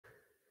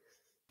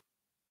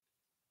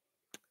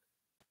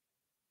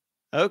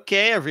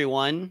Okay,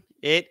 everyone.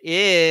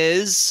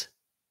 It's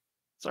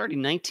already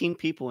 19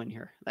 people in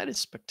here. That is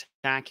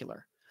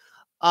spectacular.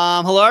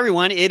 Hello,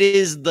 everyone. It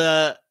is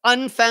the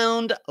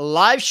Unfound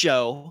live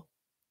show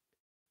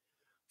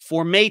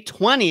for May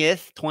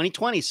 20th,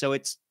 2020. So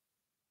it's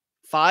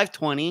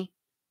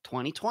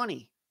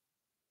 5/20/2020.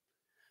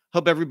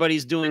 Hope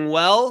everybody's doing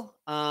well.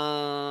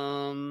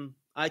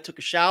 I took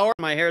a shower.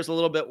 My hair is a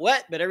little bit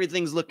wet, but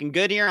everything's looking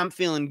good here. I'm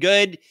feeling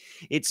good.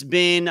 It's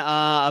been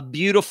a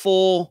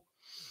beautiful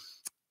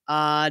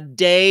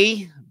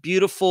day,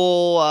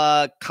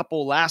 beautiful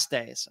couple last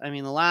days. I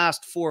mean, the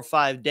last 4 or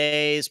 5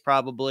 days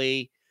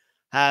probably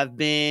have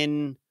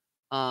been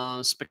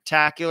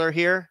spectacular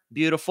here,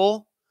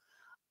 beautiful.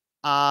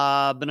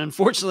 But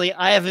unfortunately,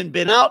 I haven't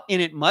been out in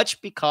it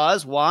much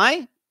because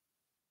why?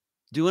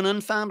 Doing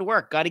unfound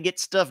work, got to get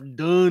stuff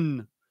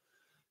done.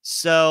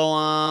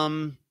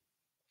 So,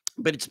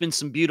 but it's been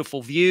some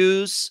beautiful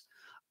views.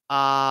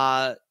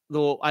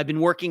 Though I've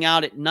been working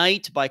out at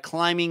night by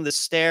climbing the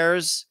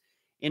stairs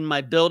in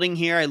my building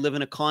here. I live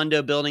in a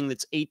condo building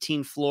that's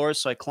 18 floors.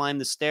 So I climb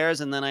the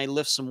stairs and then I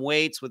lift some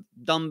weights with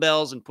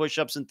dumbbells and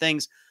push-ups and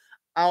things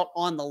out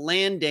on the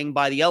landing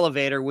by the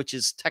elevator, which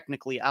is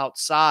technically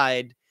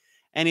outside.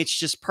 And it's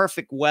just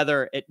perfect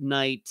weather at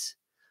night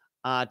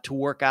to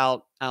work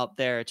out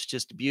there. It's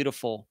just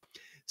beautiful.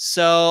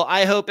 So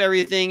I hope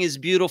everything is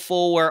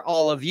beautiful where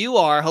all of you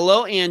are.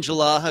 Hello,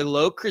 Angela.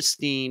 Hello,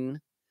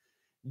 Christine.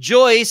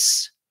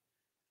 Joyce,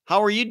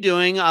 how are you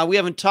doing? We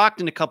haven't talked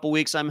in a couple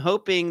weeks. I'm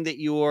hoping that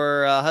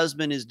your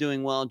husband is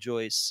doing well,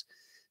 Joyce.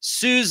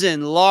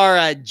 Susan,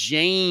 Laura,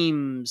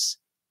 James.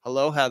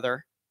 Hello,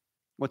 Heather.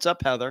 What's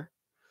up, Heather?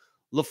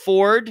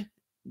 LaFord,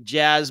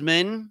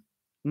 Jasmine,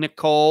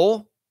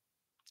 Nicole,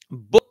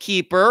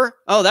 Bookkeeper.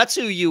 Oh, that's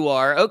who you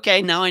are.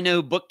 Okay, now I know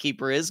who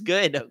Bookkeeper is.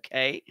 Good,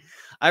 okay.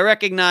 I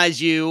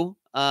recognize you,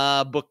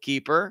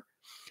 Bookkeeper.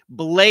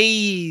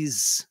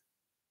 Blaze.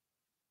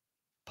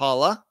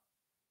 Paula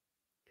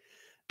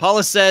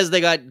says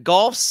they got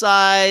golf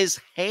size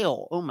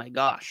hail. Oh my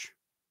gosh.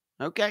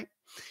 Okay.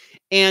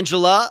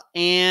 Angela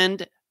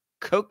and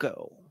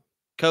Coco.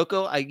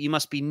 Coco, you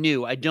must be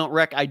new.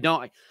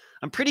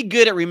 I'm pretty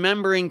good at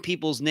remembering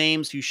people's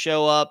names who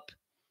show up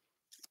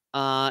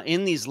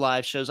in these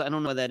live shows. I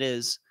don't know what that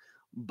is.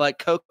 But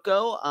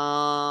Coco,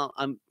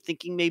 I'm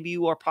thinking maybe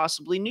you are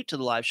possibly new to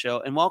the live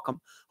show, and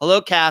welcome.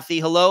 Hello, Kathy.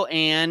 Hello,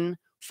 Ann.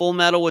 Full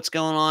Metal, what's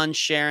going on?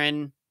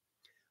 Sharon.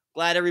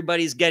 Glad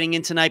everybody's getting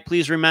in tonight.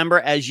 Please remember,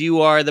 as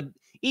you are, the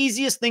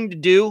easiest thing to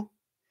do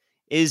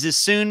is as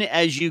soon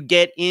as you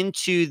get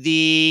into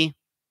the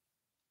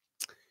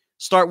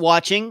start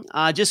watching,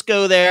 just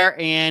go there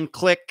and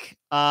click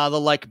the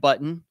like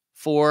button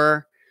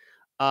for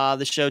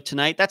the show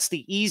tonight. That's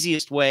the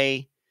easiest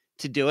way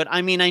to do it.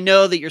 I mean, I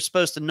know that you're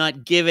supposed to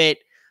not give it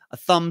a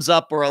thumbs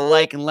up or a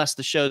like unless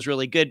the show's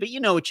really good, but you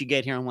know what you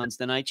get here on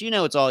Wednesday nights. You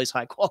know it's always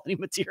high quality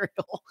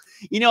material.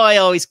 You know I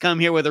always come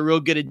here with a real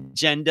good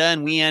agenda,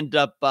 and we end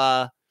up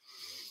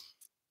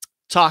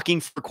talking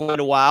for quite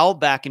a while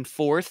back and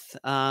forth.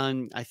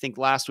 I think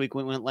last week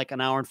we went like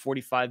an hour and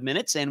 45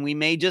 minutes, and we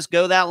may just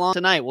go that long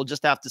tonight. We'll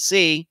just have to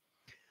see.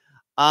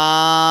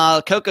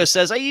 Coco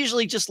says, I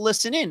usually just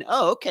listen in.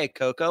 Oh, okay,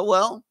 Coco.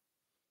 Well,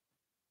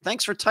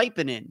 thanks for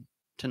typing in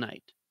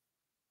tonight.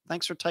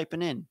 Thanks for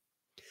typing in.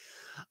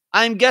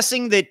 I'm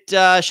guessing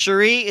that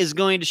Cherie is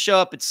going to show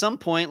up at some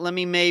point. Let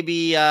me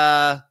maybe she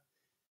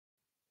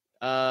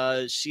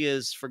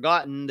has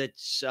forgotten that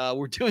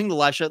we're doing the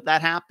live show.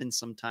 That happens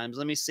sometimes.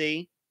 Let me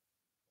see.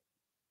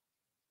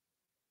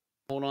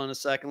 Hold on a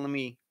second. Let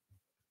me.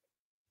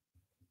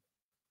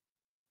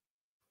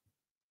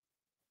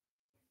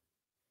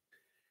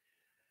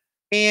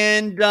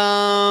 And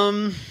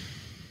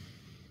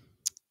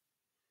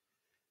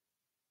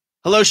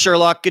hello,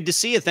 Sherlock. Good to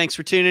see you. Thanks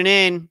for tuning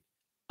in.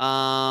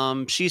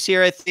 She's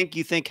here, I think.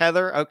 You think,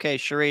 Heather? Okay,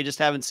 Cherie, just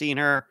haven't seen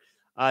her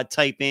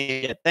type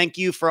in yet. Thank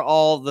you for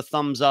all the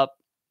thumbs up.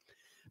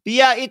 But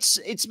yeah,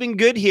 it's been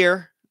good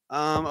here.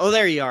 Oh,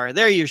 there you are.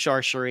 There you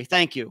are, Cherie.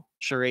 Thank you,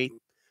 Cherie.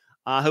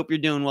 I hope you're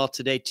doing well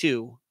today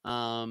too.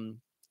 But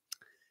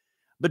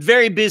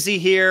very busy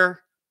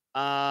here.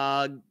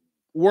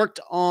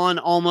 Worked on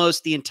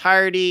almost the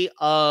entirety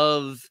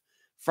of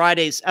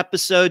Friday's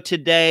episode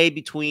today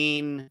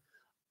between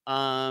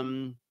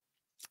I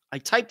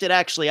typed it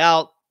actually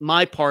out,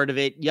 my part of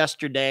it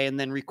yesterday, and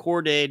then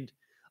recorded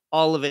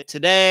all of it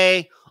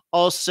today.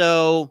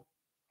 Also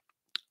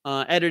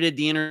edited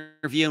the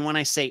interview. And when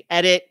I say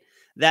edit,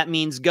 that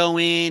means go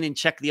in and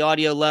check the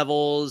audio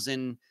levels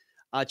and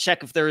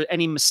check if there are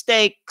any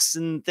mistakes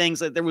and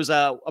things. Like there was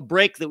a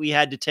break that we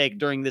had to take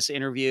during this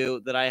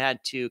interview that I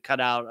had to cut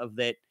out of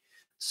it.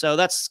 So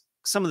that's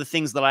some of the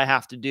things that I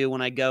have to do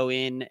when I go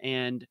in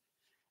and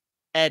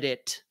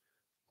edit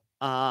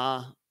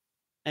an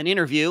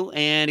interview,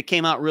 and it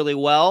came out really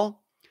well.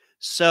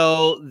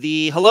 So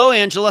hello,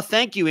 Angela.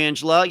 Thank you,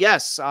 Angela.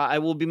 Yes, I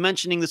will be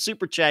mentioning the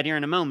super chat here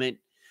in a moment.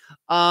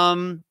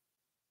 So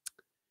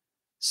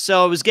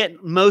I was getting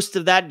most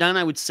of that done.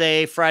 I would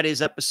say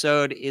Friday's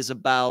episode is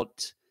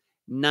about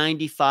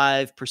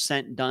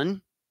 95%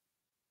 done.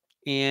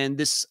 And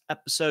this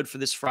episode for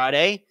this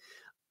Friday,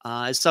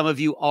 as some of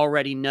you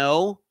already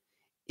know,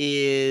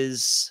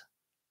 is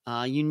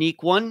a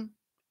unique one.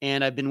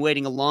 And I've been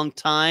waiting a long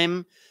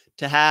time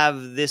to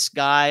have this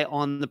guy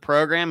on the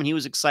program. And he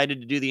was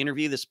excited to do the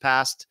interview this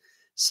past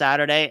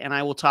Saturday. And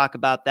I will talk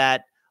about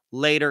that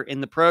later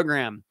in the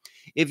program.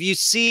 If you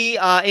see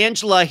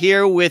Angela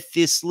here with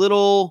this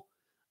little,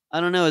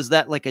 I don't know, is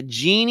that like a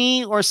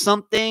genie or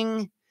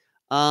something?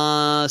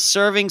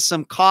 Serving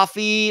some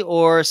coffee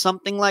or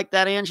something like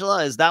that,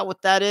 Angela? Is that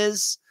what that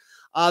is?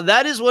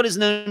 That is what is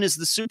known as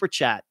the super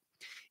chat.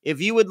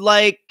 If you would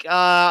like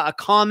a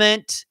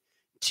comment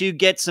to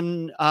get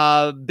some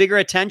bigger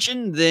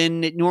attention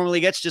than it normally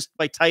gets just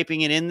by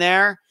typing it in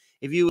there,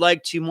 if you would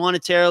like to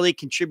monetarily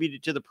contribute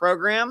it to the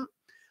program,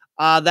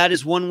 that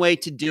is one way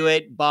to do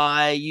it,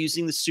 by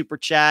using the super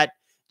chat.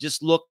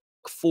 Just look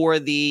for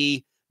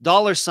the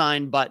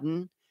 $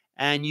 button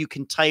and you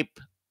can type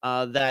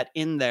that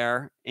in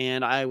there,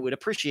 and I would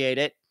appreciate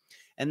it.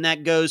 And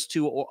that goes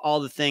to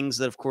all the things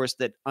that, of course,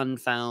 that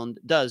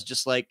Unfound does,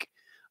 just like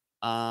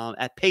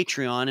at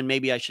Patreon. And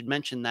maybe I should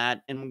mention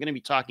that. And we're going to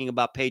be talking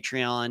about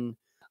Patreon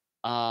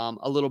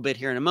a little bit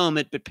here in a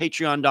moment, but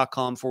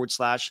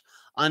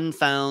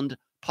patreon.com/Unfound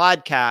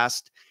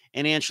podcast.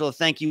 And Angela,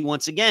 thank you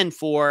once again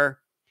for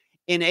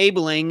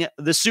enabling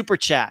the super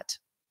chat.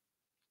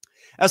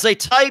 As I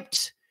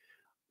typed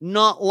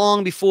not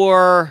long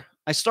before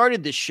I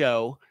started this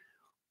show,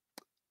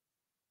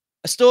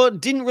 I still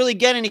didn't really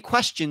get any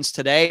questions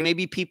today.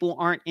 Maybe people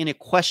aren't in a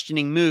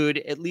questioning mood.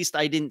 At least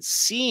I didn't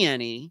see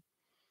any.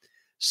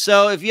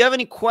 So if you have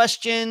any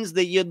questions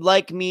that you'd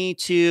like me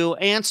to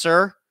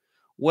answer,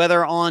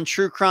 whether on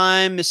true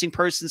crime, missing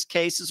persons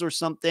cases, or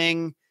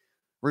something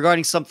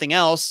regarding something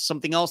else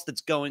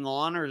that's going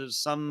on, or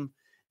some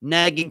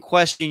nagging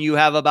question you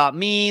have about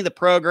me, the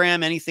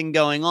program, anything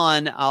going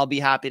on, I'll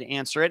be happy to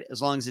answer it,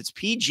 as long as it's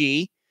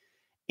PG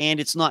and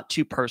it's not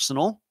too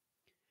personal.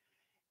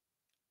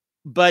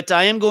 But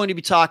I am going to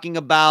be talking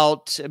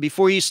about,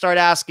 before you start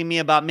asking me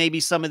about maybe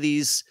some of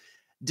these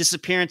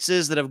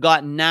disappearances that have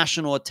gotten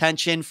national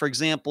attention, for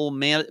example,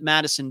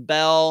 Madison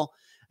Bell.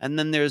 And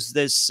then there's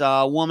this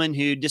woman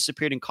who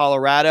disappeared in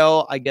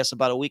Colorado, I guess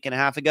about a week and a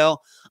half ago.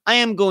 I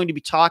am going to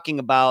be talking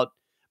about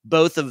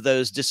both of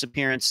those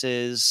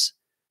disappearances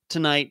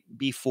tonight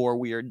before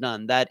we are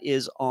done. That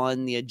is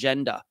on the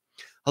agenda.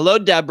 Hello,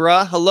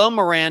 Deborah. Hello,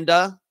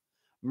 Miranda.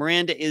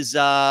 Miranda is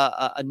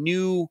a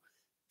new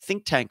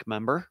think tank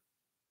member.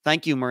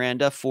 Thank you,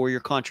 Miranda, for your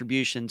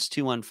contributions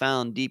to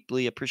Unfound.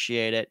 Deeply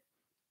appreciate it.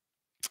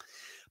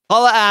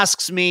 Paula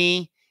asks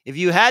me, if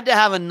you had to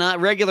have a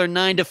regular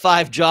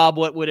 9-to-5 job,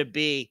 what would it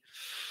be?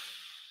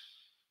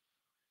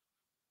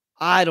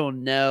 I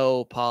don't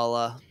know,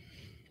 Paula.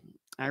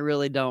 I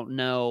really don't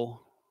know.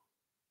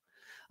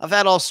 I've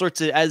had all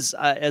sorts of, as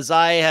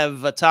I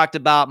have talked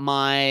about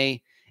my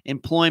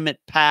employment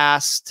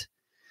past,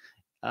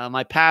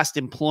 my past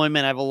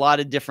employment, I have a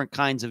lot of different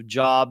kinds of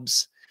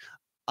jobs.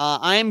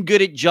 I'm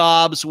good at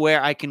jobs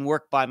where I can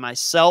work by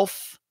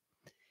myself,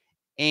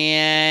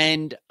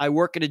 and I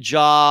work at a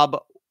job.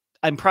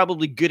 I'm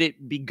probably good at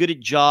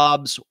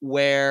jobs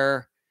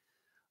where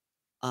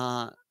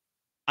I'm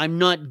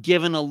not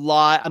given a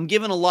lot. I'm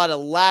given a lot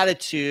of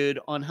latitude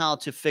on how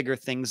to figure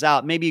things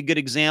out. Maybe a good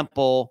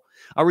example,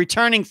 a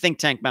returning think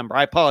tank member.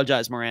 I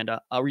apologize,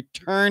 Miranda. A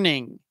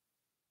returning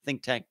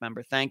think tank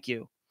member. Thank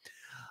you.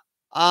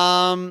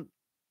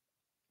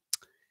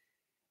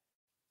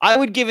 I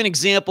would give an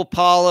example,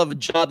 Paul, of a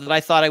job that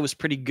I thought I was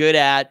pretty good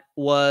at.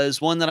 Was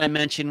one that I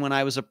mentioned when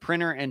I was a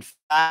printer and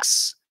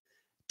fax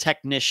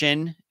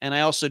technician, and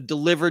I also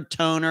delivered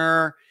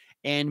toner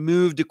and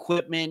moved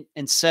equipment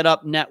and set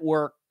up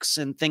networks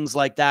and things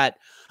like that.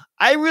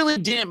 I really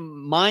didn't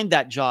mind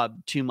that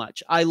job too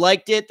much. I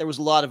liked it. There was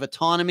a lot of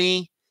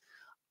autonomy.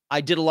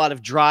 I did a lot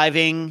of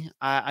driving.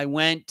 I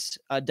went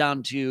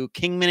down to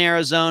Kingman,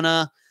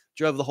 Arizona,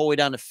 drove the whole way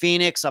down to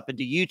Phoenix, up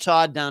into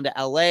Utah, down to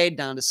LA,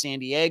 down to San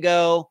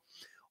Diego,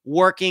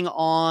 working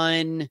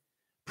on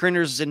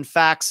printers and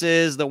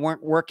faxes that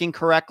weren't working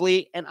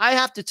correctly. And I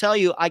have to tell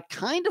you, I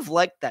kind of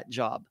liked that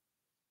job.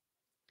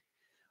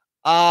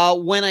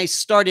 When I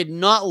started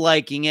not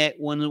liking it,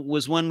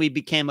 when we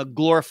became a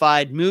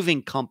glorified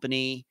moving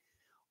company,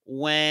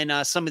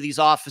 when some of these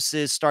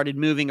offices started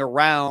moving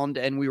around,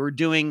 and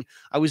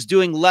I was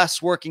doing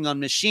less working on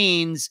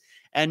machines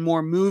and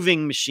more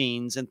moving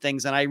machines and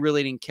things, and I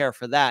really didn't care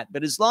for that.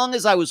 But as long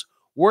as I was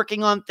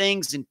working on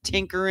things and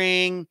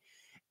tinkering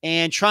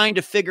and trying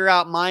to figure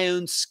out my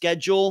own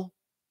schedule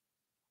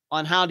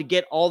on how to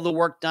get all the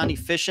work done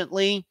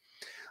efficiently,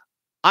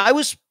 I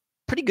was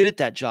pretty good at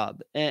that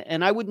job.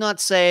 And I would not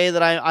say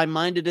that I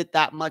minded it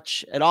that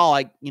much at all.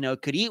 I,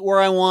 could eat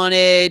where I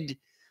wanted.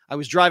 I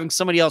was driving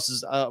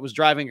I was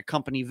driving a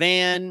company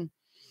van.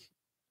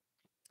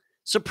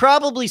 So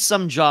probably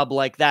some job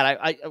like that.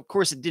 I of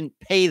course, it didn't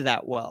pay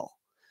that well,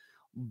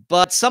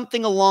 but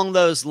something along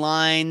those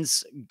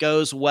lines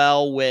goes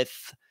well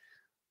with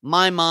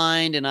my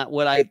mind and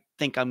what I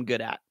think I'm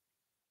good at.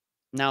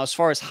 Now, as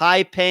far as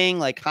high paying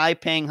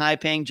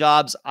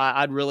jobs,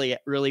 I'd really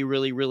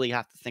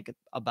have to think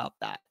about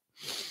that.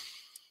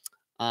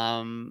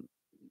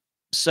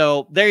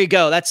 So there you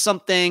go. That's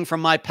something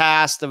from my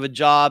past of a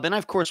job. And I,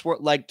 of course,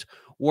 liked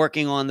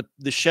working on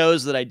the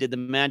shows that I did, the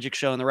Magic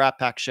Show and the Rat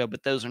Pack Show,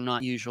 but those are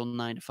not usual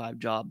 9-to-5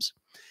 jobs.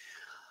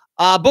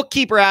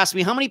 Bookkeeper asked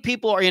me, how many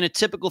people are in a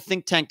typical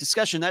think tank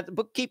discussion? That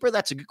bookkeeper,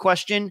 that's a good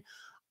question.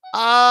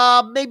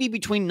 Maybe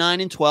between 9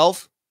 and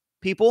 12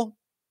 people,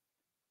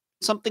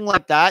 something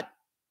like that.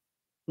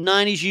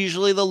 9 is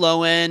usually the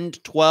low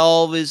end.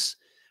 12 is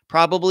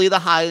probably the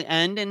high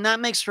end. And that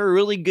makes for a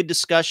really good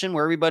discussion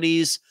where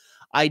everybody's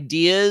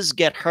ideas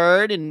get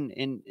heard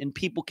and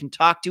people can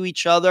talk to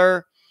each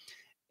other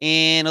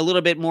in a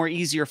little bit more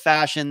easier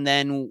fashion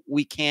than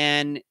we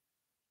can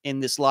in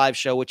this live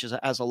show, which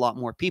has a lot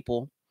more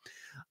people.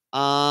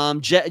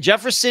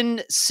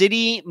 Jefferson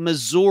City,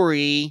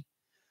 Missouri,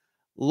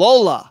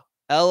 Lola,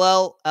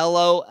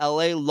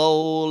 L-L-L-O-L-A,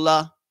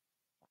 Lola.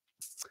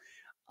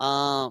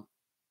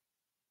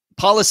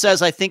 Paula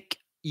says, I think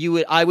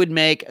I would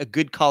make a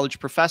good college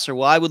professor.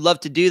 Well, I would love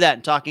to do that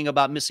and talking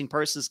about missing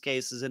persons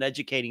cases and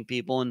educating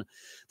people. And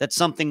that's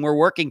something we're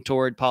working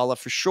toward, Paula,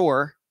 for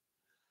sure.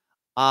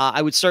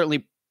 I would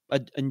certainly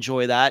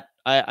enjoy that.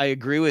 I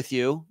agree with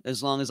you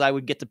as long as I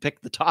would get to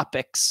pick the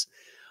topics.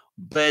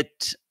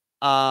 But,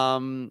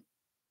 and,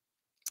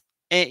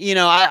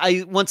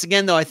 I once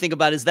again, though, I think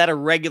about, is that a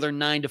regular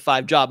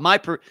 9-to-5 job?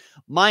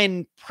 My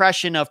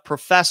impression of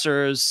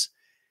professors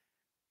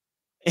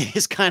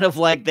is kind of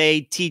like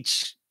they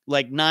teach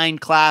like 9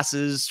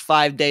 classes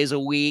 5 days a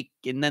week,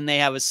 and then they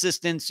have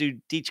assistants who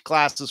teach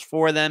classes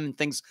for them and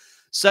things.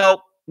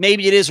 So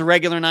maybe it is a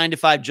regular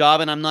 9-to-5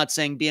 job, and I'm not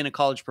saying being a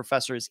college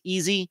professor is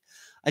easy.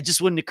 It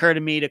just wouldn't occur to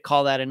me to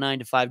call that a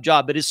 9-to-5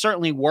 job, but it's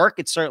certainly work.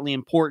 It's certainly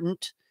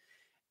important,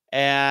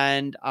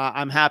 and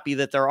I'm happy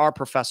that there are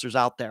professors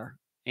out there,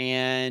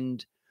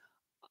 and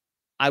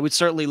I would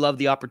certainly love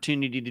the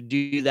opportunity to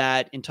do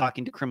that in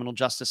talking to criminal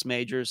justice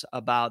majors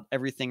about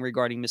everything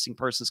regarding missing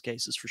persons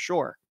cases for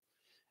sure.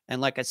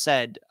 And like I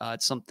said,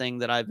 it's something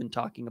that I've been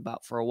talking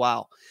about for a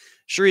while.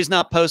 Sure, he's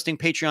not posting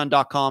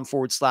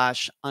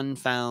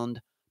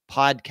patreon.com/unfound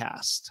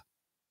podcast.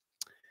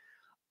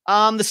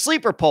 The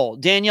sleeper poll,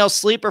 Danielle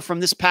sleeper from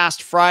this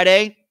past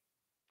Friday.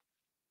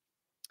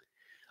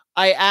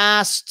 I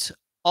asked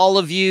all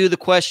of you the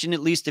question, at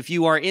least if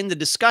you are in the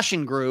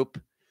discussion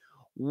group,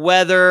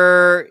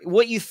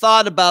 what you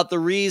thought about the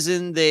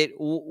reason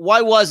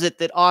why was it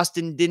that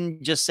Austin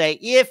didn't just say,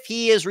 if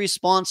he is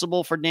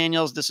responsible for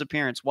Danielle's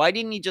disappearance, why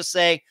didn't he just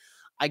say,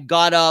 I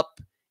got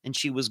up and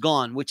she was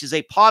gone, which is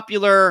a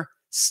popular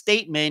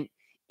statement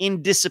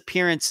in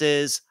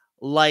disappearances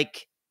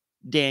like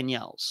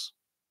Danielle's.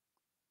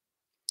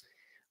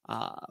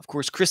 Of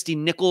course, Christy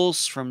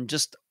Nichols from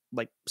just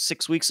like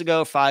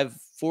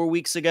 4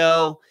 weeks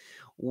ago,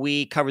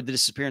 we covered the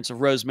disappearance of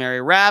Rosemary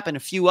Rapp and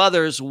a few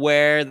others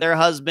where their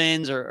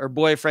husbands or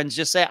boyfriends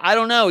just say, I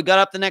don't know, we got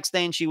up the next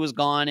day and she was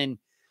gone, and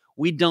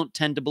we don't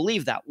tend to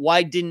believe that.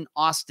 Why didn't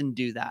Austin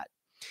do that?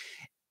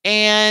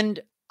 And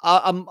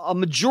a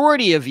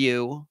majority of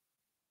you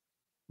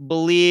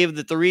believe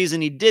that the reason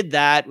he did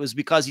that was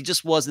because he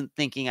just wasn't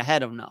thinking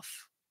ahead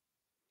enough.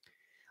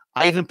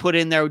 I even put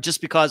in there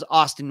just because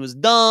Austin was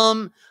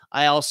dumb.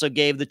 I also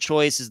gave the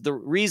choice is the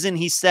reason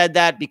he said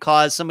that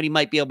because somebody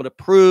might be able to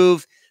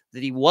prove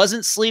that he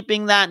wasn't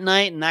sleeping that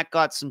night, and that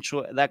got some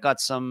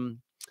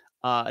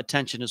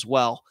attention as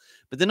well.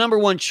 But the number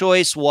one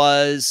choice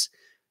was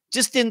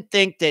just didn't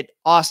think that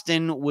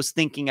Austin was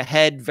thinking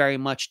ahead very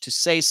much to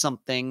say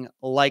something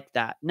like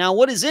that. Now,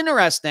 what is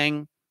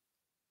interesting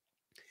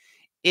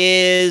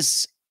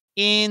is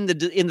in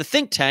the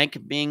think tank,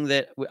 being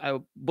that a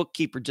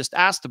bookkeeper just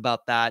asked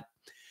about that,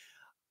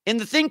 in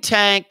the think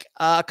tank,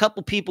 a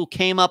couple people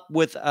came up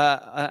with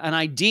an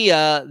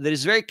idea that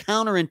is very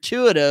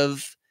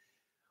counterintuitive,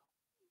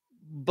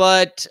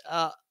 but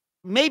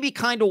maybe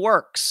kind of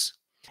works.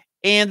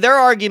 And their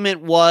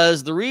argument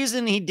was the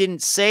reason he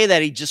didn't say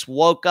that he just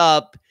woke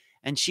up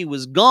and she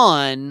was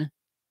gone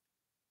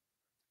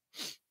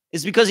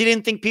is because he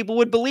didn't think people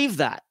would believe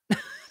that.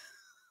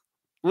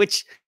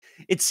 Which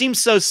it seems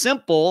so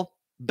simple,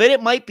 but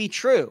it might be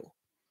true.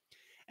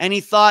 And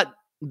he thought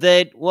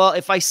that, well,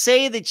 if I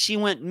say that she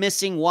went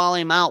missing while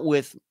I'm out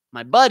with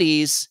my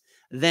buddies,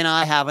 then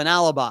I have an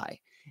alibi.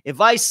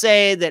 If I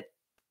say that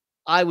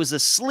I was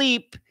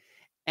asleep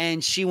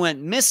and she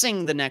went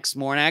missing the next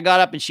morning, I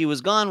got up and she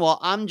was gone, well,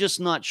 I'm just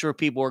not sure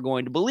people are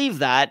going to believe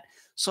that,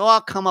 so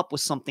I'll come up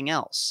with something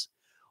else,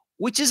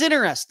 which is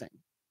interesting.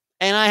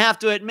 And I have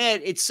to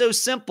admit, it's so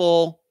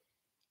simple,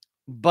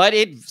 but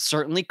it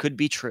certainly could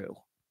be true.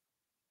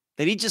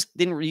 That he just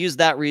didn't use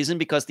that reason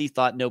because he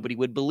thought nobody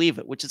would believe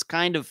it, which is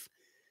kind of,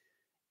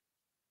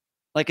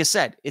 like I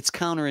said, it's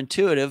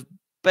counterintuitive,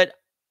 but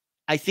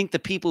I think the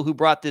people who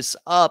brought this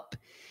up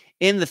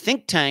in the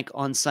think tank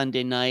on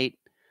Sunday night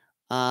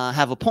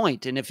have a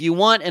point. And if you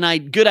want a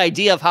good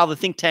idea of how the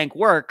think tank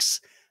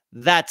works,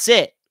 that's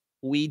it.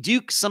 We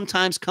do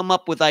sometimes come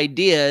up with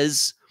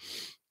ideas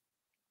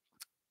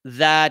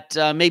that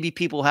maybe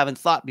people haven't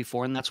thought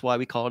before, and that's why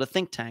we call it a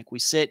think tank. We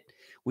sit,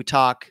 we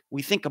talk,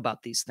 we think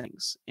about these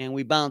things, and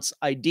we bounce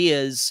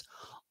ideas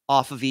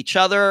off of each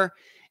other.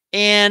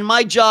 And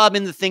my job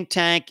in the think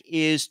tank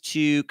is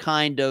to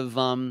kind of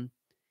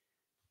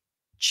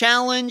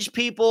challenge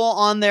people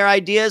on their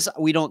ideas.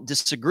 We don't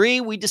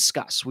disagree, we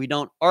discuss. We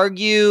don't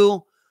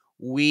argue.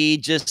 We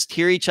just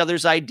hear each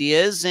other's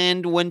ideas.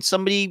 And when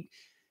somebody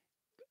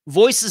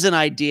voices an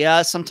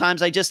idea,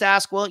 sometimes I just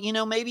ask, well,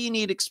 maybe you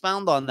need to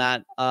expound on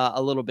that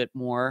a little bit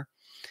more.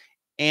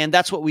 And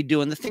that's what we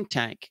do in the think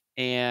tank.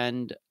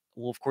 And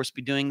we'll, of course,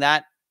 be doing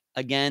that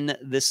again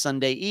this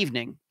Sunday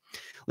evening.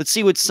 Let's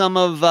see what some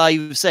of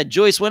you've said.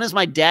 Joyce, when is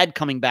my dad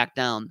coming back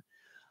down?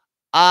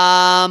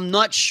 I'm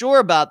not sure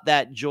about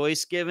that,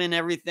 Joyce, given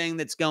everything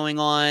that's going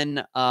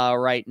on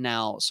right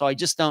now. So I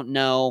just don't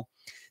know.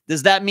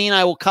 Does that mean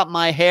I will cut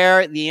my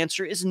hair? The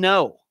answer is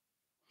no.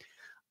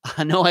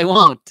 No, I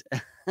won't.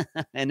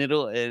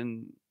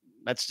 and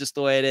that's just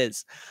the way it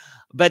is.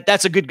 But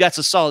that's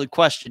a solid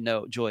question,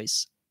 though,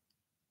 Joyce.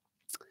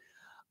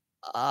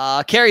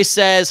 Carrie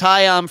says,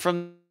 hi, I'm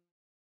from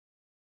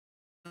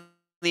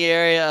the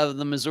area of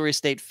the Missouri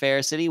State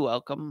Fair City.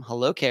 Welcome.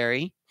 Hello,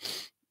 Carrie.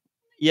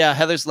 Yeah,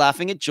 Heather's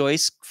laughing at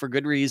Joyce for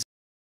good reason.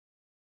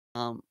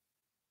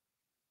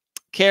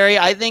 Carrie,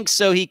 I think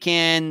so he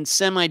can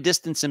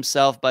semi-distance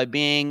himself by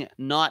being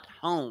not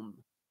home.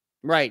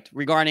 Right,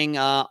 regarding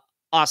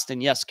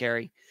Austin. Yes,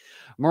 Carrie.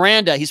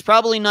 Miranda, he's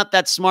probably not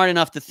that smart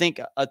enough to think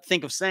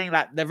of saying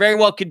that. There very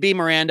well could be,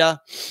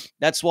 Miranda.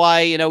 That's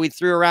why, we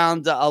threw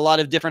around a lot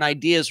of different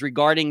ideas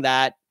regarding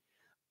that.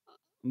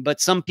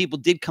 But some people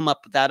did come up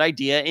with that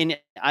idea, and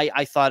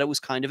I thought it was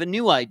kind of a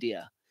new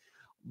idea.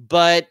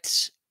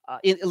 But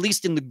at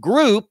least in the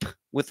group,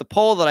 with the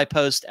poll that I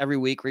post every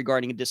week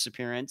regarding a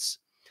disappearance,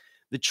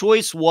 the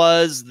choice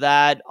was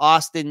that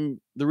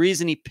Austin, the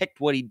reason he picked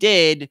what he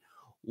did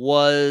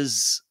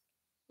was,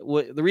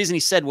 the reason he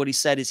said what he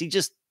said is he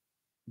just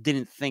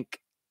didn't think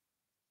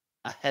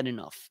ahead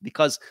enough.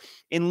 Because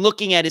in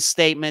looking at his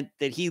statement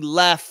that he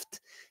left,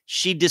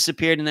 she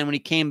disappeared, and then when he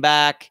came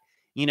back,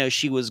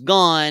 she was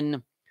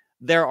gone.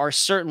 There are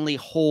certainly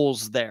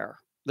holes there.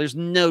 There's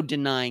no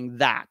denying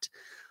that.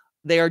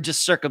 They are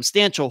just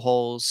circumstantial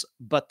holes,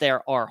 but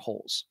there are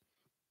holes.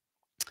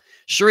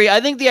 Cherie, I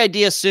think the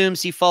idea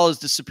assumes he follows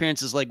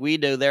disappearances like we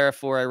do.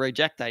 Therefore, I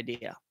reject the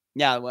idea.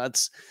 Yeah, well,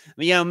 it's,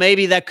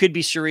 maybe that could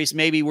be Cherise.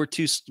 Maybe we're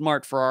too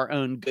smart for our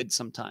own good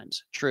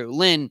sometimes. True.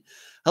 Lynn,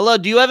 hello.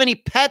 Do you have any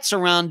pets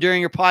around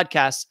during your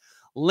podcast?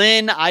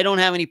 Lynn, I don't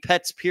have any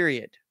pets,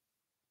 period.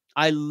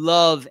 I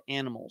love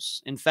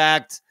animals. In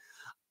fact,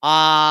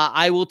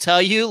 I will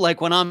tell you,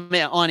 like when I'm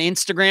on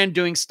Instagram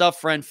doing stuff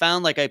for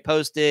Unfound, like I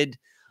posted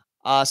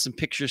some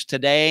pictures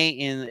today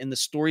in the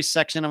story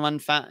section of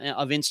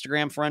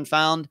Instagram for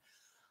Unfound.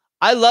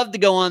 I love to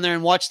go on there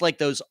and watch like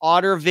those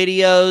otter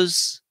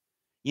videos,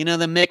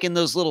 them making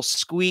those little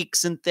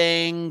squeaks and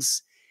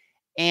things.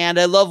 And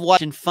I love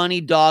watching funny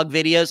dog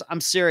videos.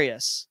 I'm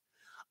serious.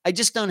 I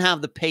just don't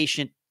have the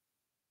patience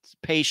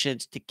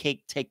to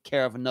take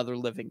care of another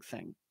living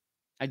thing.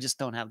 I just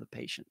don't have the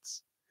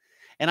patience.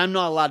 And I'm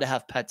not allowed to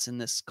have pets in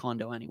this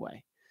condo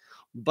anyway.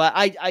 But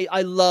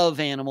I love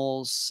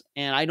animals,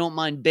 and I don't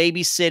mind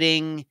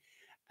babysitting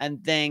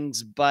and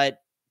things,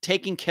 but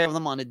taking care of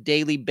them on a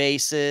daily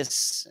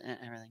basis and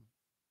everything,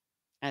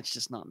 that's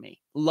just not me.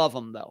 Love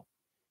them, though.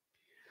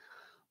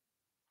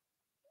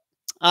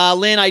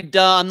 Lynn,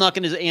 I'm not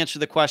going to answer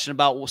the question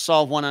about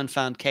solve one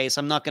unfound case.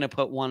 I'm not going to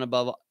put one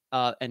above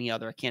any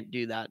other. I can't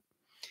do that.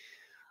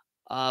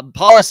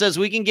 Paula says,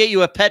 we can get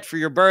you a pet for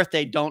your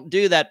birthday. Don't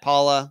do that,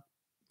 Paula.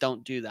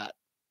 Don't do that.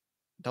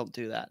 Don't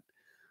do that.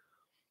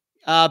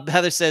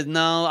 Heather says,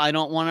 no, I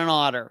don't want an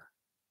otter.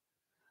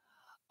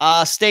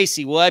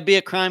 Stacy, will I be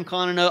at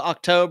CrimeCon in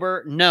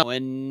October? No.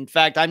 In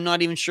fact, I'm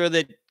not even sure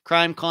that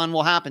CrimeCon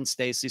will happen,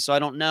 Stacy, so I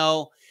don't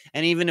know.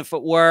 And even if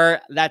it were,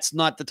 that's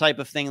not the type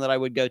of thing that I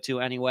would go to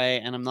anyway,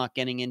 and I'm not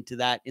getting into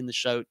that in the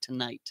show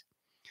tonight.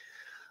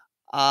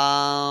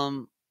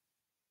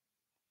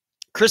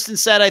 Kristen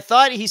said, I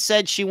thought he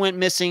said she went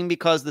missing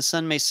because the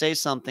son may say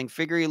something.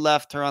 Figure he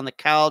left her on the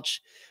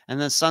couch, and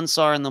the son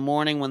saw her in the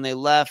morning when they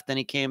left, then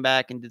he came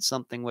back and did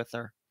something with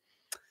her.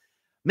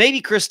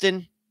 Maybe,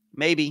 Kristen.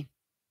 Maybe.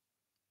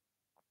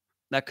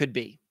 That could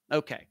be.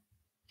 Okay.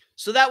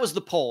 So that was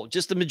the poll.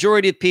 Just the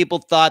majority of people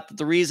thought that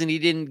the reason he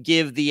didn't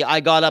give the I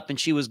got up and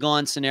she was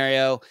gone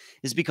scenario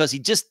is because he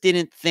just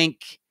didn't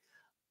think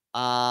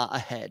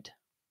ahead.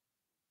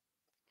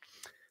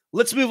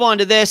 Let's move on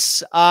to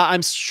this.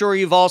 I'm sure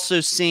you've also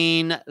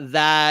seen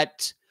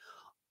that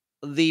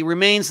the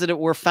remains that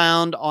were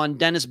found on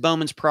Dennis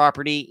Bowman's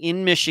property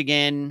in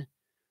Michigan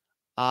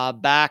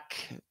back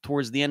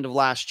towards the end of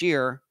last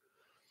year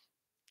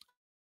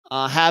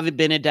have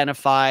been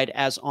identified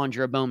as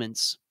Andrea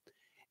Bowman's.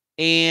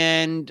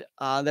 And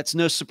that's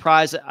no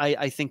surprise,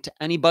 I think, to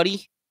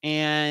anybody.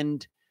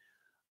 And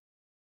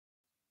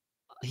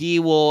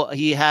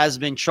he has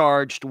been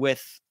charged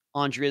with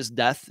Andrea's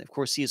death. Of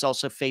course, he is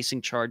also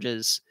facing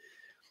charges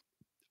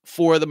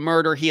for the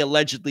murder he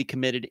allegedly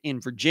committed in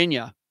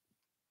Virginia.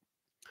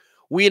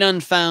 We at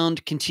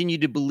Unfound continue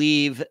to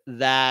believe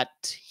that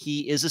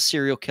he is a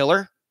serial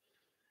killer.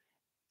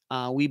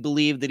 We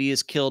believe that he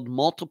has killed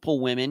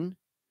multiple women,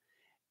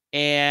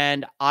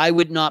 and I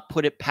would not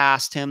put it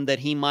past him that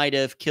he might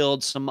have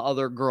killed some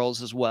other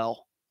girls as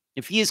well.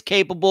 If he is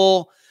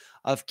capable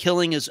of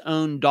killing his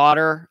own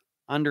daughter,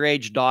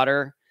 underage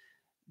daughter,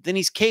 then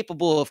he's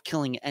capable of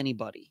killing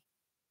anybody.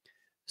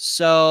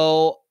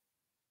 So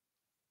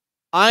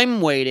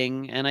I'm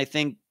waiting, and I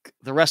think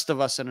the rest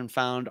of us at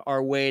Unfound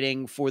are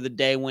waiting for the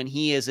day when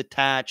he is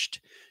attached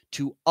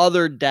to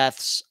other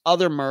deaths,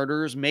 other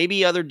murders,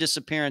 maybe other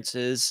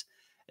disappearances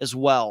as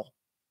well.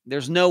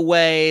 There's no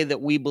way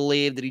that we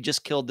believe that he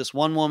just killed this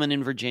one woman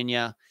in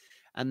Virginia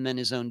and then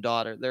his own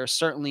daughter. There's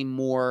certainly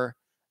more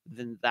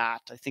than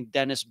that. I think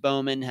Dennis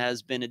Bowman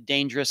has been a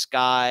dangerous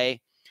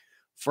guy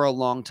for a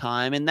long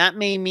time, and that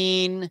may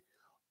mean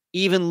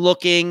even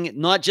looking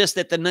not just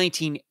at the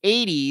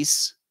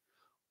 1980s,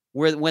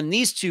 when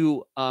these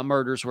two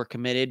murders were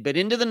committed, but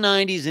into the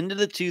 90s, into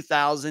the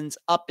 2000s,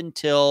 up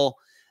until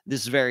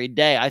this very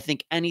day. I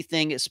think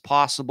anything is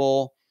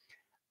possible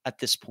at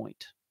this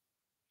point.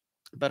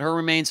 But her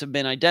remains have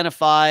been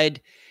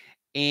identified,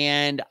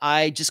 and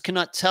I just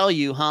cannot tell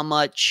you how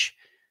much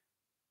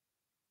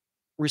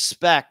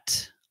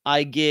respect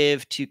I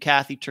give to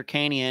Kathy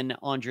Turkanian,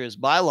 Andrea's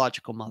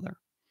biological mother,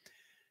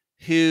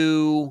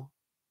 who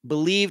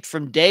believed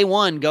from day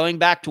one, going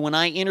back to when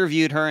I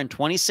interviewed her in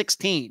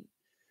 2016,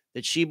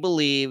 that she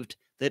believed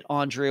that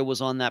Andrea was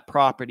on that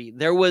property.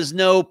 There was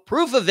no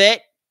proof of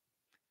it,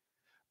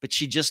 but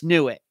she just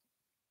knew it.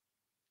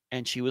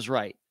 And she was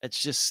right.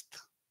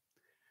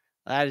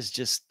 That is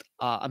just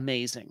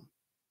amazing.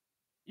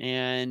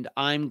 And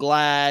I'm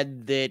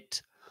glad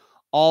that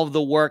all of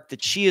the work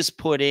that she has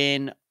put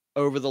in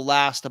over the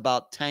last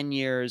about 10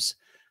 years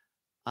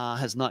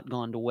has not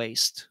gone to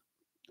waste.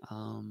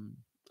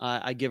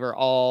 I give her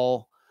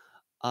all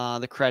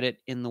the credit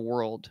in the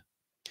world.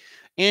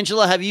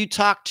 Angela, have you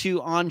talked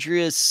to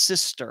Andrea's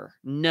sister?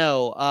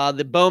 No.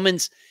 The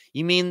Bowmans,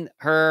 you mean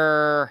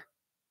her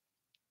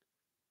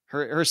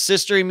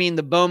sister? You mean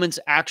the Bowmans'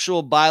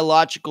 actual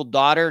biological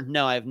daughter?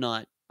 No, I have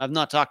not. I've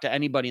not talked to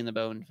anybody in the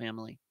Bowman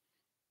family.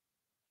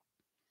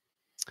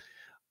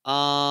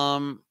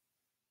 The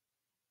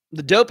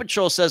Dope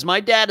Patrol says,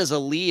 my dad is a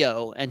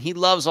Leo, and he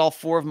loves all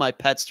 4 of my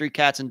pets, 3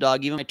 cats and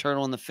dog, even my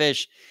turtle and the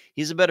fish.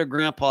 He's a better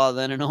grandpa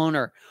than an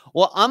owner.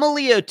 Well, I'm a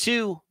Leo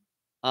too,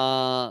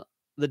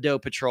 the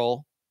Dope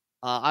Patrol.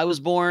 I was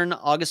born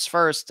August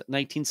 1st,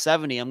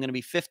 1970. I'm going to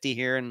be 50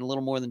 here in a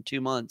little more than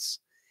 2 months.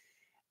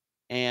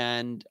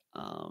 And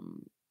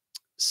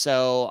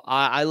so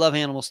I love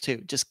animals too.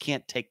 Just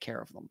can't take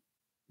care of them.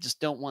 Just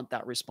don't want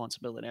that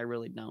responsibility. I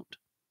really don't.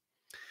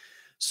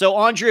 So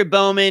Andrea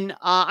Bowman,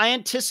 I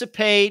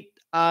anticipate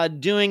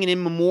doing an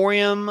in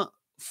memoriam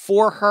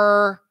for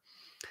her.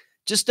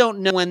 Just don't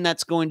know when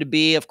that's going to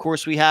be. Of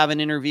course, we have an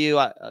interview,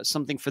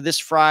 something for this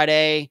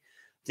Friday.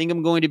 I think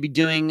I'm going to be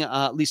doing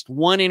at least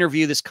one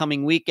interview this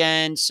coming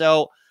weekend.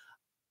 So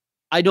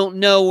I don't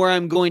know where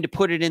I'm going to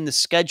put it in the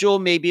schedule.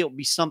 Maybe it'll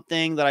be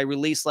something that I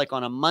release like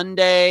on a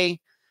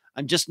Monday.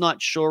 I'm just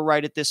not sure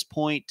right at this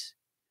point.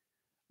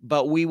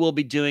 But we will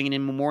be doing an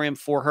in memoriam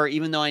for her,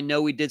 even though I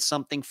know we did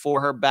something for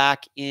her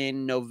back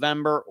in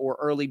November or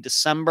early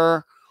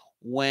December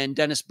when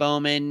Dennis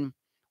Bowman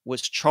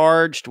was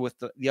charged with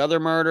the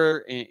other murder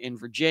in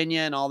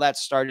Virginia, and all that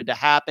started to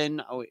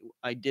happen.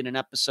 I did an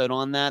episode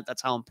on that.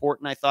 That's how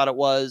important I thought it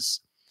was.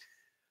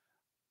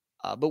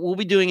 But we'll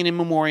be doing an in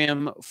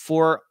memoriam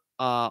for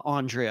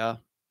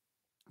Andrea.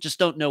 Just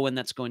don't know when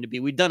that's going to be.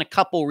 We've done a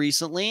couple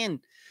recently, and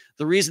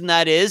the reason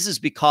that is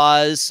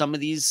because some of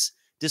these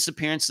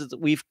disappearances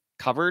that we've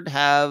covered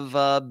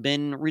have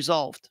been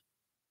resolved,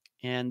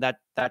 and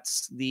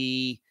that's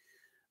the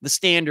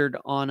standard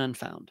on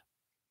Unfound.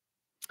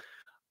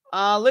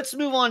 Let's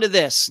move on to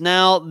this.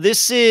 Now,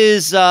 this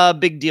is a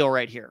big deal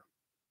right here.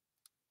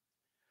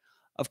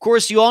 Of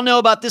course, you all know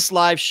about this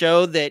live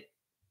show that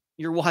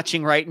you're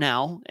watching right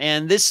now,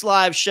 and this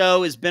live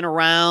show has been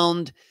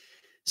around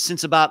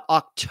since about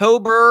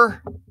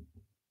October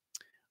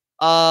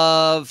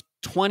of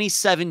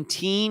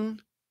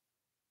 2017.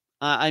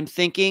 I'm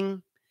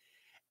thinking.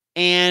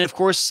 And of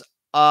course,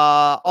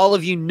 all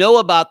of you know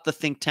about the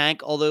think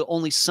tank, although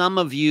only some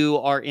of you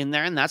are in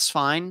there, and that's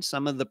fine.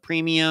 Some of the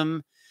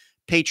premium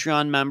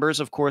Patreon members,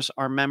 of course,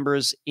 are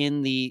members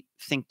in the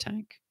think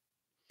tank.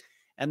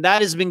 And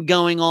that has been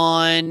going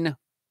on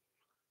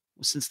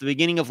since the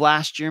beginning of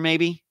last year,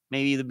 maybe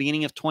the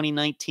beginning of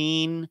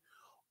 2019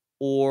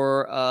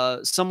 or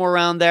somewhere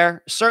around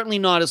there. Certainly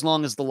not as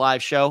long as the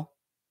live show,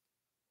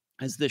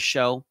 as this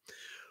show.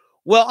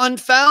 Well,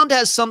 Unfound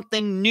has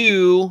something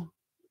new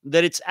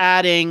that it's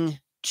adding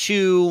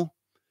to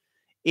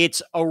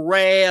its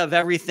array of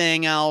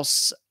everything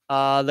else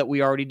that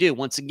we already do.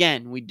 Once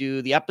again, we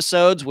do the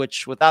episodes,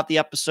 which without the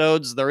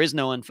episodes, there is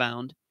no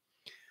Unfound.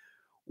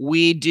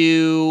 We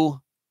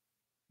do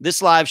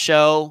this live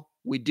show.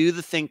 We do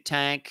the think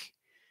tank.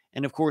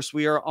 And of course,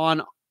 we are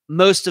on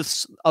most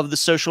of the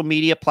social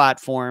media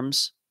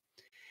platforms.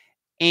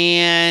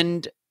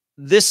 And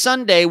this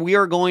Sunday, we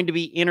are going to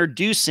be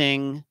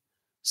introducing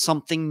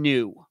something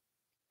new.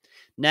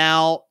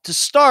 Now, to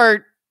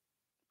start,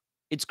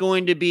 it's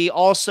going to be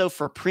also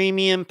for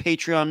premium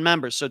Patreon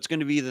members. So it's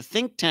going to be the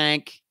think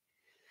tank.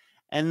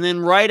 And then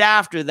right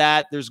after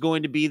that, there's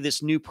going to be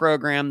this new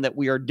program that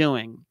we are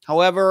doing.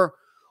 However,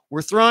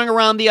 we're throwing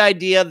around the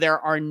idea. There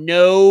are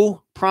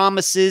no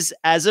promises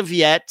as of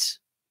yet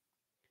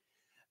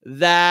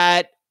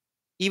that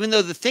even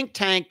though the think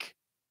tank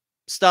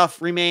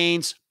stuff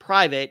remains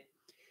private,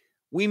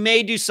 we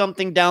may do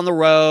something down the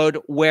road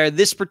where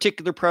this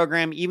particular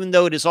program, even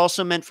though it is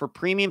also meant for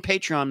premium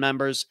Patreon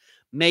members,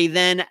 may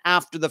then,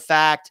 after the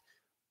fact,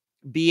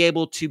 be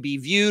able to be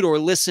viewed or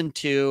listened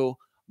to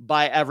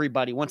by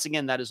everybody. Once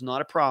again, that is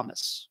not a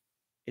promise.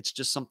 It's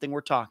just something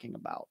we're talking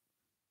about.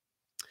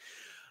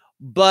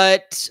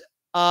 But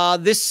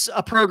this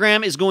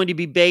program is going to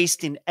be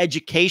based in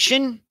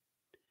education.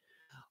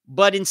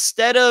 But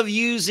instead of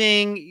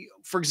using,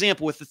 for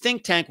example, with the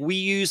think tank, we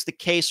use the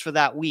case for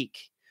that week.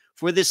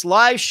 For this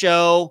live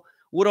show,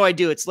 what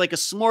do? It's like a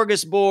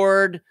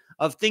smorgasbord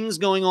of things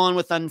going on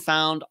with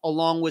Unfound,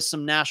 along with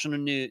some national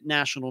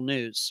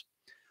news.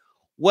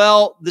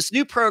 Well, this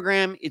new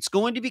program, it's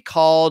going to be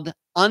called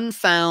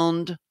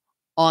Unfound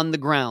on the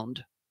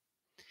Ground.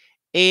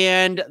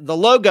 And the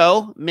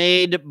logo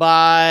made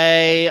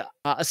by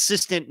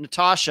assistant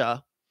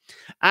Natasha,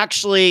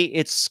 actually,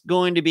 it's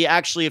going to be,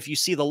 if you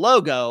see the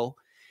logo,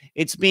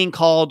 it's being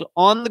called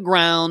On the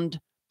Ground,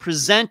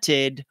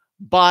 presented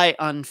by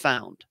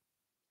Unfound.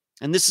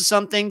 And this is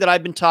something that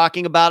I've been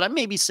talking about. I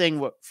may be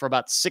saying for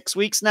about 6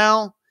 weeks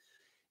now.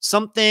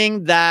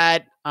 Something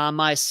that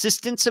my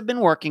assistants have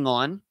been working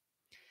on.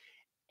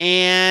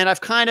 And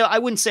I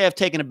wouldn't say I've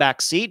taken a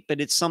back seat,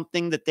 but it's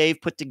something that they've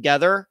put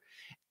together.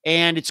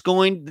 And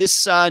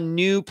this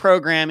new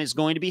program is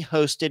going to be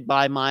hosted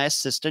by my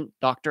assistant,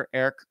 Dr.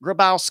 Eric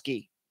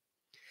Grabowsky.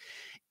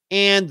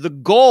 And the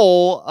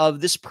goal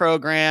of this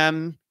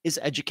program is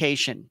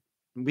education.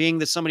 Being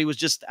that somebody was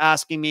just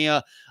asking me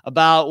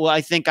about, well, I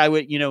think I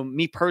would,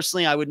 me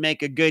personally, I would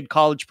make a good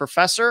college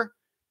professor.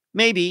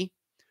 Maybe.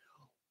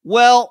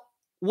 Well,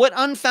 what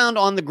Unfound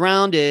on the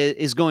Ground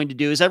is going to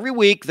do is every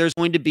week there's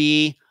going to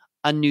be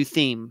a new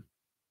theme.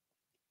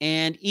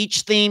 And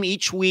each theme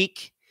each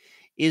week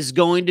is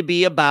going to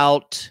be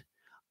about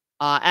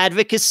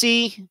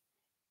advocacy,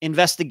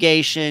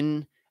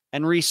 investigation,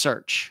 and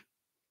research.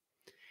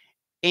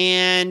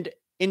 And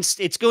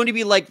it's going to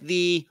be like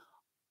the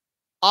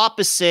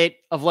opposite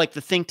of like the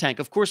think tank.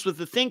 Of course, with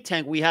the think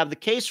tank, we have the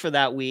case for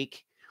that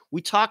week.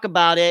 We talk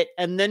about it,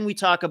 and then we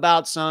talk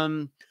about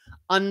some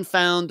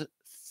unfound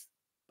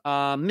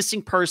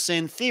missing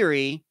person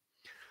theory,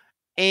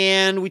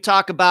 and we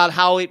talk about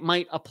how it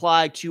might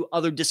apply to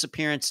other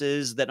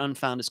disappearances that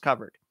Unfound is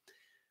covered.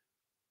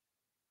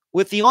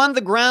 With the On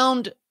the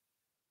Ground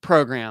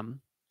program,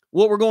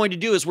 what we're going to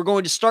do is we're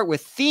going to start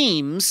with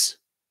themes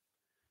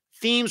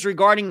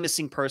regarding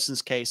missing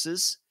persons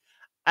cases,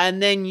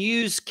 and then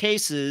use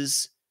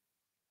cases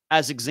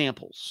as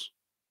examples.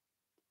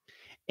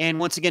 And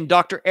once again,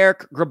 Dr.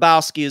 Eric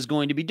Grabowsky is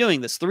going to be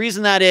doing this. The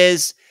reason that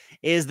is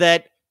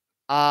that,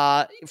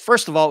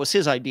 first of all, it was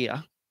his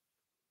idea.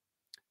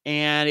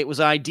 And it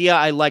was an idea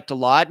I liked a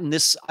lot. And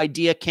this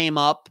idea came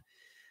up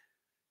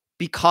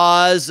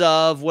because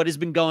of what has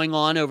been going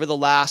on over the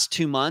last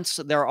 2 months.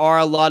 There are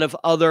a lot of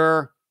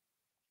other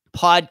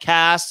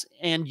podcasts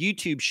and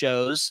YouTube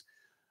shows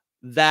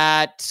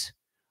that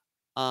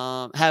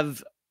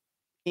have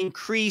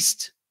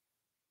increased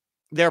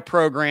their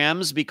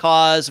programs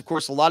because, of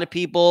course, a lot of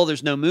people,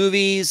 there's no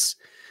movies.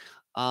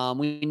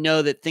 We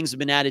know that things have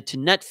been added to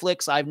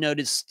Netflix. I've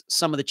noticed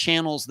some of the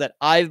channels that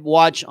I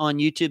watch on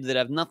YouTube that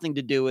have nothing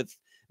to do with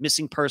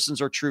missing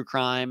persons or true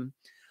crime.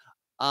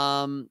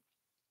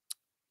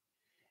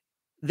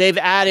 They've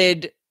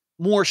added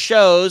more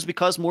shows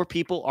because more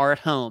people are at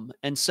home.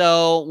 And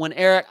so when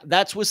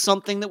that was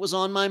something that was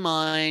on my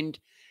mind,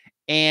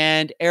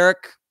 and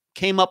Eric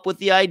came up with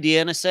the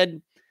idea, and I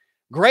said,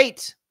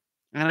 great.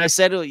 And I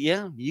said, oh,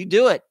 yeah, you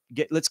do it.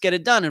 Let's get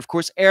it done. And of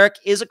course, Eric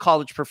is a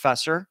college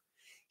professor.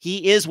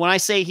 He is, when I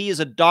say he is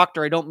a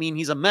doctor, I don't mean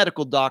he's a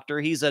medical doctor.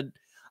 He's a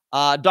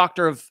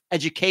doctor of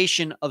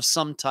education of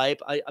some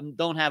type. I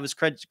don't have his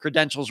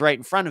credentials right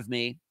in front of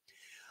me,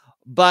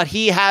 but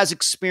he has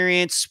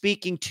experience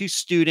speaking to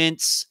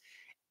students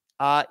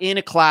in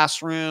a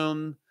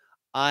classroom,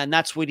 and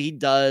that's what he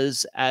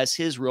does as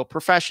his real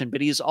profession.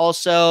 But he's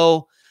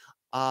also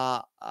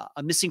a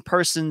missing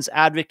persons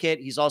advocate.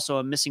 He's also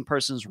a missing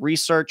persons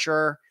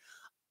researcher.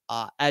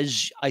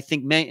 As I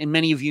think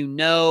many of you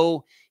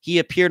know, he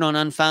appeared on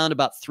Unfound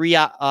about 3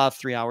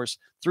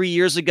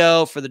 years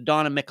ago for the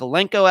Donna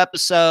Mikalenko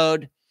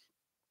episode.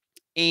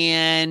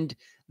 And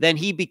then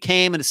he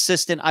became an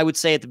assistant, I would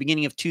say, at the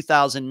beginning of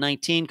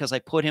 2019, because I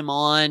put him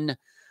on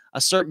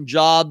a certain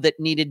job that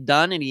needed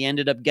done, and he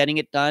ended up getting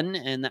it done,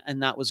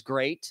 and that was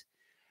great.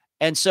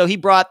 And so he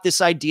brought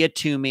this idea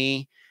to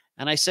me,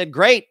 and I said,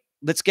 great,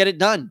 let's get it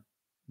done.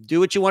 Do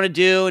what you want to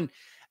do.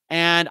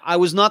 And I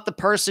was not the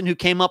person who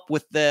came up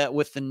with the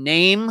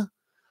name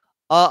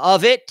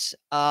of it.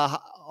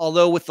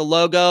 although with the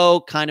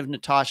logo, kind of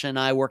Natasha and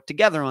I worked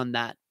together on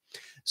that.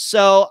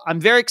 So I'm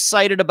very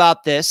excited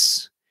about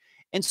this.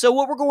 And so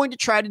what we're going to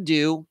try to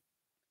do,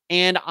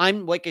 and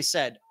I'm, like I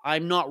said,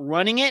 I'm not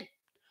running it.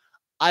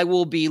 I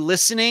will be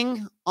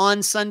listening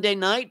on Sunday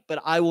night,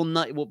 but it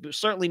will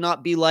certainly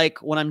not be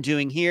like what I'm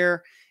doing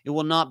here. It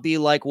will not be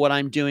like what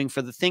I'm doing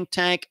for the think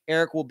tank.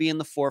 Eric will be in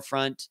the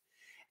forefront,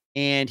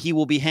 and he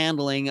will be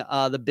handling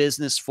the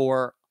business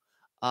for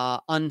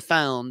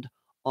Unfound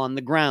on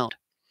the ground.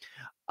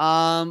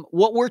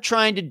 What we're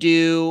trying to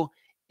do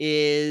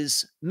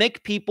is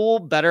make people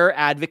better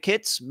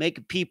advocates,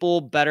 make people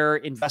better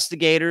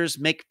investigators,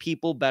 make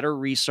people better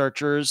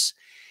researchers,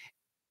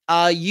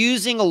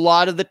 using a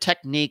lot of the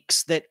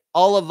techniques that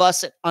all of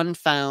us at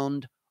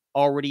Unfound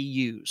already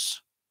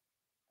use.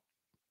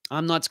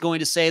 I'm not going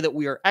to say that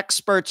we are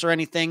experts or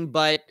anything,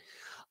 but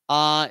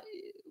the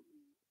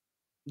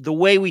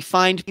way we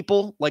find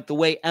people, like the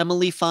way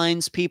Emily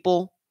finds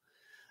people,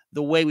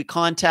 the way we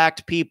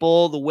contact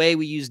people, the way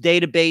we use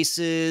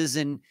databases,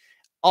 and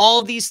all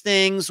of these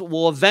things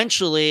will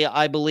eventually,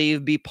 I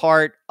believe, be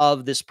part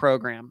of this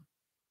program.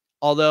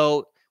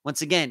 Although,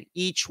 once again,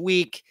 each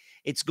week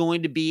it's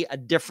going to be a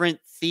different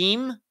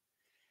theme.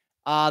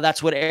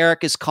 That's what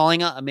Eric is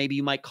calling it. Maybe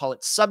you might call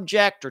it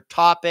subject or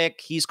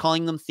topic. He's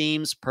calling them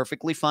themes.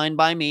 Perfectly fine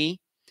by me.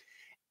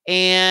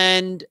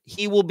 And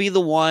he will be the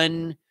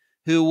one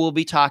who will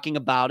be talking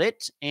about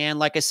it. And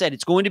like I said,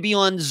 it's going to be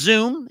on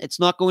Zoom. It's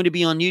not going to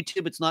be on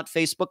YouTube. It's not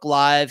Facebook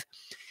Live.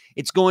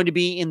 It's going to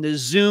be in the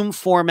Zoom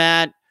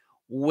format,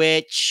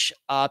 which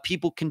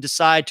people can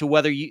decide to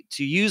whether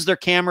to use their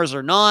cameras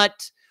or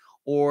not,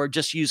 or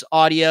just use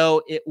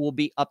audio. It will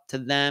be up to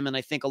them. And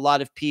I think a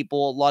lot of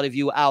people, a lot of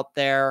you out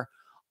there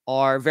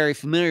are very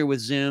familiar with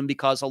Zoom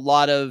because a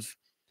lot of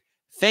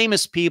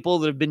famous people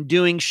that have been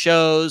doing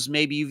shows,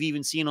 maybe you've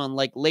even seen on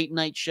like late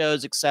night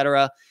shows,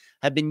 etc.,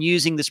 have been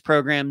using this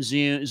program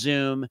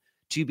Zoom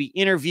to be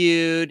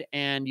interviewed.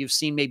 And you've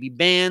seen maybe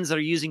bands that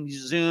are using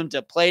Zoom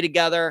to play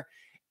together.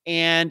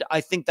 And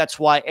I think that's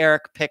why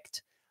Eric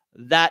picked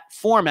that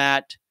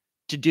format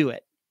to do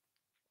it.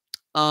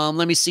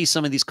 Let me see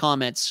some of these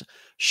comments.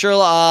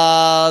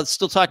 Charla,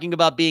 still talking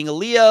about being a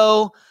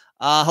Leo.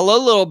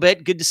 Hello, little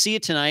bit. Good to see you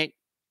tonight.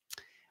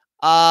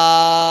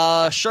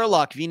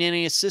 Sherlock, if you need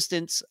any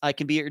assistance, I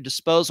can be at your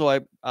disposal.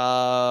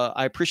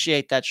 I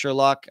appreciate that,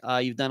 Sherlock.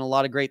 You've done a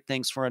lot of great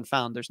things for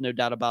Unfound. There's no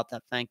doubt about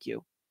that. Thank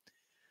you.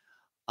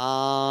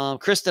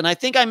 Kristen, I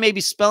think I may be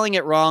spelling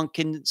it wrong.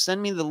 Can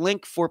send me the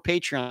link for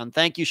Patreon.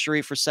 Thank you,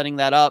 Sharif, for setting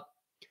that up.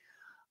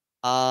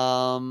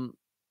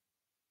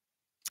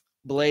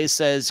 Blaze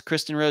says,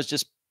 Kristen Rose,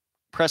 just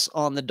press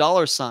on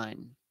the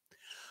 $sign.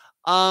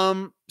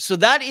 So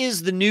that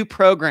is the new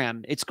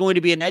program. It's going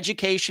to be an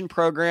education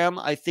program.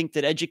 I think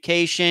that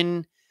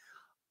education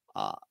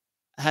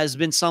has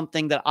been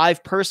something that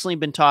I've personally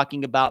been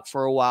talking about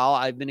for a while.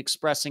 I've been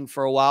expressing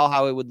for a while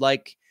how I would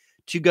like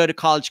to go to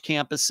college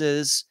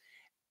campuses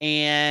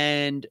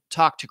and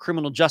talk to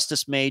criminal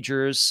justice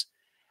majors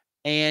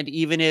and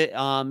even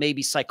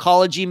maybe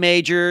psychology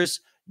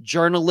majors,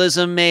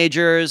 journalism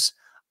majors,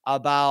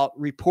 about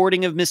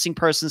reporting of missing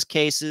persons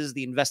cases,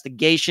 the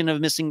investigation of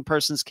missing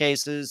persons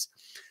cases,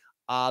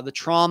 the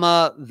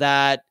trauma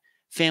that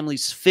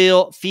families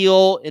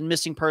feel in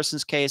missing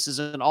persons cases,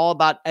 and all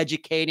about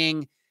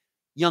educating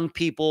young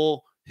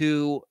people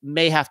who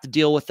may have to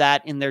deal with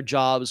that in their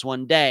jobs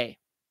one day.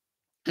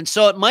 And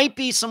so it might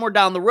be somewhere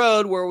down the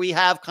road where we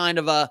have kind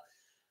of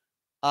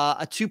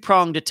a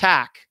two-pronged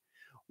attack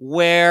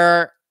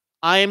where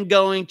I am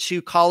going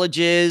to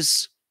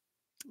colleges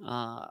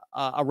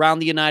around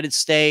the United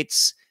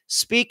States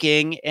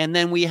speaking, and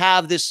then we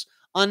have this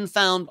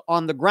Unfound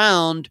on the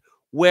ground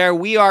where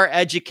we are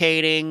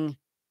educating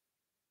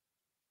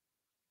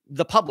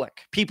the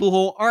public, people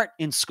who aren't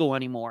in school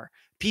anymore,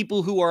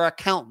 people who are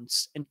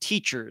accountants and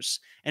teachers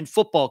and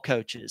football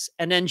coaches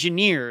and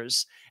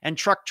engineers and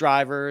truck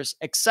drivers,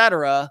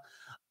 etc.,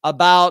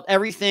 about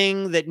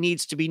everything that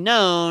needs to be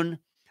known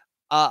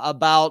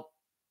about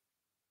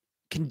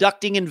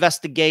conducting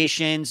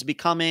investigations,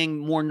 becoming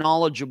more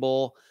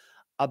knowledgeable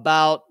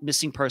about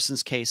missing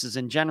persons cases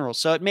in general.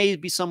 So it may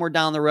be somewhere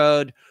down the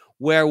road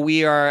where we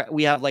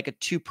have like a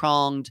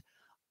two-pronged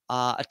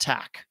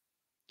attack.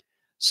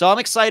 So I'm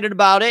excited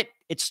about it.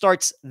 It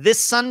starts this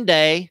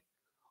Sunday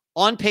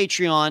on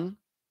Patreon,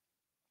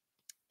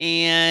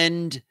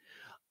 and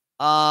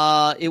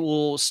it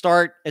will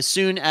start as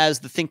soon as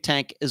the think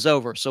tank is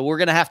over. So we're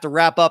going to have to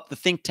wrap up the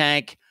think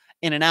tank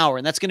in an hour,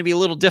 and that's going to be a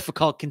little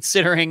difficult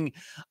considering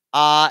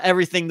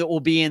everything that will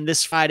be in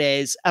this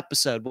Friday's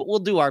episode, but we'll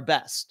do our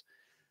best.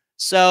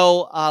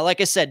 So, like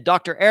I said,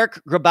 Dr.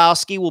 Eric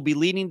Grabowsky will be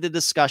leading the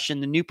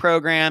discussion. The new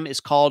program is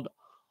called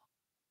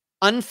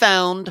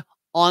Unfound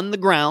on the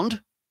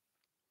Ground,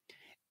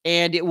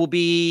 and it will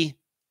be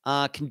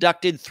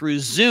conducted through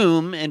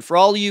Zoom. And for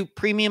all you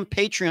premium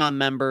Patreon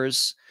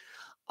members,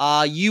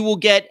 you will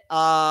get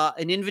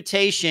an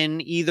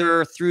invitation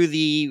either through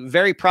the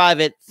very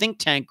private think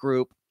tank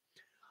group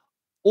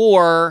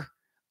or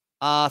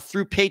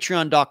through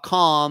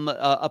patreon.com,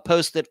 a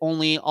post that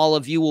only all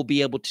of you will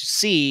be able to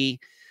see.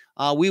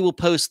 We will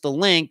post the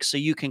link so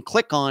you can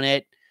click on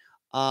it,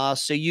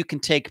 so you can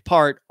take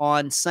part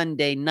on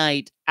Sunday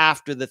night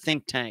after the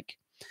think tank.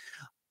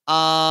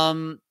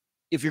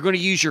 If you're going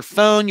to use your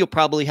phone, you'll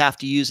probably have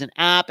to use an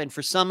app. And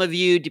for some of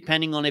you,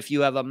 depending on if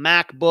you have a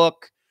MacBook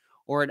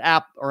or an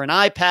app or an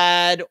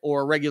iPad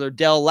or a regular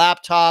Dell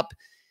laptop,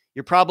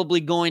 you're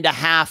probably going to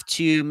have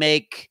to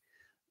make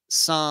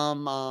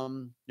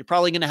some, you're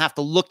probably going to have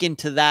to look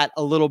into that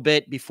a little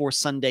bit before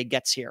Sunday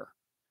gets here.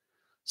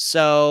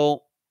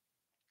 So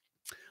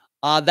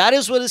that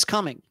is what is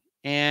coming.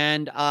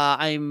 And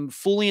I'm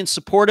fully in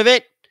support of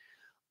it.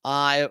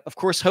 I, of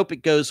course, hope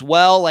it goes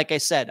well. Like I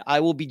said, I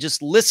will be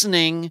just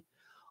listening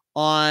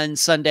on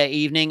Sunday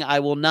evening. I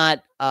will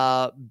not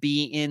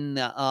be in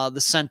the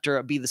center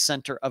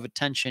of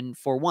attention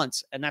for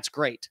once, and that's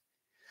great.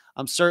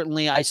 I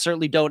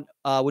certainly don't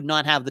would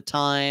not have the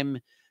time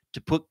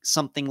to put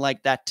something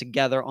like that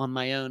together on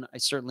my own. I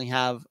certainly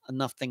have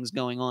enough things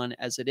going on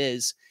as it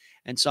is,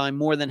 and so I'm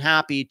more than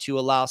happy to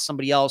allow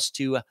somebody else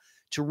to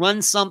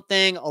run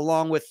something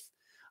along with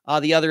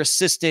the other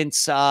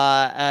assistants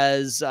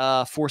as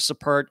for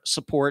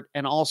support,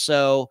 and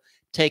also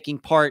taking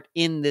part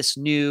in this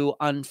new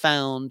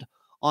Unfound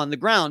on the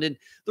ground. And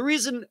the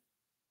reason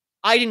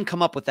I didn't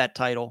come up with that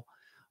title,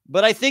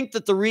 but I think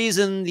that the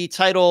reason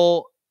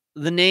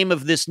the name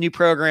of this new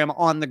program,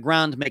 On the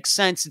Ground, makes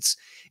sense.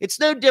 It's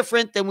no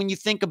different than when you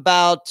think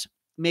about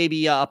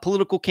maybe a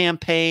political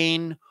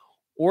campaign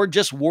or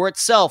just war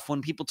itself.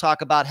 When people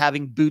talk about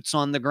having boots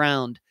on the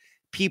ground,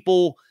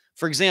 people,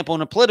 for example,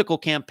 in a political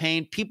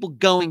campaign, people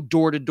going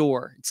door to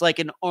door. It's like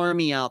an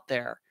army out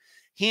there,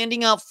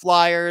 handing out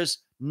flyers,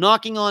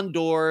 knocking on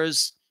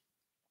doors,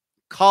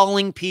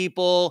 calling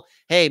people,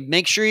 hey,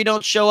 make sure you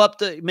remember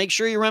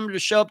to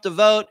show up to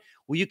vote.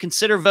 Will you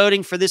consider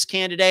voting for this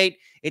candidate?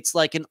 It's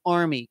like an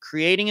army,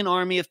 creating an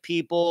army of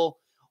people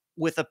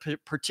with a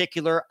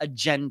particular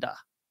agenda.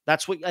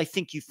 That's what I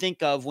think you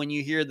think of when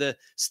you hear the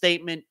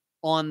statement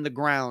on the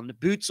ground,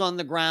 boots on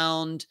the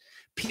ground,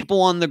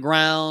 people on the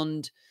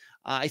ground.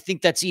 I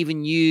think that's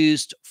even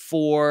used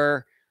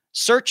for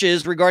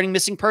searches regarding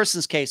missing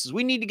persons cases.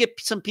 We need to get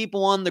some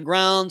people on the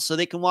ground so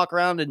they can walk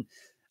around and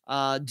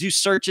do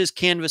searches,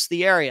 canvass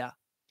the area.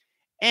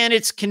 And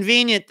it's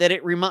convenient that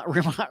it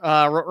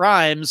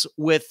rhymes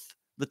with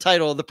the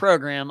title of the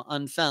program,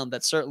 Unfound.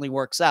 That certainly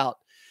works out.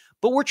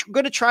 But we're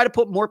going to try to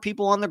put more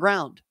people on the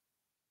ground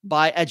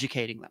by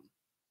educating them.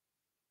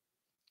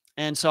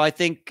 And so I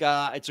think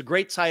it's a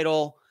great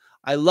title.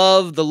 I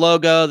love the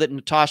logo that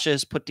Natasha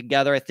has put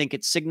together. I think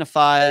it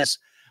signifies,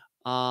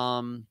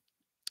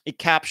 it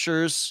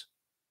captures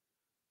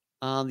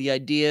the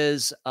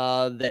ideas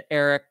that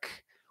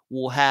Eric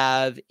will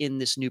have in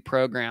this new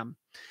program.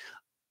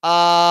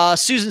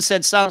 Susan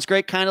said, sounds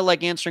great, kind of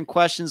like answering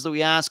questions that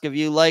we ask of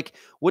you, like,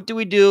 what do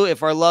we do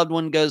if our loved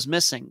one goes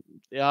missing?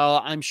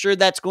 I'm sure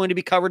that's going to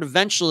be covered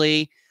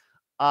eventually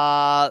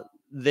in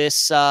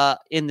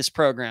this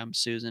program,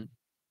 Susan.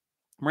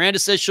 Miranda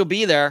says she'll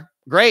be there.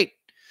 Great.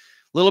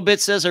 Little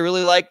Bit says, I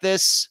really like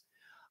this.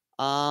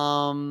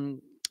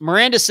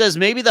 Miranda says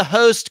maybe the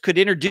host could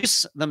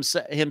introduce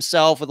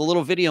himself with a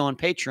little video on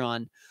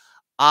Patreon.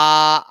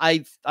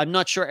 I'm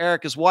not sure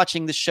Eric is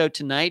watching this show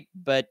tonight,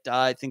 but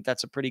I think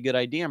that's a pretty good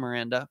idea,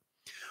 Miranda.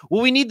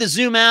 Will we need the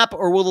Zoom app,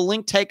 or will the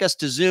link take us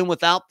to Zoom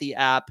without the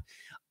app?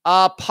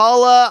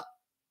 Paula,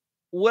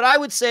 what I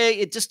would say,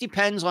 it just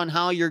depends on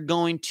how you're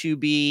going to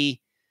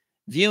be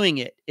viewing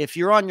it. If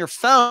you're on your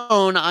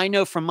phone, I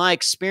know from my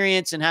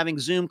experience in having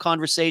Zoom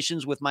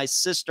conversations with my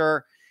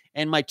sister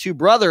and my two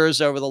brothers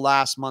over the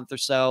last month or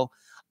so,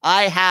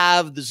 I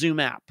have the Zoom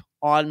app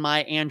on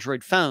my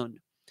Android phone.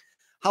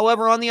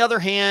 However, on the other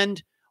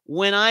hand,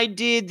 when I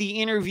did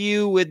the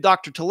interview with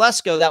Dr.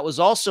 Telesco, that was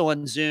also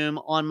on Zoom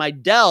on my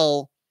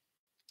Dell,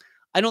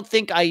 I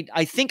think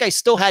I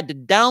still had to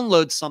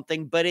download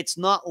something, but it's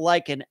not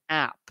like an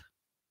app.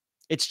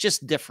 It's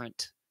just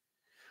different.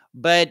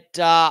 But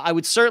I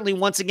would certainly,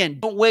 once again,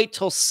 don't wait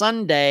till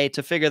Sunday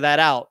to figure that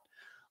out.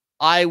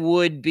 I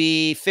would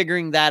be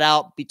figuring that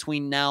out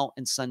between now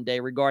and Sunday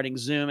regarding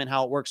Zoom and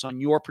how it works on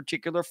your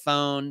particular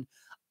phone,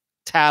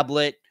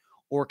 tablet,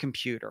 or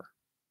computer.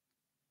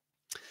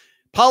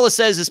 Paula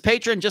says, is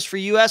Patreon just for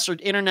U.S. or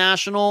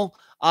international?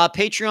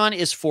 Patreon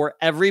is for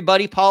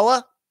everybody,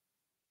 Paula.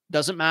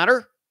 Doesn't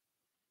matter.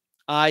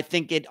 I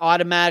think it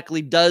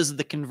automatically does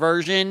the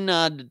conversion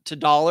to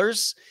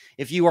dollars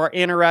if you are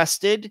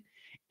interested.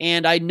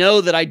 And I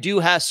know that I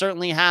do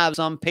certainly have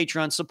some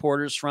Patreon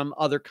supporters from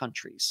other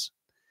countries.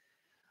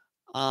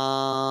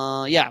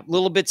 Yeah,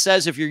 Little Bit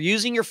says, if you're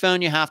using your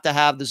phone, you have to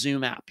have the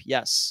Zoom app.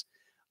 Yes.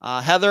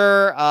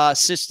 Heather,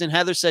 assistant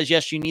Heather says,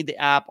 yes, you need the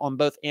app on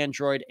both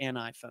Android and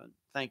iPhone.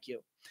 Thank you.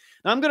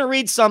 Now I'm going to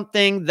read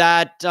something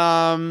that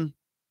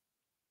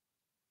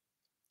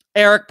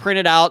Eric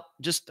printed out.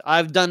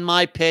 I've done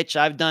my pitch.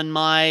 I've done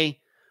my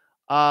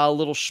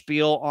little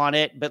spiel on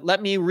it, but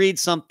let me read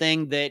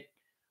something that,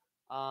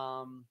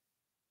 let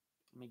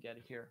me get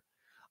it here.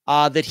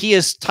 that he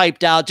has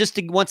typed out, just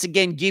to once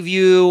again give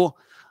you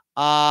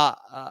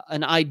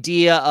an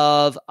idea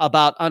of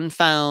about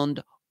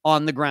Unfound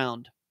on the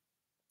ground.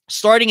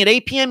 Starting at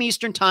 8 p.m.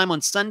 Eastern Time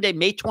on Sunday,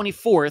 May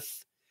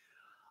 24th,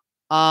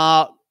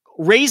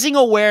 raising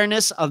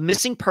awareness of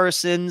missing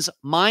persons,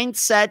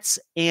 mindsets,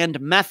 and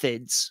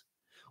methods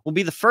will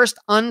be the first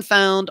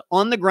Unfound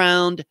on the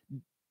ground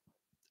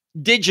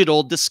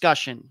digital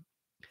discussion,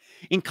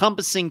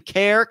 encompassing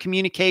care,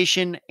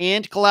 communication,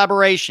 and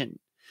collaboration.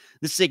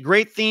 This is a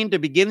great theme to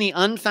begin the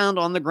Unfound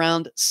on the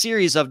Ground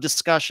series of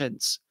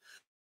discussions.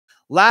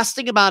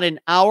 Lasting about an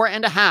hour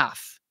and a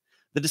half,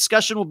 the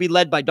discussion will be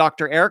led by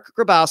Dr. Eric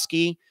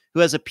Grabowsky, who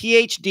has a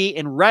PhD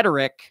in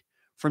rhetoric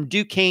from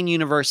Duquesne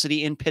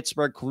University in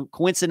Pittsburgh.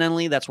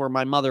 Coincidentally, that's where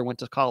my mother went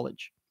to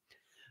college.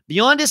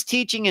 Beyond his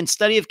teaching and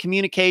study of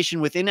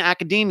communication within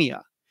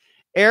academia,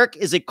 Eric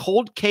is a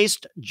cold case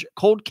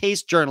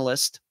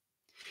journalist.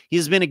 He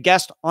has been a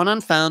guest on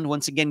Unfound,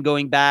 once again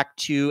going back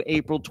to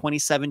April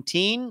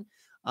 2017.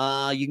 You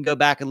can go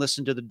back and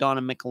listen to the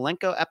Donna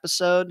Mikolenko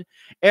episode.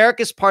 Eric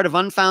is part of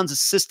Unfound's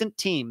assistant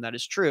team. That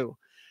is true.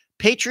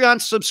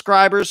 Patreon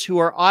subscribers who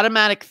are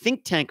automatic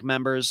think tank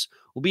members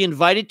will be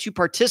invited to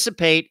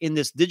participate in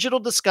this digital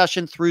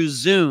discussion through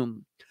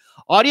Zoom.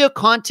 Audio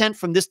content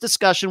from this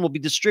discussion will be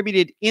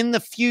distributed in the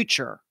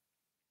future.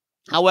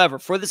 However,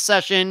 for the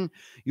session,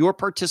 your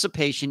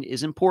participation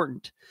is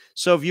important.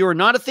 So if you are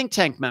not a think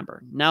tank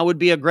member, now would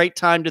be a great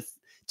time to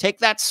take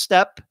that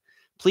step.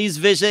 Please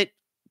visit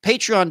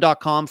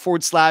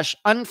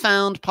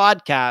patreon.com/Unfound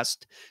podcast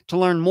to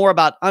learn more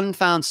about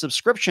Unfound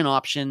subscription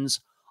options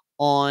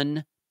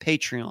on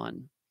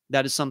Patreon.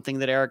 That is something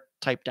that Eric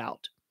typed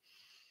out.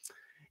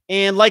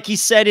 And like he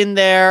said in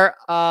there,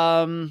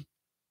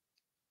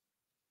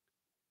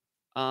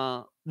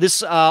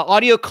 this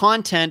audio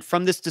content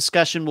from this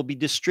discussion will be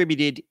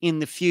distributed in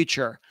the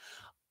future.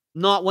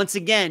 Once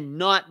again,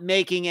 not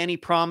making any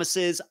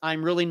promises.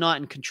 I'm really not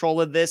in control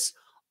of this.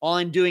 All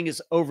I'm doing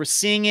is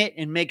overseeing it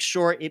and make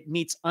sure it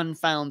meets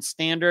Unfound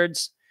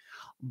standards.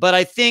 But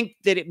I think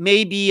that it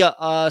may be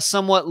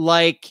somewhat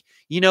like,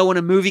 when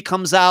a movie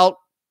comes out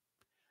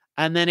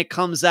and then it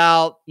comes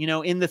out,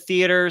 in the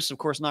theaters, of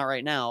course, not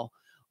right now,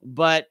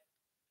 but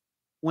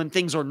when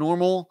things are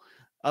normal,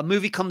 a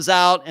movie comes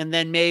out and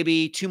then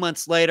maybe 2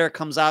 months later it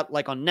comes out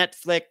like on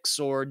Netflix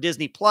or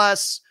Disney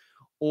Plus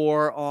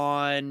or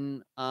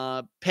on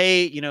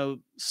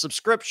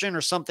subscription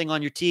or something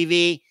on your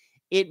TV.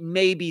 It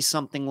may be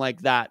something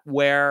like that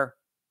where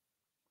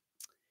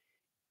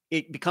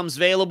it becomes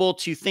available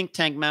to think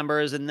tank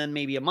members, and then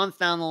maybe a month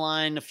down the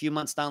line, a few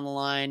months down the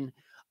line,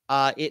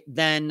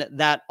 then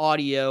that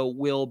audio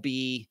will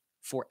be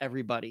for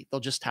everybody. They'll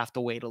just have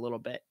to wait a little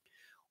bit.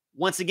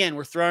 Once again,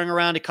 we're throwing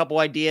around a couple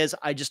ideas.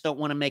 I just don't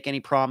want to make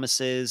any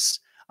promises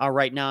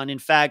right now. And in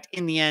fact,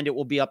 in the end, it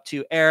will be up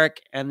to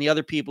Eric and the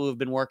other people who've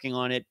been working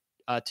on it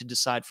to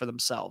decide for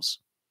themselves.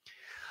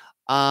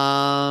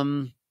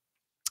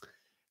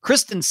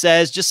 Kristen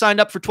says, just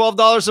signed up for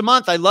 $12 a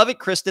month. I love it,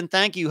 Kristen.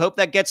 Thank you. Hope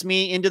that gets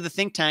me into the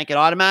think tank. It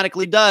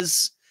automatically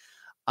does.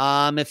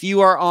 If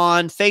you are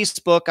on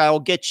Facebook, I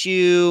will get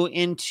you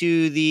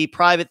into the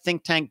private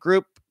think tank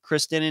group,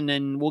 Kristen, and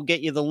then we'll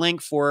get you the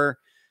link for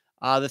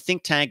the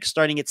think tank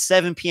starting at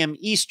 7 p.m.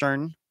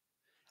 Eastern.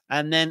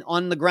 And then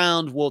on the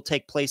ground will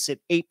take place at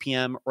 8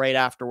 p.m. right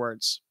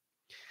afterwards.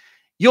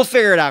 You'll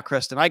figure it out,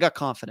 Kristen. I got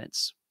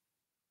confidence.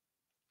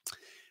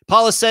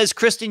 Paula says,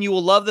 Kristen, you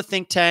will love the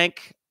think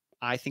tank.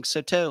 I think so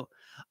too.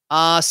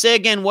 Say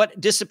again what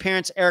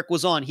disappearance Eric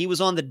was on. He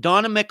was on the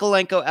Donna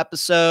Mikolenko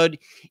episode.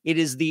 It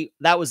is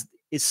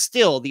is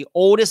still the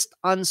oldest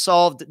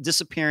unsolved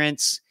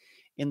disappearance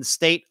in the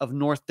state of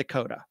North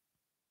Dakota.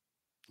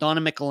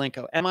 Donna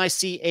Mikolenko,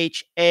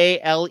 Michalenko.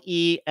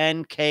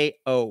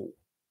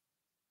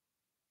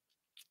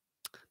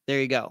 There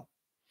you go.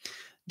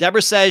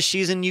 Deborah says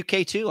she's in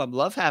UK too. I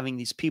love having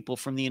these people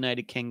from the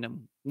United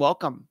Kingdom.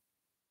 Welcome.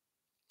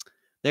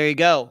 There you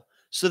go.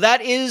 So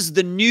that is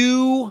the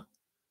new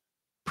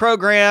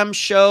program,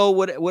 show,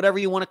 whatever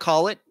you want to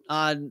call it,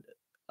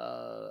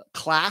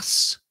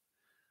 class,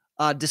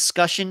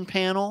 discussion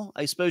panel.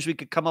 I suppose we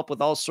could come up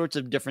with all sorts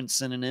of different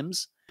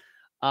synonyms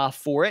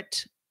for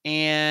it.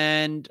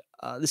 And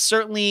this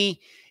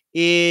certainly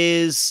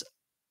is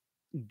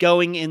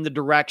going in the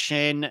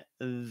direction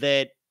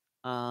that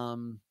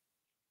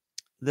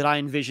that I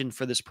envisioned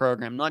for this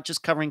program, not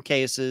just covering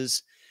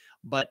cases,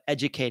 but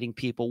educating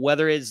people,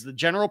 whether it's the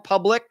general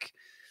public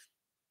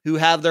who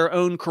have their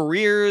own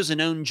careers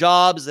and own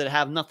jobs that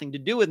have nothing to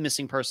do with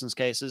missing persons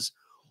cases,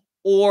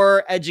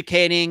 or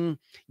educating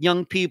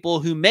young people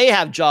who may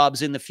have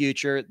jobs in the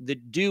future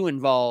that do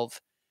involve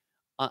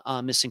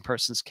missing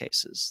persons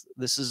cases.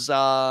 This is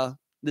the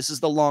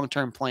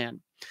long-term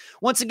plan.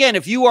 Once again,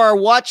 if you are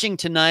watching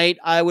tonight,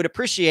 I would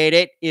appreciate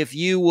it if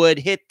you would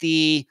hit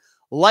the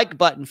like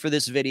button for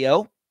this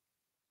video,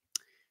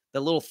 the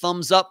little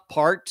thumbs up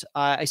part.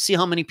 I see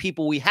how many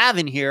people we have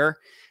in here,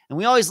 and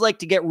we always like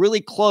to get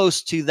really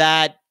close to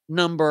that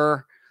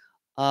number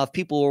of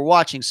people who are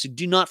watching. So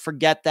do not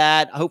forget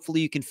that.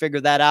 Hopefully you can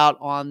figure that out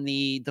on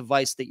the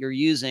device that you're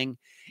using,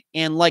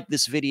 and like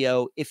this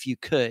video if you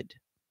could.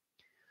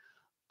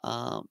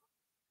 A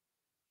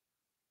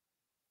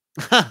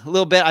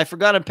little bit. I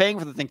forgot I'm paying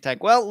for the think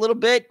tank. Well, a little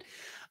bit.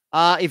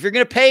 If you're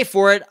going to pay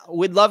for it,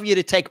 we'd love you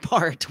to take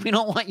part. We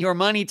don't want your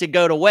money to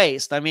go to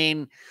waste. I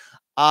mean,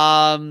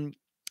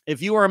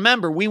 if you are a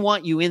member, we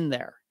want you in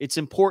there. It's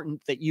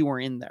important that you are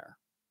in there.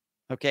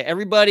 Okay,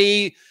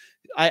 everybody.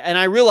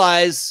 I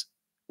realize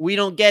we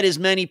don't get as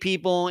many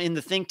people in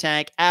the think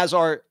tank as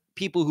are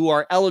people who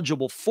are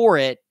eligible for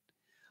it,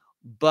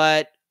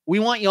 but we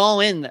want you all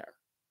in there.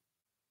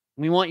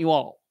 We want you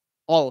all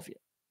of you.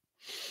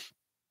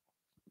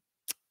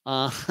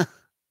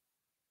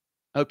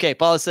 Okay,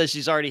 Paula says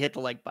she's already hit the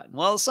like button.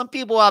 Well, some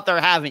people out there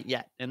haven't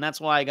yet, and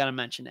that's why I got to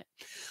mention it.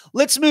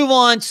 Let's move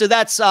on. So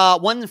that's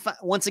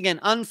once again,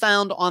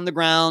 Unfound on the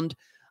ground.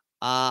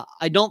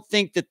 I don't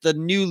think that the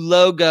new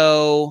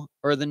logo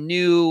or the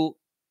new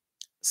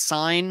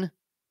sign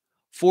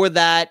for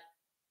that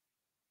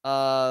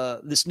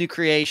this new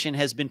creation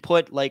has been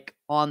put like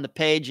on the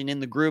page and in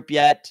the group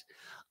yet.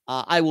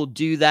 I will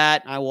do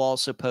that. I will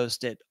also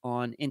post it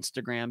on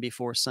Instagram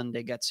before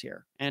Sunday gets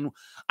here. And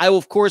I will,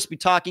 of course, be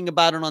talking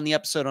about it on the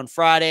episode on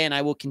Friday, and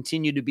I will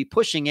continue to be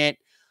pushing it.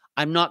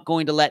 I'm not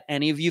going to let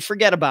any of you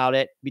forget about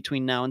it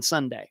between now and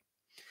Sunday.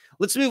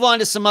 Let's move on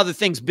to some other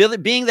things.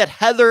 Being that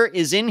Heather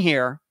is in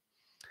here,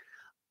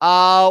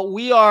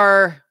 we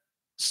are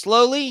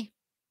slowly,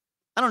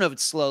 I don't know if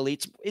it's slowly,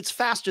 it's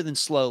faster than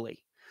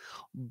slowly,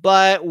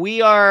 but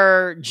we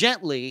are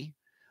gently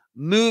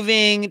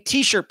moving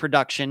t-shirt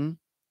production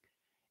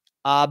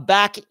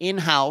back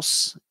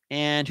in-house.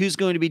 And who's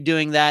going to be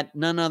doing that?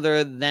 None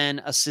other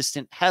than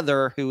assistant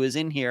Heather, who is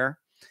in here.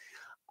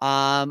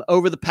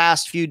 Over the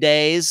past few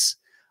days,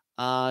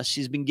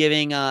 she's been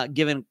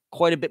given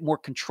quite a bit more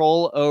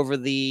control over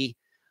the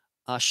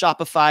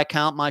Shopify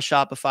account, my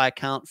Shopify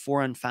account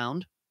for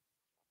Unfound.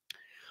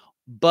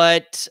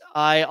 But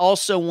I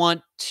also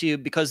want to,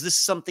 because this is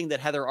something that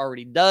Heather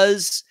already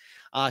does,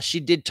 she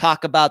did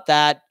talk about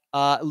that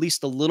at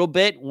least a little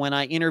bit when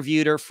I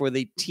interviewed her for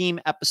the team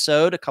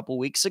episode a couple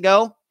weeks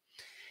ago.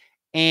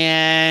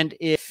 And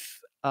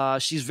if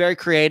she's very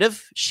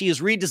creative, she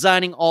is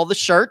redesigning all the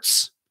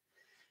shirts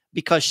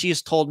because she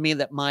has told me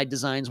that my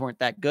designs weren't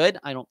that good.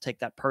 I don't take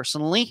that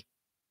personally,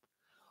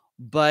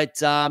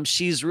 but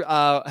she's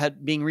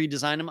being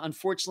redesigned them.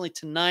 Unfortunately,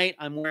 tonight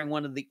I'm wearing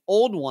one of the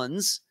old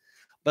ones,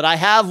 but I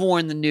have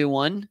worn the new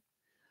one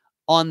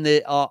on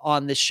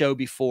this show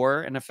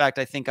before. And in fact,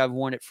 I think I've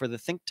worn it for the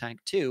think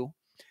tank too.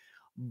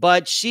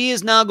 But she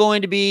is now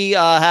going to be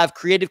have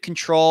creative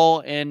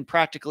control and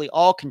practically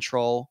all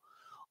control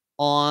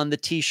on the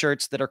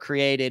t-shirts that are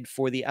created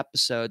for the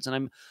episodes.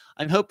 And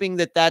I'm hoping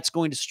that that's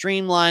going to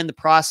streamline the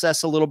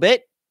process a little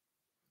bit.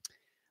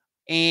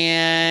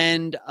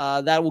 And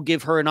that will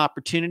give her an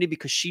opportunity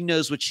because she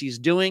knows what she's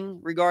doing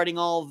regarding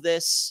all of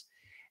this.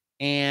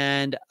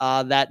 And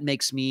that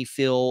makes me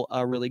feel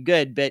really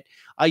good. But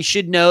I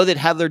should know that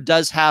Heather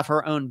does have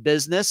her own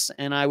business,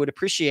 and I would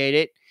appreciate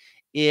it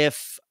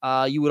if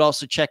you would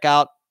also check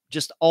out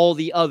just all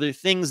the other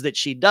things that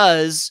she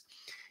does.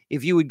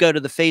 If you would go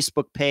to the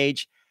Facebook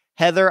page,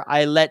 Heather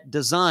Aylette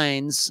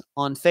Designs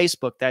on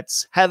Facebook.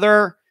 That's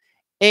Heather,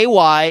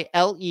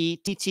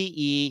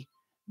 Aylette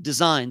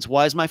Designs.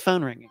 Why is my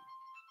phone ringing?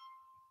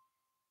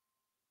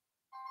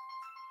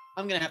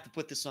 I'm going to have to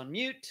put this on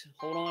mute.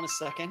 Hold on a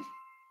second.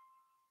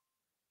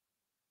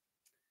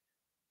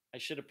 I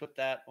should have put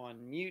that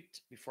on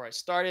mute before I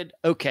started.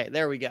 Okay,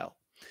 there we go.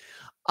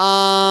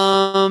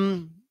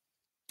 But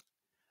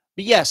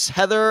yes,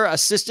 Heather,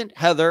 assistant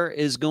Heather,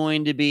 is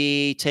going to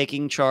be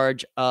taking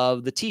charge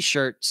of the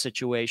t-shirt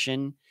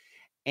situation.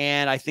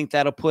 And I think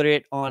that'll put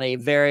it on a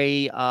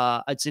very,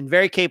 it's in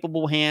very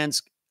capable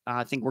hands.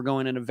 I think we're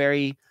going in a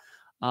very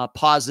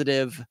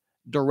positive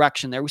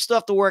direction there. We still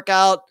have to work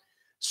out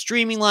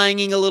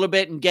streamlining a little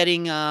bit and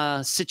getting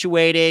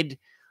situated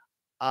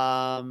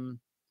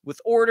with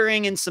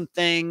ordering and some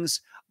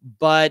things,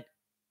 but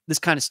this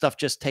kind of stuff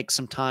just takes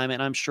some time,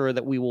 and I'm sure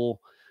that we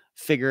will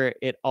figure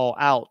it all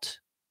out.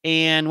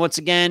 And once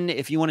again,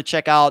 if you want to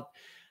check out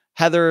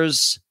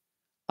Heather's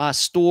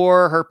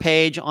store, her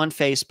page on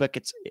Facebook,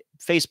 it's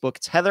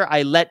Heather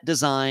Aylette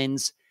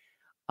Designs.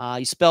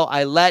 You spell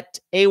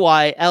Aylette,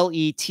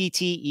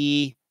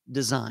 Aylette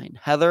Design.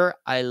 Heather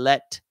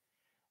Aylette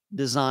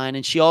Design.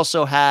 And she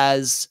also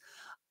has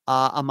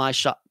a my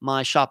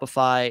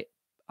Shopify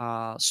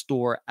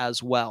store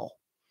as well.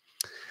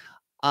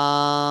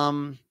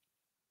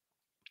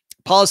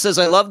 Paula says,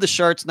 I love the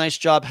shirts. Nice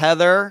job,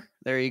 Heather.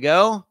 There you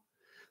go.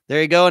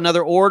 There you go.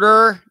 Another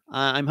order.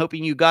 I'm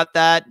hoping you got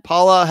that.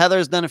 Paula,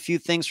 Heather's done a few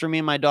things for me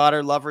and my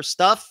daughter. Love her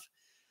stuff.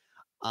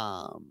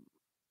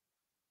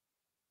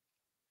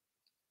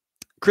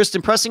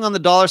 Kristen, pressing on the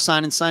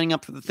 $ and signing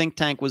up for the think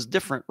tank was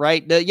different,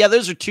 right? Yeah,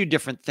 those are two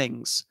different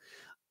things.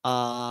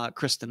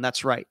 Kristen,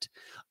 that's right.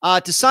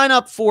 To sign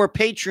up for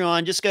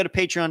Patreon, just go to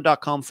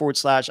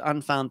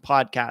patreon.com/Unfound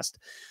Podcast.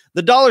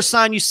 The dollar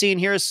sign you see in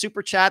here is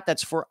super chat.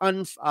 That's for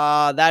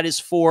that is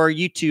for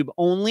YouTube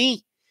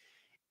only.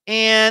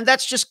 And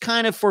that's just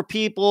kind of for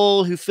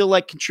people who feel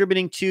like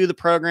contributing to the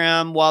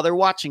program while they're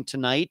watching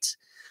tonight.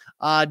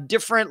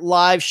 Different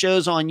live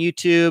shows on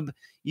YouTube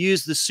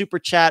use the super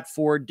chat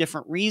for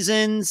different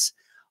reasons.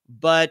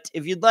 But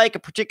if you'd like a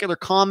particular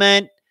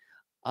comment,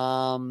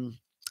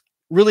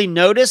 really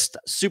noticed,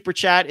 super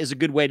chat is a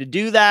good way to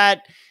do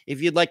that.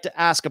 If you'd like to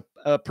ask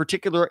a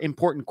particular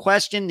important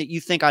question that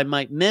you think I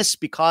might miss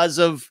because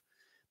of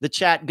the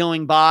chat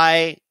going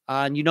by,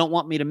 and you don't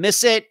want me to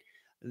miss it,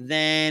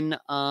 then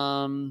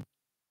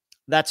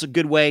that's a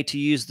good way to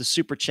use the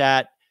super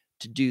chat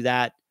to do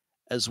that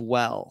as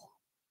well.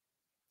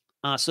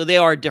 So they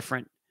are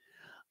different.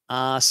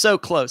 So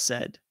close,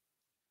 Ed.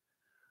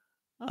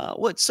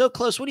 What? So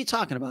close? What are you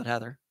talking about,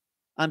 Heather?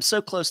 I'm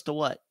so close to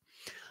what?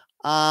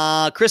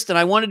 Kristen,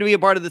 I wanted to be a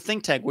part of the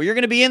think tank. Well, you're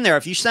going to be in there.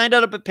 If you signed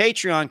up at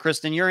Patreon,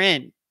 Kristen, you're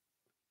in.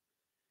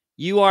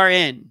 You are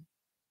in.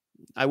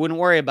 I wouldn't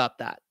worry about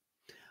that.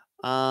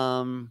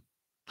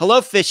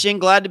 Hello, Fishing.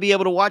 Glad to be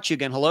able to watch you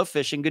again. Hello,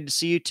 Fishing. Good to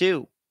see you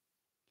too.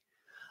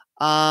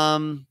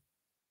 The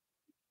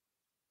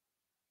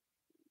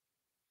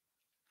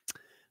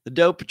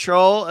Doe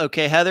Patrol.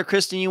 Okay, Heather,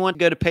 Kristen, you want to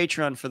go to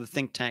Patreon for the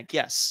think tank?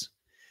 Yes.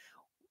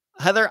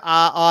 Heather,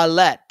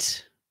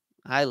 Aylette.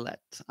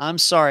 I'm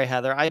sorry,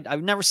 Heather.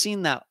 I've never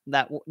seen that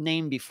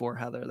name before,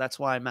 Heather. That's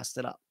why I messed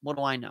it up. What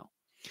do I know?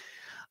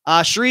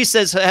 Cherie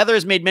says, Heather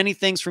has made many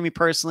things for me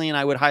personally, and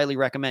I would highly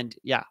recommend.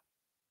 Yeah.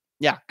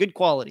 Yeah, good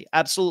quality.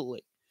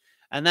 Absolutely.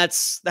 And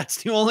that's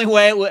the only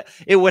way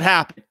it would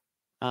happen.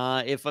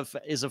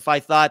 If I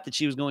thought that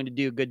she was going to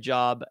do a good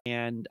job,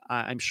 and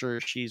I'm sure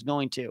she's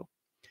going to.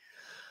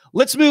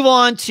 Let's move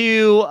on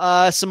to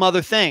some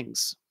other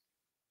things.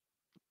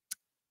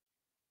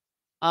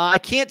 I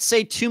can't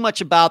say too much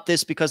about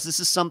this because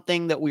this is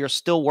something that we are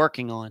still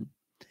working on.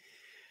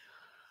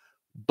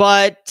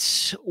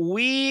 But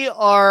we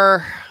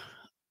are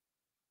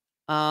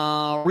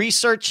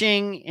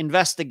researching,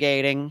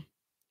 investigating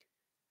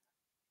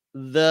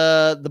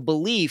the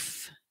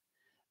belief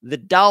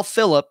that Dowell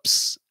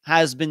Phillips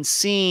has been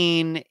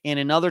seen in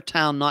another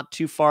town not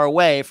too far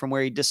away from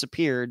where he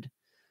disappeared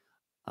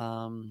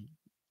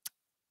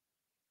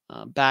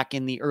back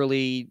in the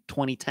early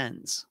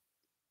 2010s,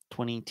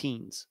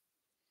 20-teens.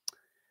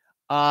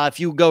 If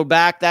you go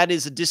back, that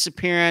is a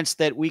disappearance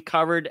that we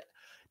covered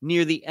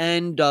near the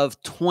end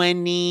of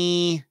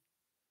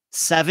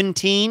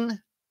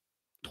 2017,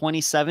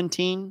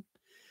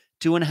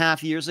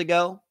 2.5 years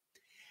ago.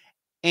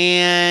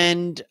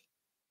 And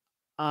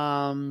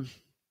like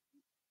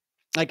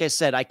I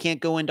said, I can't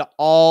go into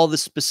all the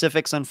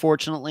specifics,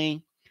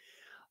 unfortunately.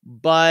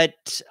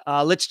 But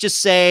let's just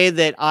say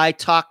that I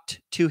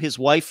talked to his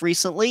wife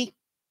recently,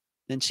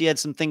 and she had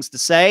some things to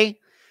say.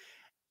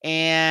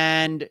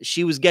 And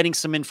she was getting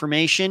some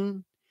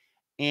information,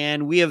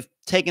 and we have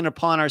taken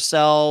upon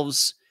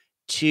ourselves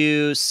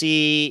to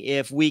see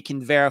if we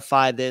can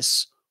verify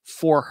this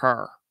for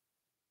her.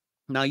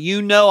 Now,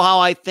 you know how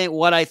I think,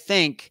 what I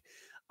think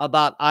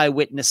about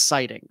eyewitness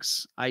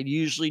sightings. I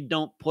usually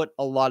don't put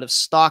a lot of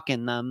stock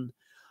in them,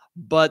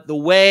 but the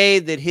way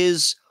that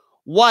his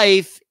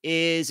wife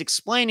is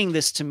explaining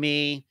this to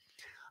me,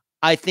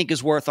 I think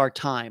is worth our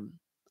time.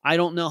 I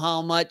don't know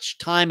how much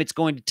time it's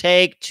going to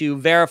take to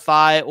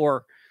verify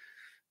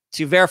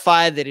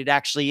that it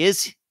actually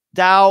is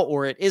Dowell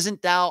or it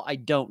isn't Dowell. I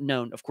don't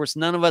know. Of course,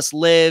 none of us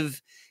live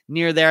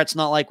near there. It's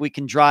not like we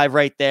can drive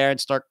right there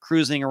and start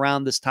cruising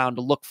around this town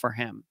to look for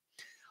him.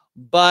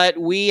 But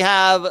we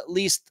have at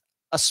least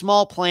a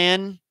small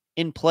plan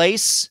in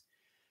place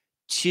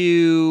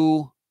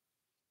to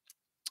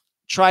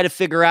try to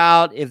figure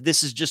out if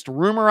this is just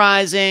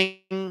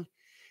rumorizing,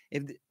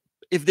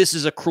 if this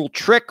is a cruel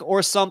trick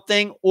or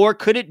something, or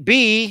could it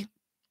be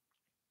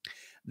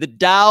that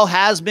Dowell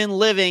has been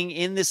living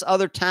in this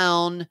other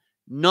town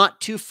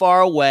not too far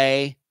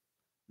away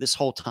this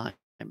whole time?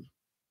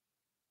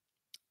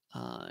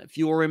 If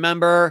you will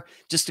remember,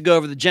 just to go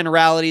over the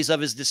generalities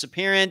of his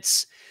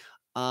disappearance,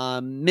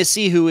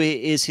 Missy, who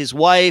is his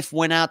wife,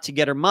 went out to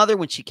get her mother.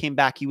 When she came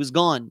back, he was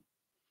gone.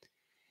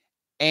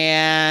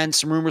 And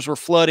some rumors were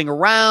floating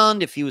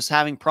around if he was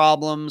having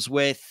problems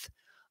with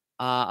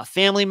a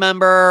family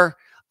member.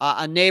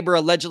 A neighbor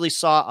allegedly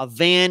saw a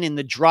van in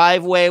the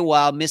driveway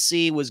while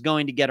Missy was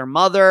going to get her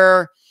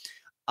mother.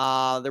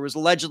 There was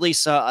allegedly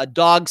a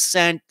dog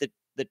scent that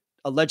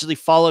allegedly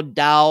followed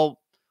Dowell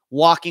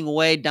walking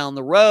away down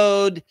the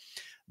road.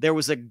 There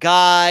was a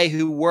guy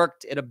who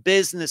worked at a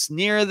business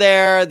near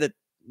there that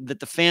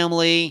the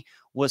family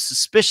was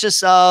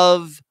suspicious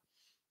of.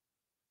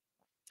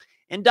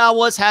 And Dowell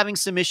was having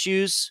some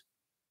issues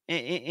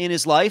in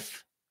his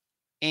life.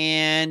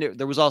 And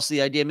there was also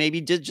the idea maybe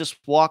he did just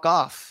walk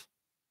off.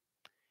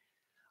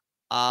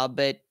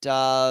 But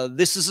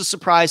this is a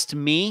surprise to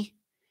me.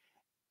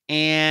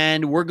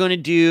 And we're going to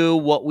do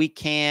what we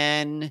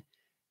can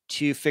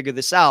to figure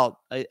this out.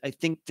 I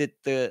think that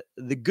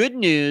the good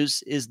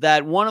news is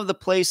that one of the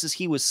places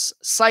he was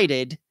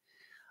cited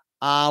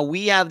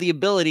we have the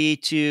ability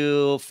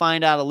to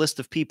find out a list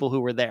of people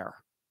who were there.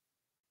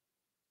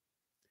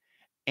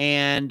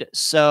 And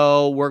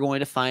so we're going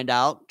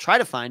to try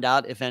to find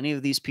out if any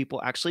of these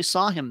people actually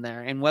saw him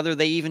there and whether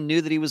they even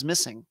knew that he was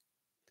missing.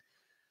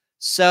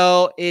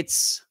 So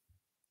it's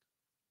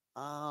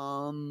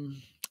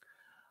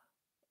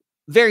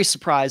very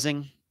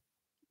surprising.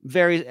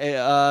 Very,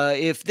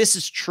 if this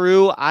is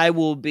true,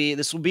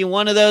 this will be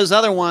one of those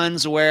other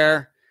ones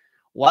where,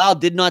 wow,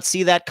 did not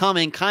see that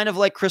coming. Kind of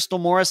like Crystal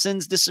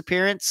Morrison's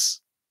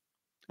disappearance.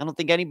 I don't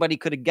think anybody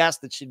could have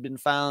guessed that she'd been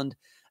found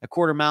a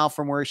quarter mile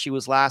from where she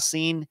was last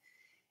seen.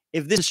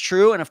 If this is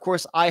true, and of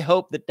course, I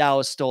hope that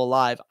Dowell is still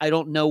alive. I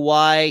don't know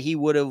why he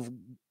would have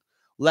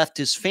left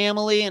his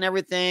family and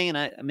everything,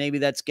 and maybe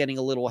that's getting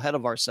a little ahead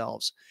of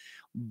ourselves.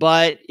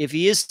 But if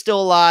he is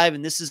still alive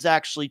and this is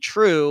actually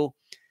true,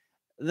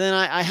 then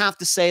I have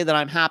to say that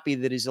I'm happy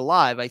that he's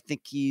alive. I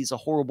think he's a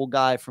horrible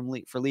guy for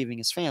leaving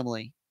his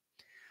family.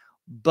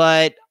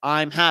 But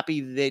I'm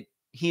happy that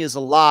he is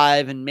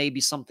alive and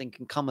maybe something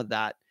can come of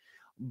that.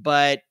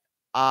 But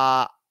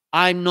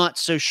I'm not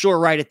so sure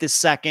right at this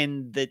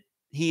second that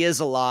he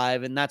is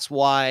alive, and that's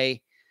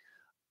why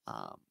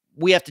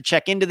we have to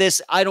check into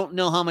this. I don't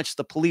know how much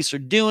the police are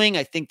doing.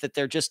 I think that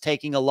they're just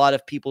taking a lot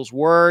of people's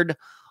word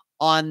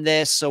on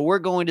this. So we're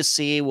going to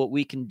see what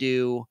we can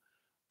do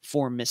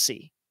for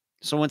Missy.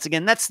 So once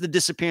again, that's the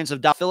disappearance of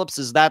Dowell Phillips.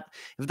 If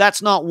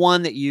that's not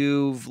one that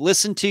you've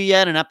listened to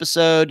yet, an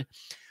episode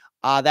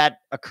that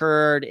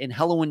occurred in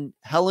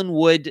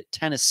Helenwood,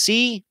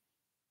 Tennessee.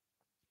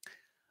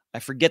 I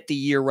forget the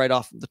year right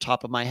off the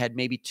top of my head,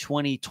 maybe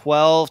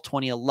 2012,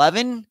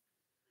 2011.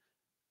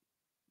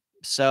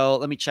 So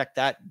let me check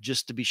that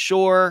just to be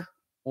sure.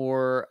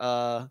 Or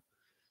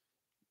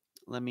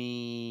let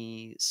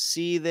me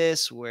see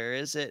this. Where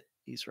is it?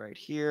 He's right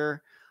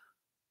here.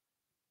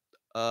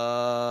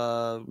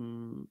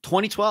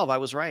 2012. I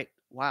was right.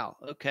 Wow.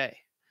 Okay.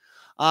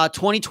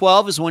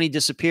 2012 is when he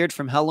disappeared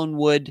from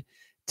Helenwood,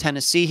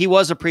 Tennessee. He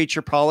was a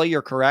preacher, Paula.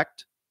 You're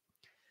correct.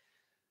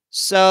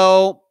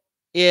 So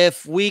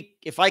if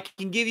I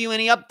can give you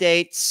any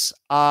updates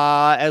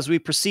as we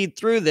proceed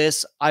through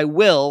this, I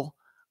will.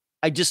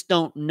 I just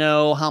don't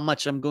know how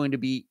much I'm going to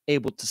be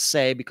able to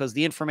say because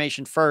the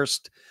information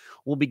first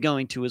will be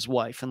going to his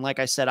wife. And like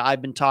I said,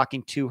 I've been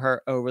talking to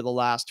her over the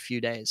last few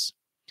days.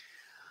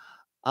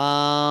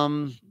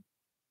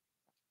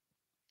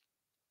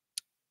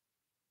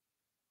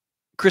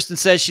 Kristen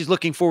says she's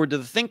looking forward to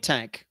the think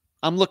tank.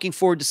 I'm looking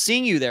forward to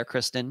seeing you there,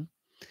 Kristen.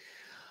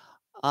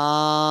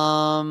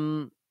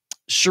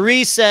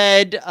 Cherie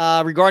said,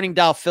 regarding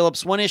Dowell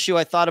Phillips, one issue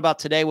I thought about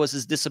today was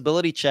his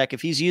disability check.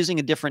 If he's using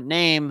a different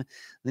name,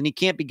 then he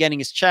can't be getting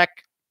his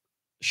check.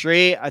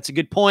 Cherie, that's a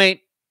good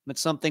point.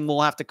 That's something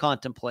we'll have to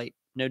contemplate.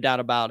 No doubt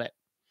about it.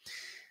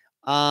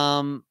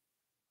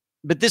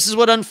 But this is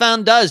what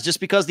Unfound does.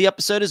 Just because the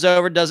episode is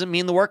over doesn't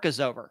mean the work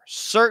is over.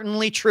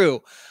 Certainly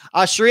true.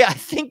 Cherie, I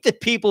think that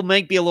people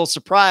might be a little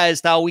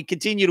surprised how we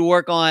continue to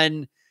work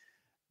on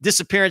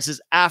disappearances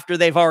after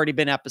they've already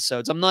been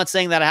episodes. I'm not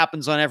saying that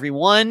happens on every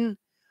one,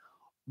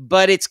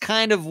 but it's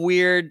kind of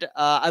weird,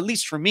 at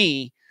least for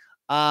me,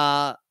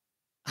 how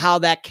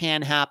that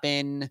can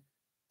happen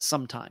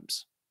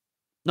sometimes.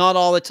 Not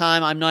all the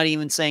time. I'm not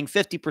even saying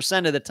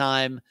 50% of the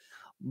time,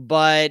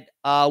 but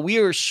we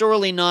are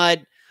surely not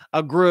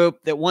a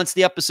group that once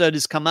the episode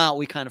has come out,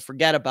 we kind of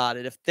forget about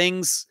it. If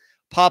things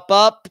pop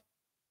up,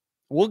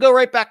 we'll go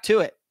right back to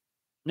it.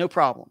 No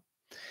problem.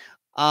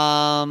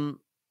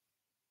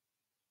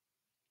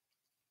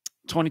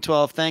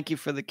 2012. Thank you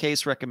for the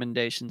case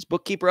recommendations.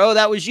 Bookkeeper. Oh,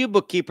 that was you,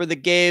 Bookkeeper,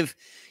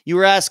 you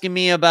were asking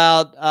me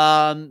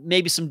about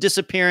maybe some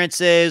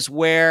disappearances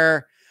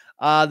where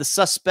the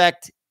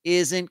suspect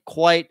isn't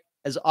quite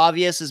as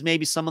obvious as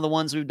maybe some of the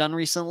ones we've done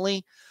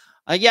recently.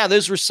 Yeah,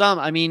 those were some.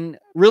 I mean,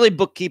 really,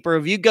 Bookkeeper,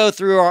 if you go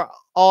through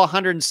all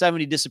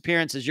 170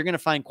 disappearances, you're going to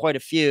find quite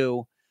a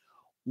few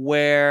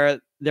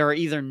where there are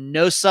either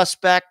no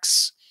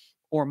suspects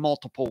or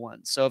multiple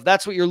ones. So if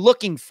that's what you're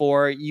looking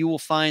for, you will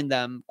find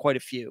them quite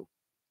a few.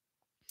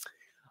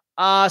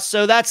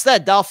 So that's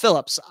that. Dowell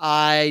Phillips.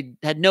 I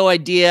had no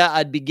idea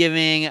I'd be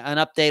giving an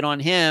update on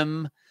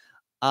him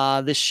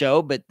this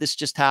show, but this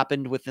just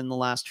happened within the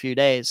last few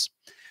days.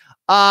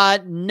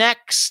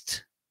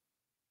 Next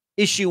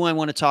issue I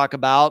want to talk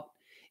about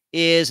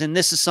is, and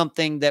this is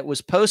something that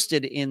was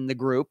posted in the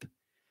group,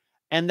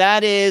 and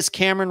that is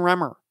Kathryn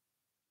Remmer.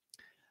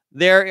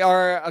 There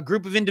are a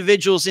group of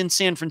individuals in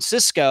San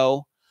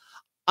Francisco.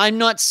 I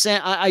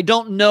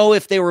don't know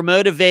if they were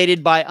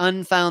motivated by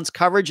Unfound's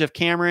coverage of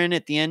Kathryn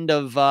at the end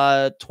of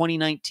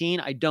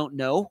 2019. I don't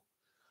know,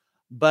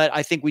 but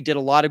I think we did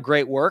a lot of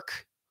great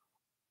work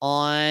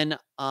on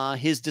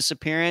his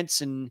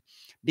disappearance and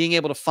being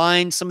able to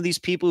find some of these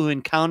people who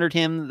encountered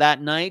him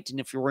that night. And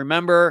if you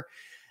remember,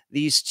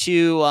 these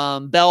two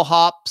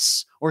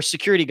bellhops, or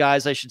security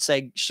guys, I should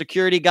say,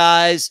 security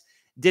guys,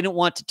 didn't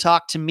want to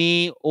talk to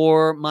me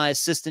or my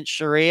assistant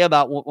Cherie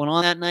about what went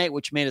on that night,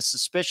 which made us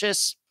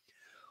suspicious.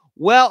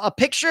 Well, a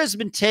picture has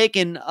been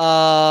taken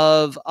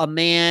of a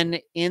man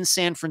in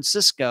San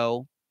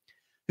Francisco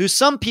who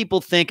some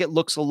people think it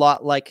looks a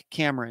lot like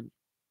Cameron.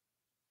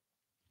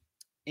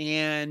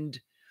 And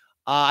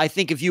I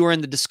think if you were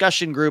in the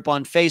discussion group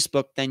on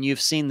Facebook, then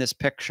you've seen this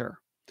picture.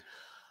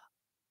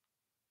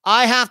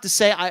 I have to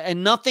say,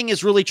 and nothing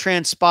has really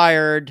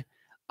transpired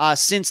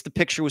since the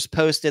picture was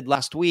posted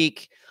last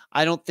week.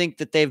 I don't think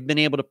that they've been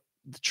able to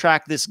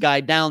track this guy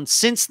down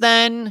since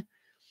then.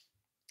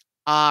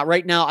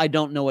 Right now, I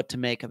don't know what to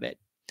make of it.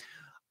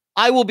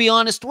 I will be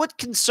honest, what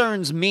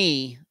concerns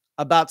me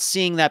about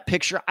seeing that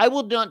picture, I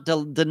will not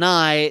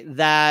deny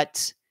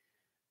that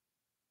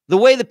the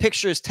way the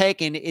picture is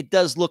taken, it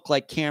does look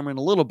like Cameron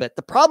a little bit.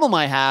 The problem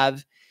I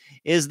have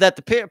is that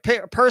the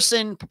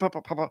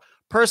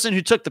person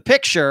who took the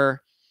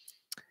picture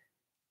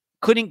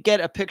couldn't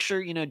get a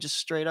picture, just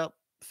straight up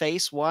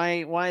face.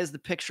 Why is the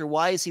picture,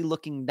 why is he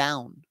looking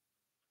down?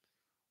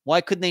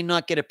 Why could they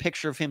not get a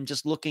picture of him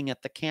just looking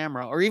at the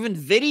camera, or even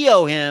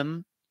video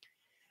him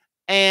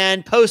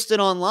and post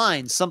it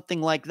online, something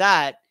like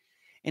that,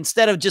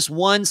 instead of just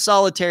one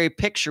solitary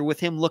picture with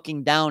him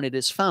looking down at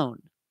his phone?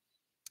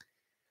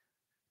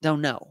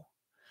 Don't know.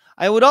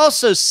 I would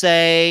also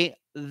say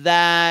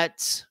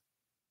that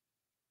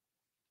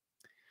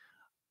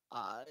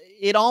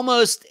it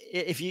almost,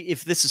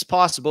 if this is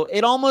possible,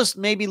 it almost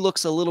maybe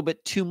looks a little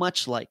bit too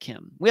much like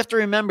him. We have to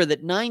remember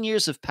that 9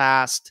 years have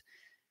passed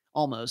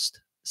almost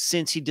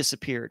since he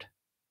disappeared.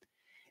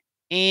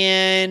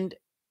 And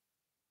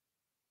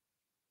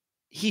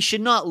he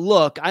should not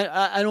look.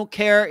 I don't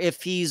care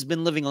if he's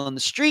been living on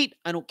the street.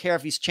 I don't care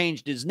if he's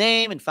changed his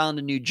name and found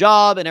a new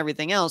job and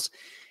everything else.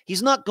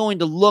 He's not going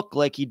to look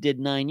like he did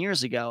 9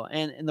 years ago.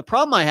 And the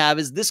problem I have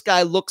is this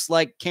guy looks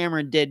like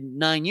Cameron did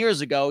 9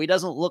 years ago. He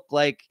doesn't look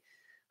like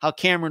how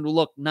Cameron will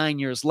look 9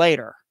 years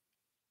later.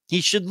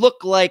 He should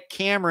look like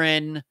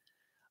Cameron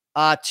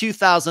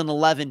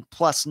 2011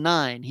 plus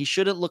 9. He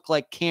shouldn't look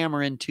like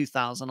Cameron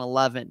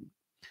 2011.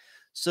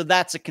 So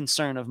that's a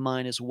concern of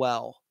mine as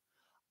well.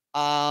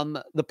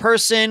 The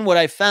person, what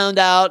I found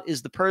out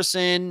is the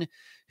person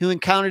who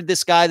encountered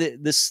this guy,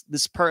 this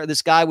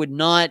guy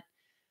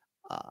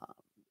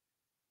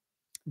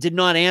did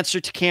not answer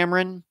to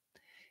Cameron.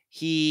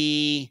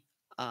 He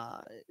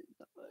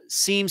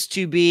seems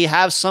to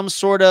have some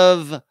sort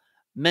of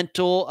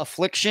mental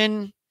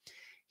affliction.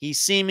 He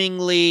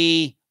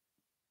seemingly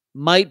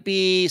might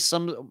be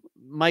some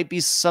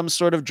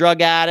sort of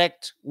drug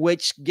addict,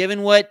 which,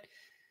 given what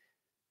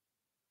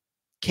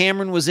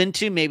Cameron was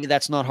into, maybe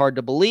that's not hard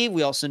to believe.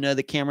 We also know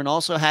that Cameron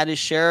also had his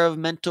share of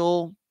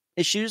mental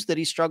issues that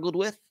he struggled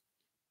with.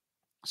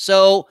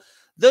 So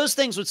those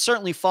things would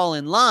certainly fall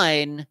in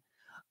line.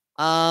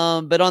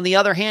 But on the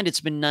other hand,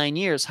 it's been 9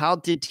 years. How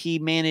did he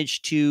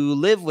manage to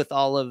live with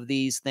all of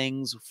these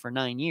things for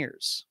 9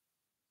 years?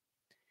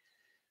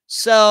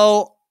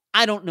 So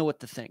I don't know what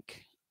to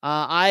think.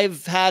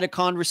 I've had a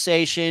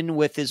conversation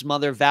with his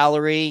mother,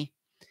 Valerie,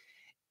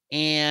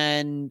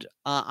 and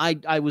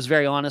I was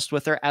very honest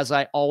with her, as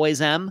I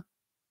always am.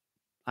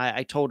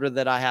 I told her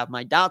that I have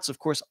my doubts. Of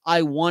course,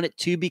 I want it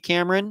to be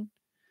Cameron.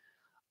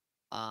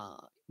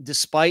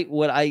 Despite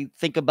what I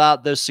think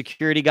about those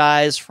security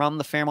guys from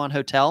the Fairmont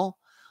Hotel,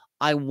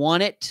 I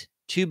want it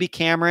to be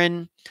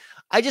Cameron.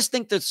 I just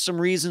think there's some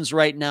reasons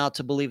right now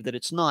to believe that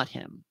it's not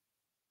him.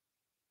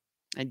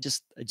 I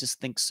just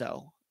think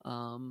so.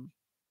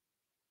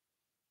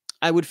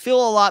 I would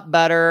feel a lot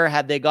better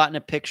had they gotten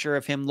a picture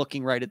of him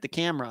looking right at the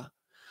camera.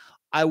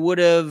 I would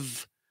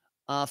have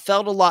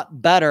felt a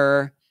lot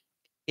better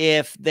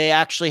if they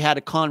actually had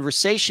a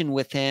conversation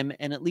with him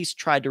and at least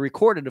tried to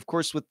record it. Of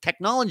course, with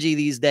technology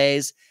these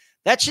days,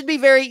 that should be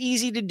very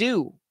easy to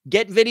do.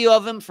 Get video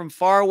of him from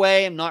far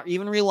away and not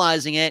even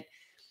realizing it.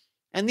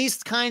 And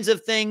these kinds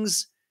of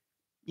things,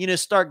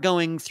 start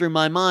going through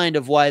my mind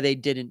of why they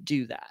didn't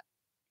do that.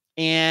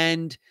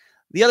 And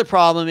the other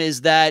problem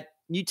is that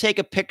you take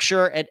a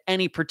picture at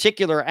any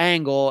particular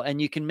angle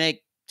and you can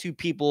make two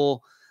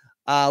people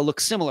look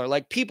similar.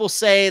 Like, people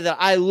say that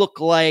I look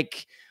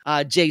like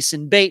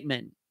Jason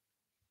Bateman.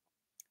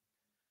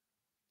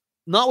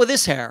 Not with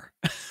his hair.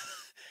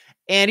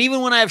 And even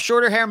when I have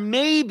shorter hair,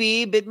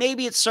 maybe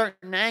at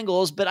certain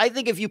angles. But I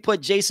think if you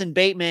put Jason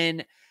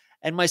Bateman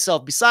and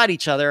myself beside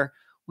each other,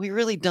 we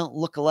really don't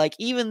look alike,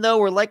 even though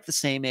we're like the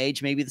same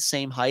age, maybe the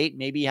same height,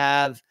 maybe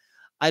have,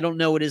 I don't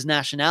know what his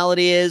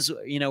nationality is,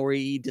 where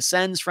he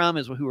descends from,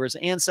 is who his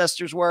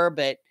ancestors were.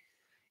 But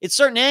at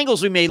certain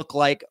angles, we may look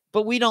alike,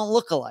 but we don't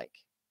look alike.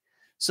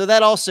 So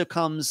that also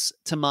comes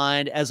to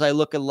mind as I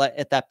look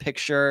at that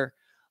picture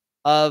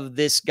of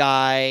this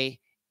guy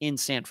in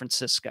San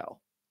Francisco.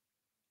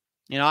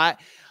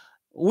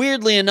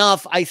 Weirdly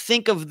enough, I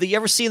think of you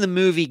ever seen the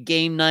movie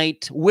Game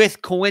Night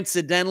with,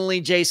 coincidentally,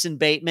 Jason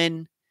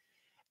Bateman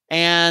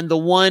and the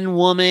one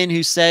woman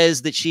who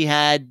says that she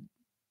had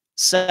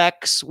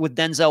sex with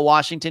Denzel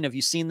Washington? Have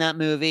you seen that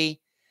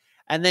movie?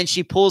 And then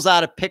she pulls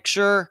out a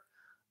picture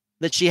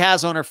that she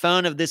has on her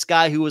phone of this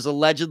guy who was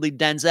allegedly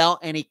Denzel,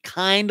 and he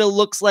kind of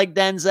looks like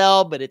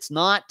Denzel, but it's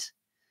not.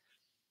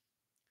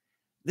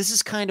 This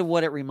is kind of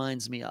what it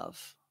reminds me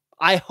of.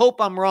 I hope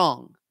I'm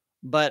wrong,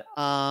 but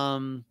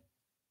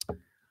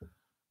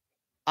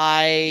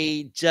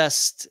I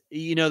just,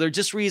 there are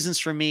just reasons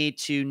for me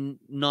to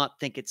not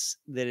think it's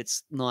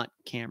not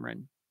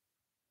Cameron.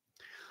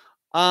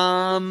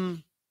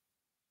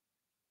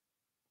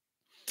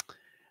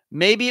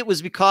 Maybe it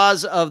was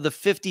because of the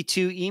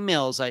 52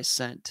 emails I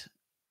sent.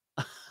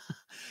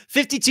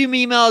 52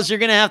 emails. You're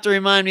going to have to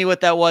remind me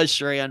what that was,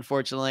 Sherry,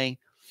 unfortunately.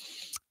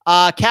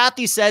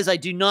 Kathy says, I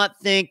do not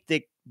think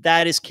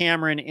that is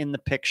Cameron in the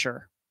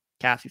picture.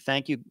 Kathy,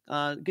 thank you.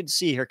 Good to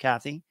see you here,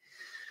 Kathy.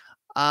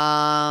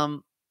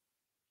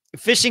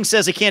 Fishing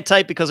says I can't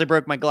type because I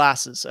broke my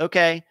glasses.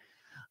 Okay.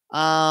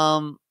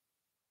 Kristen,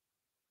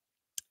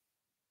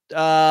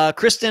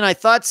 I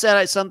thought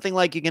said something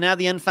like you can have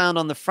the unfound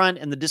on the front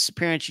and the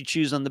disappearance you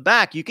choose on the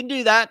back. You can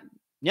do that.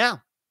 Yeah.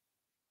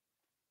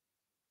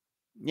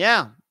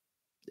 Yeah.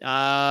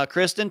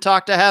 Kristen,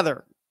 talk to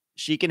Heather.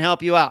 She can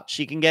help you out.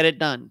 She can get it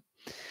done.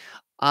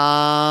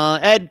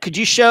 Ed, could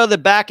you show the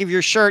back of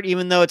your shirt,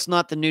 even though it's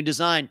not the new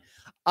design?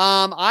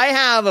 I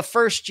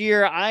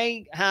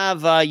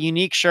have a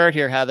unique shirt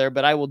here, Heather,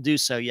 but I will do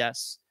so.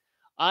 Yes.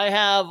 I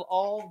have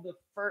all the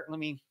first,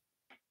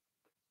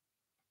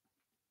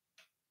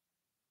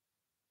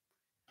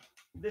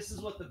 this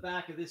is what the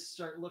back of this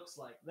shirt looks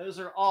like. Those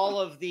are all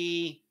of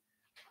the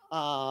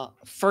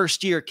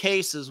first year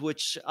cases,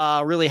 which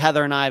really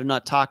Heather and I have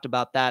not talked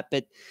about that,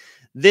 but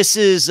this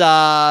is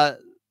a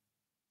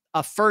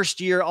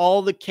first year,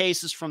 all the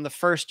cases from the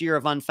first year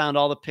of Unfound,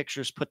 all the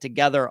pictures put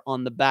together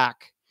on the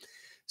back.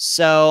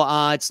 So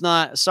it's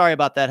not, sorry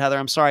about that, Heather.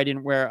 I'm sorry I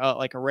didn't wear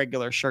like a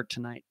regular shirt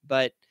tonight,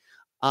 but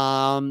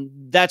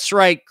that's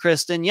right,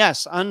 Kristen.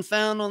 Yes,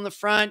 Unfound on the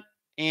front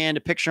and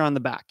a picture on the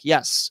back.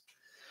 Yes.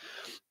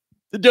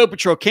 The Dope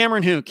Patrol.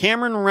 Cameron who?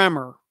 Cameron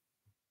Remmer.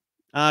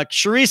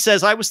 Cherie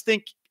says, I was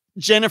thinking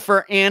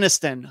Jennifer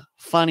Aniston.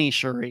 Funny,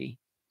 Cherie.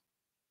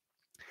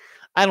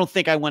 I don't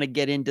think I want to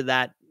get into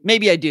that.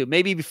 Maybe I do.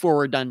 Maybe before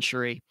we're done,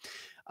 Cherie.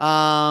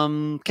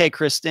 Okay,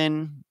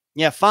 Kristen.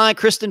 Yeah, fine.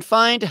 Kristen,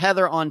 find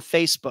Heather on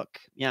Facebook.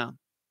 Yeah.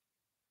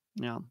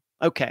 Yeah.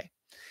 Okay.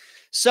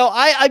 So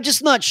I'm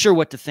just not sure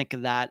what to think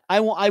of that. I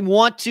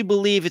want to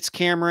believe it's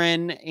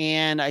Cameron,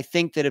 and I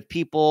think that if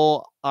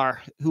people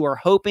who are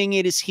hoping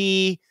it is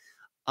he,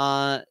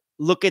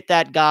 look at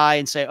that guy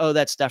and say, oh,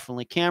 that's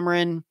definitely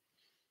Cameron.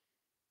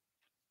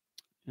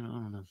 I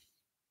don't know.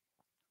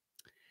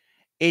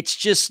 It's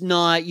just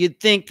not, you'd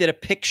think that a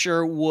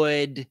picture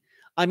would,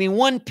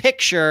 one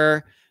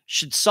picture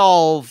should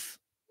solve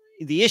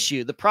the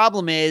issue. The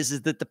problem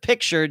is that the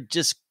picture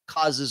just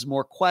causes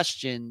more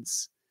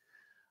questions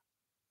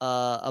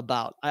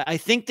about. I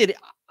think that,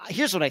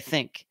 here's what I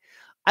think.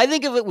 I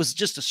think if it was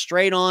just a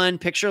straight on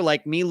picture,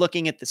 like me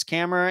looking at this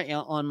camera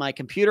on my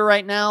computer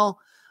right now,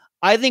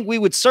 I think we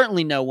would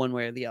certainly know one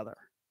way or the other.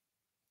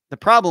 The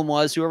problem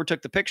was whoever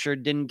took the picture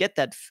didn't get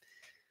that,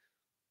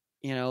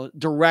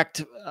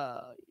 direct,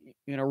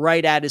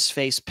 right at his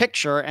face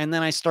picture. And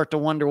then I start to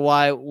wonder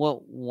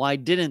why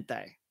didn't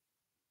they?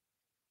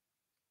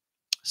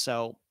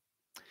 So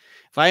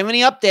if I have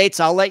any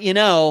updates, I'll let you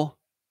know,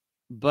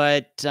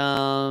 but,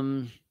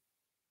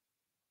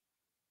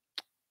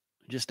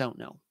 just don't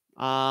know.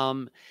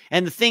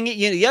 And the thing,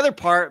 the other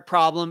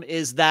problem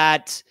is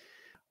that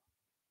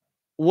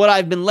what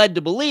I've been led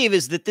to believe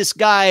is that this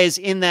guy is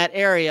in that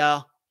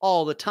area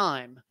all the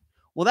time.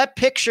 Well, that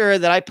picture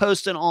that I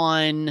posted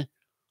on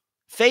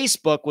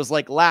Facebook was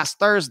like last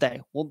Thursday.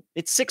 Well,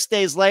 it's 6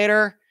 days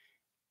later.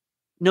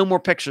 No more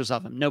pictures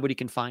of him. Nobody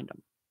can find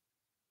him.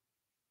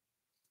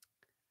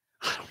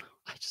 I don't know.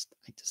 I just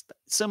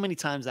so many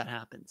times that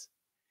happens.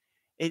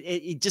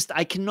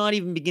 I cannot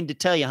even begin to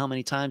tell you how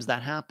many times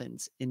that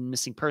happens in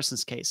missing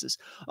persons cases.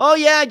 Oh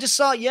yeah, I just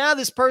saw,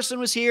 this person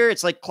was here.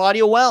 It's like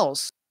Claudia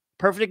Wells.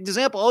 Perfect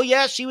example. Oh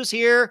yeah, she was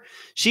here.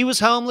 She was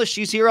homeless.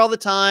 She's here all the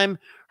time.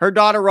 Her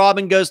daughter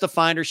Robin goes to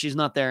find her. She's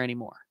not there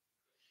anymore.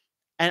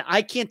 And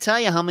I can't tell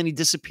you how many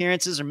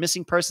disappearances or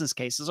missing persons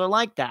cases are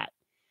like that.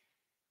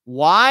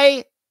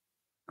 Why?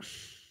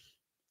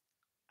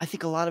 I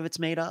think a lot of it's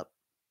made up.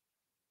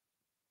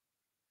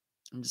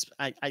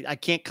 I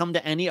can't come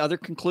to any other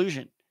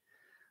conclusion.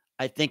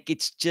 I think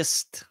it's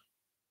just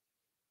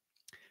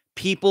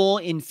people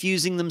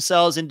infusing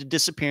themselves into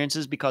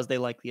disappearances because they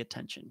like the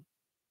attention.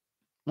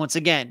 Once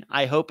again,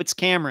 I hope it's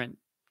Cameron.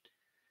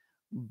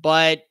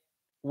 But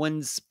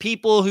when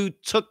people who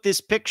took this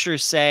picture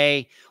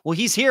say, well,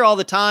 he's here all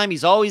the time,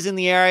 he's always in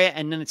the area,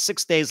 and then it's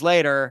 6 days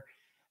later,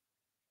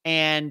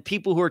 and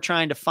people who are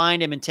trying to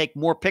find him and take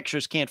more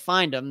pictures can't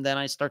find him, then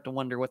I start to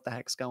wonder what the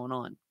heck's going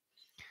on.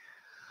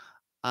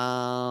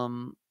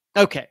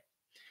 Okay.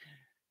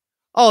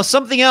 Oh,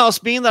 something else,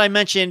 being that I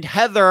mentioned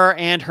Heather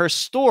and her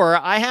store,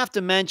 I have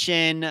to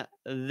mention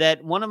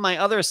that one of my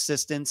other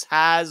assistants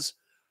has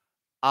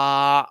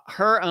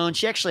her own,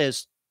 she actually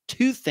has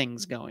two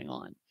things going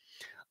on.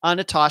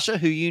 Natasha,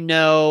 who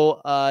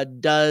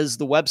does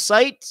the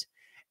website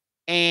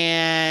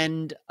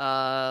and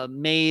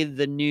made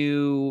the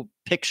new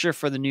picture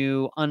for the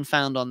new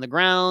Unfound on the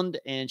Ground,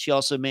 and she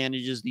also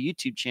manages the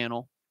YouTube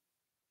channel.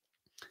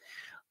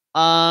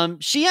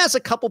 She has a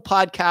couple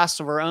podcasts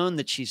of her own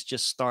that she's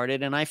just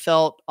started, and I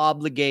felt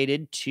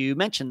obligated to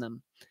mention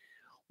them.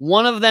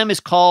 One of them is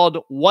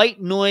called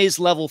White Noise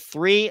Level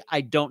 3.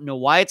 I don't know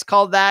why it's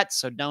called that,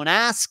 so don't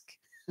ask.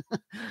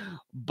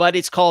 But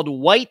it's called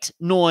White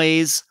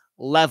Noise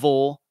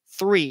Level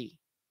 3.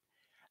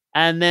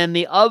 And then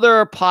the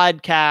other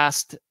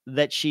podcast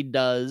that she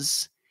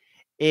does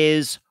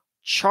is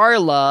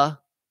Charla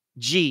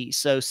G.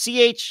 So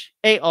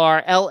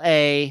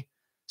Charla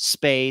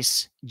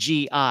space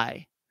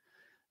GI.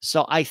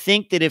 So I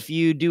think that if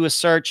you do a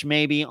search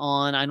maybe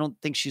on, I don't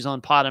think she's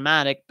on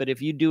Podomatic, but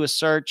if you do a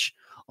search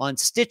on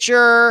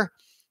Stitcher,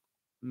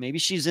 maybe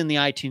she's in the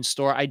iTunes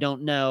store, I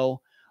don't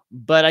know.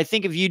 But I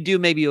think if you do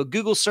maybe a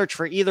Google search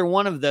for either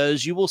one of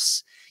those, you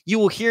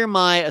will hear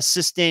my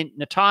assistant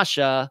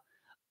Natasha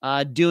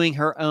doing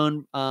her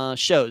own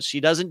shows. She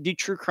doesn't do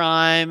true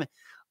crime.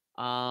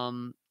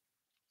 I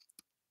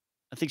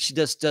think she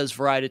just does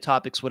variety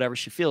topics, whatever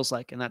she feels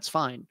like, and that's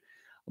fine.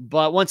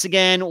 But once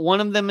again, one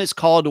of them is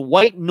called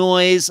White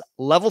Noise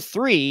Level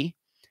 3,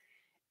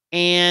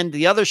 and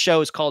the other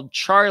show is called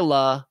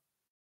Charla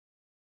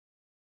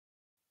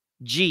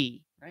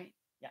G, right?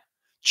 Yeah.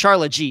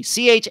 Charla G,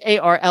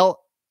 Charla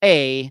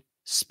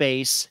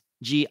space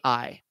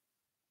GI.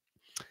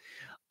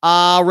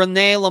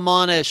 Renee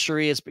Lamanna,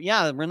 Cherie is, but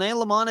yeah, Renee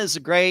Lamanna is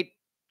a great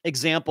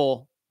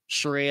example,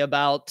 Cherie,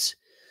 about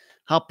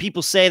how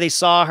people say they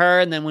saw her,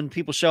 and then when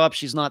people show up,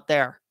 she's not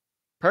there.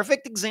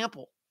 Perfect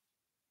example.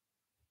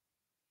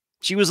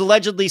 She was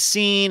allegedly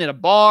seen at a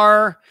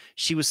bar.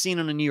 She was seen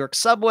on a New York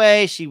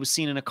subway. She was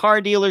seen in a car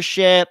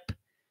dealership.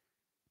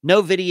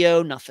 No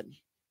video, nothing.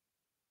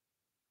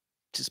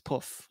 Just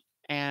poof.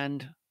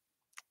 And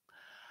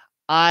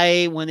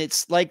when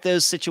it's like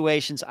those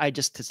situations, I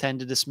just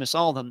tend to dismiss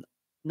all of them.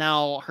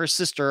 Now, her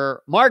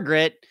sister,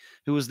 Margaret,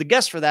 who was the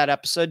guest for that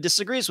episode,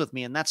 disagrees with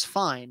me, and that's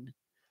fine.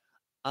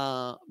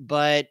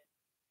 But,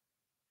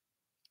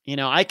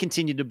 I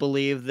continue to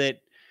believe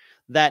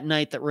that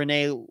night that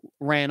Renee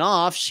ran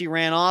off, she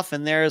ran off,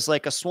 and there's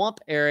like a swamp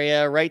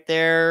area right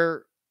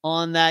there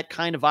on that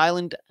kind of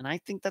island, and I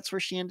think that's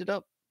where she ended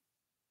up.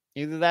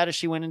 Either that or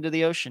she went into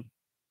the ocean.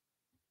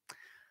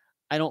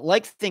 I don't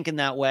like thinking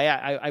that way.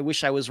 I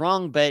wish I was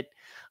wrong, but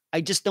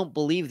I just don't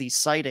believe these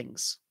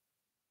sightings.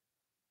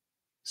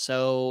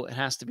 So it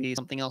has to be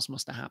something else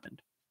must have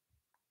happened.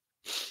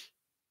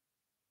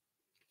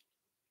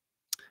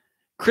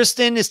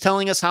 Kristen is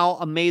telling us how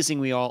amazing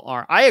we all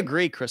are. I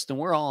agree, Kristen.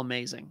 We're all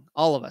amazing.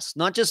 All of us.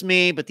 Not just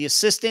me, but the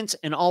assistants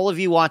and all of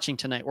you watching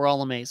tonight. We're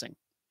all amazing.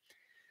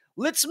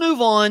 Let's move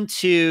on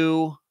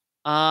to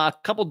a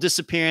couple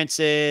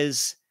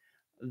disappearances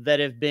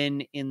that have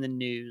been in the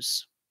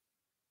news.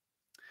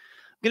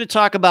 I'm going to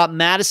talk about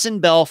Madison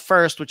Bell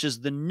first, which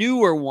is the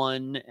newer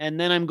one. And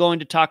then I'm going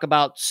to talk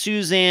about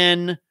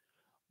Suzanne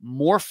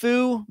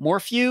Morphew,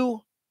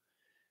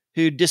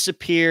 who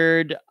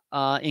disappeared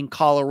in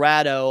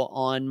Colorado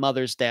on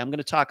Mother's Day. I'm going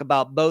to talk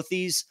about both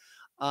these,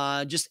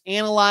 just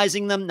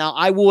analyzing them. Now,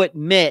 I will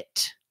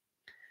admit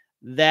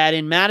that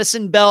in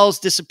Madison Bell's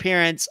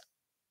disappearance,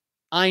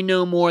 I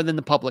know more than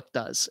the public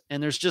does.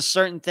 And there's just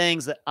certain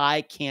things that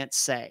I can't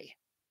say.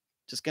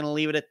 Just going to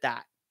leave it at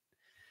that.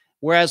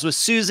 Whereas with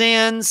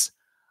Suzanne's,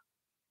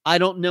 I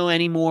don't know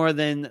any more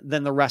than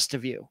the rest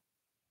of you.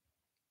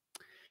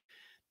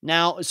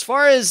 Now, as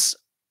far as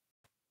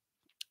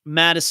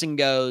Madison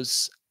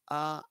goes,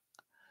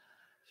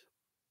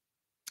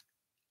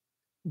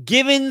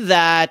 given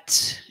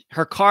that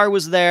her car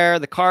was there,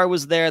 the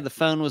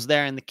phone was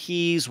there, and the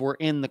keys were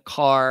in the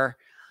car,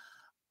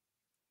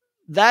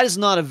 that is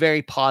not a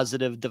very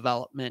positive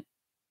development.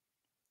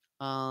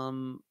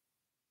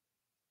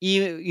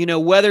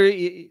 Whether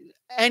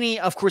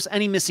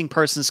any missing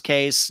persons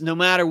case, no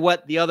matter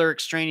what the other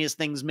extraneous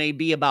things may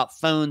be about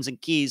phones and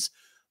keys,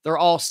 they're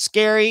all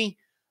scary.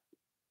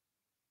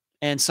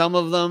 And some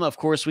of them, of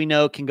course, we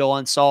know can go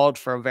unsolved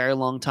for a very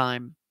long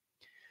time.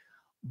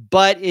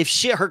 But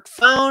if her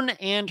phone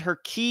and her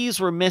keys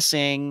were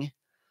missing,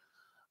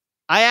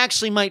 I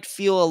actually might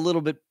feel a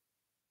little bit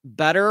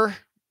better,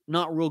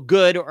 not real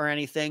good or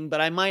anything, but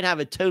I might have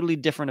a totally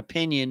different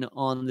opinion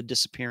on the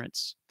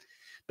disappearance.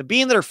 But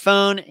being that her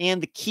phone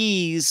and the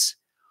keys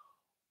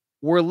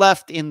were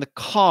left in the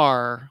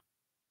car,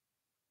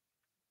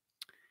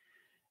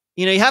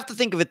 you have to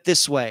think of it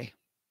this way.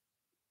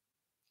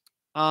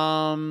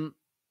 The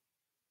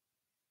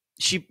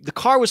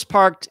car was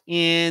parked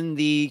in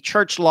the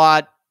church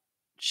lot.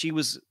 She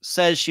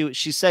said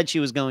she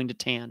was going to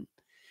tan.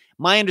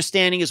 My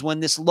understanding is when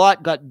this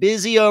lot got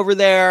busy over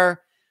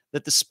there,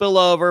 that the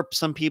spillover,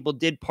 some people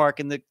did park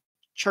in the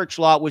church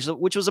lot,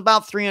 which was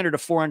about 300 to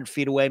 400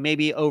 feet away,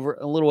 maybe a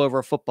little over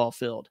a football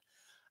field.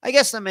 I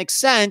guess that makes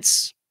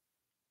sense.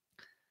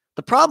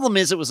 The problem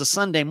is it was a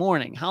Sunday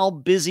morning. How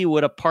busy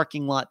would a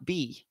parking lot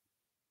be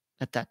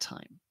at that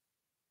time?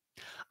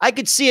 I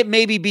could see it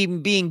maybe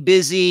being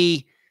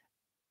busy,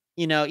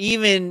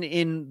 even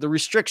in the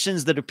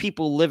restrictions that are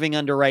people living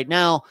under right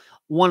now,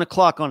 1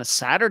 o'clock on a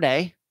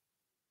Saturday,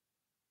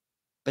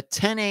 but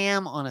 10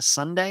 a.m. on a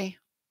Sunday.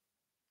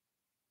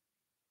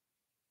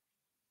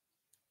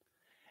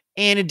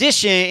 In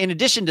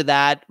addition to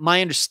that,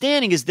 my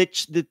understanding is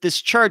that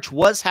this church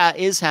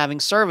is having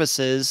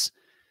services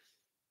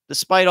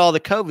despite all the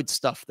COVID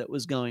stuff that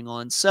was going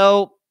on.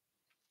 So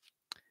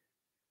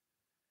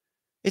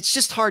it's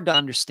just hard to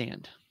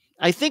understand.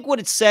 I think what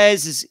it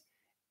says is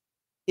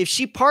if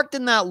she parked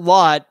in that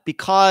lot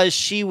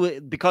because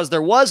because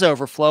there was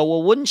overflow,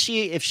 well, wouldn't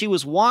she, if she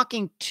was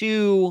walking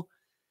to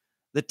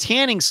the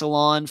tanning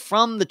salon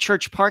from the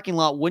church parking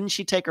lot, wouldn't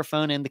she take her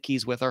phone and the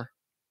keys with her?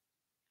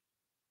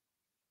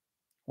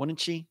 Wouldn't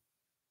she?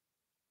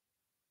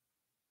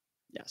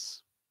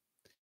 Yes.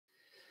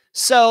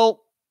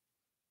 So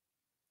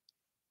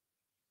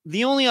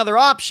the only other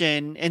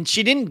option, and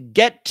she didn't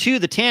get to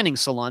the tanning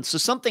salon, so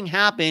something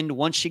happened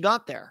once she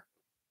got there.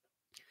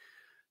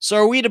 So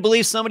are we to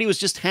believe somebody was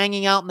just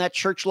hanging out in that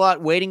church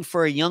lot waiting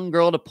for a young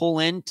girl to pull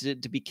in to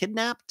be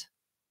kidnapped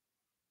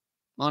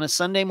on a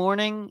Sunday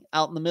morning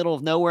out in the middle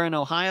of nowhere in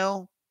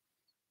Ohio?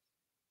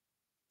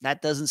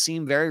 That doesn't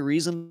seem very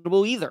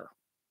reasonable either.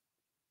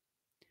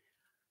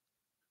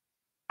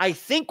 I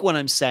think what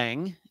I'm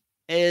saying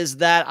is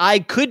that I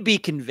could be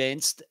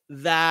convinced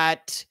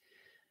that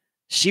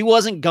she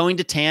wasn't going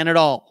to tan at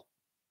all.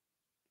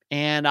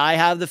 And I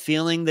have the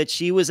feeling that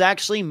she was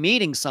actually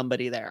meeting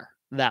somebody there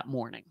that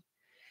morning.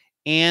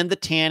 And the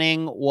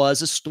tanning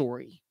was a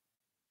story.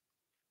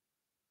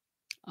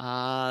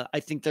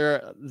 I think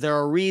there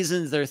are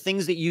reasons, there are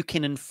things that you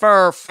can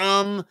infer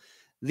from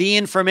the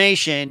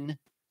information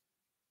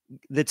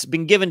that's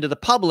been given to the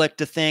public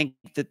to think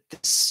that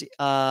this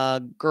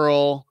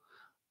girl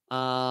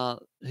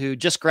who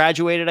just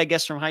graduated, I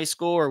guess, from high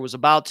school or was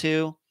about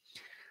to,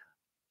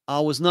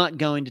 was not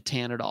going to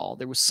tan at all.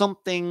 There was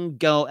something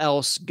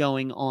else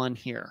going on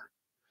here.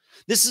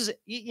 This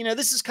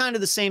is kind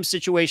of the same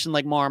situation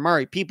like Maura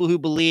Murray. People who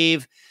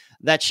believe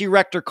that she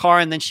wrecked her car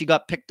and then she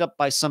got picked up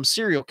by some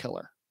serial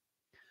killer.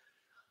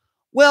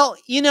 Well,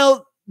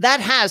 that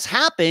has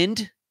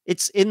happened.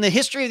 It's in the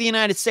history of the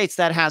United States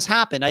that has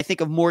happened. I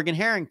think of Morgan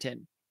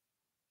Harrington,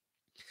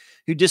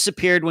 who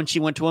disappeared when she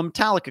went to a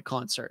Metallica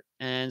concert.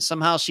 And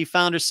somehow she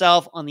found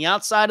herself on the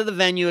outside of the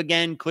venue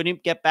again,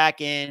 couldn't get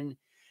back in.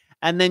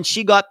 And then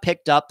she got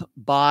picked up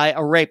by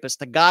a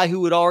rapist, a guy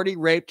who had already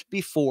raped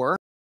before,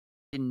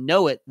 didn't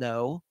know it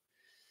though,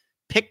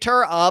 picked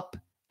her up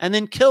and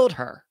then killed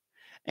her.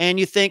 And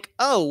you think,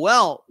 oh,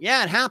 well,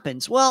 yeah, it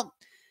happens. Well,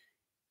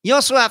 you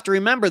also have to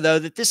remember, though,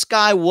 that this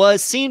guy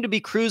seemed to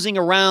be cruising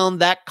around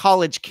that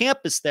college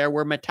campus there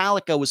where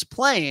Metallica was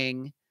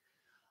playing.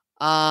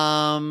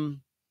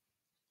 And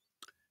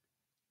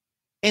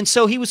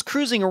so he was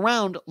cruising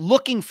around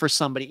looking for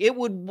somebody. It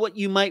would, what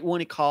you might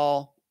want to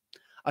call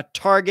a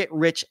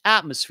target-rich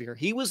atmosphere.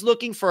 He was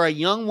looking for a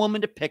young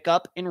woman to pick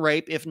up and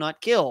rape, if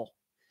not kill.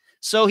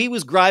 So he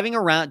was driving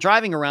around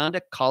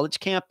a college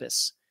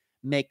campus.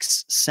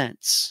 Makes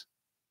sense.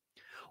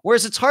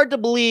 Whereas it's hard to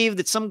believe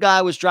that some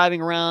guy was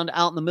driving around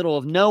out in the middle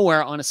of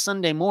nowhere on a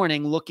Sunday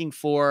morning looking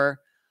for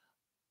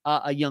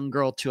a young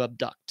girl to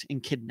abduct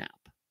and kidnap.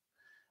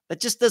 That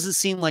just doesn't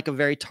seem like a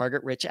very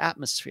target-rich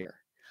atmosphere.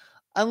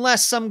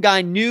 Unless some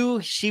guy knew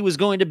she was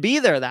going to be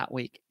there that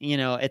week,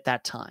 at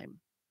that time.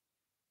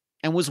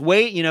 And was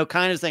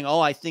kind of saying, oh,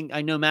 I think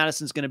I know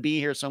Madison's going to be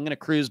here, so I'm going to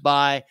cruise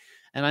by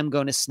and I'm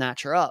going to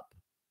snatch her up.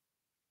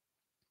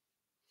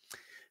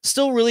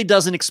 Still really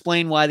doesn't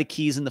explain why the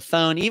keys and the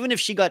phone, even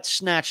if she got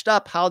snatched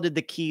up, how did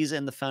the keys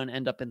and the phone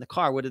end up in the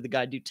car? What did the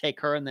guy do?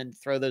 Take her and then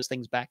throw those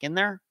things back in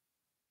there?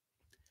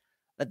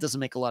 That doesn't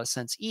make a lot of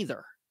sense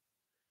either.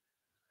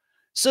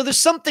 So there's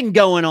something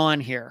going on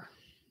here.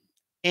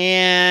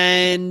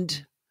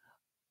 And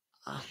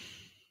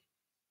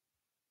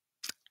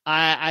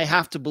I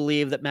have to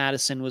believe that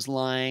Madison was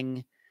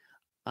lying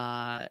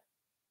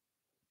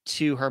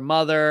to her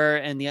mother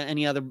and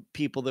any other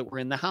people that were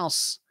in the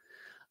house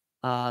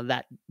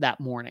that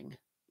morning.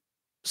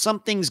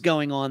 Something's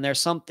going on there.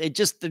 It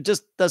just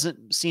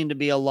doesn't seem to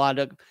be a lot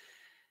of,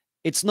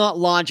 it's not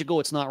logical.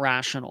 It's not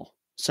rational.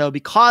 So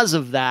because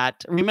of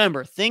that,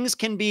 remember, things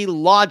can be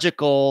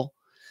logical.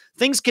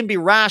 Things can be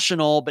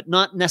rational, but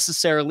not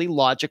necessarily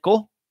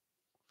logical.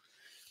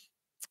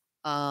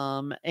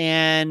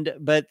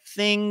 But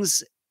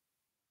things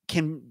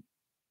can,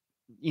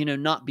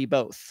 not be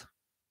both.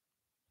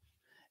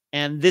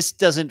 And this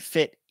doesn't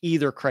fit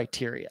either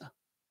criteria.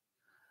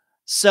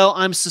 So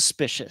I'm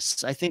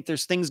suspicious. I think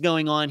there's things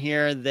going on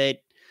here that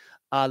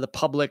the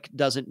public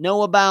doesn't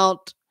know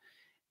about.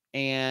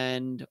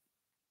 And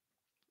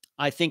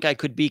I think I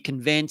could be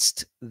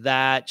convinced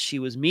that she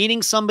was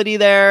meeting somebody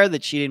there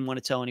that she didn't want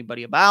to tell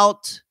anybody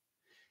about.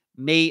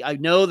 I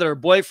know that her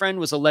boyfriend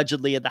was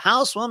allegedly at the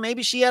house. Well,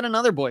 maybe she had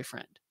another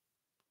boyfriend.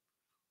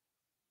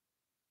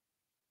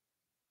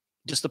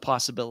 Just a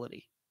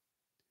possibility.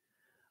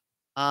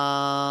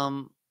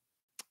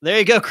 There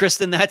you go,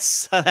 Kristen.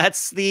 That's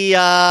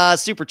the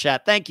super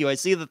chat. Thank you. I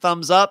see the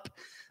thumbs up.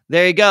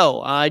 There you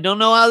go. I don't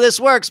know how this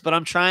works, but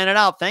I'm trying it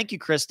out. Thank you,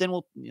 Kristen.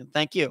 Well,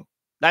 thank you.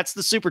 That's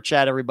the super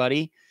chat,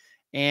 everybody.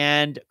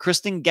 And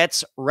Kristen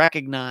gets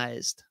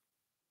recognized.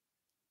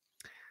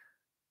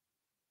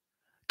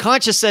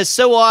 Concha says,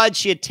 so odd.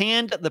 She had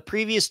tanned the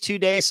previous 2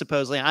 days,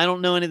 supposedly. I don't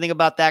know anything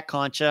about that,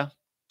 Concha.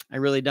 I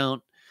really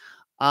don't.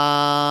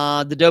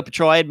 The Doe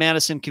Patrol, I had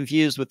Madison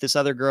confused with this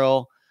other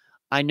girl.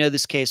 I know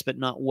this case, but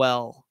not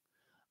well.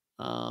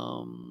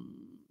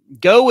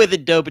 Go with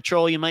it, Doe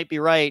Patrol. You might be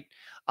right.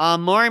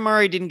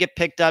 Mari didn't get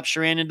picked up.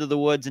 She ran into the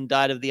woods and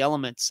died of the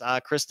elements.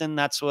 Kristen,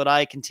 that's what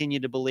I continue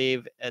to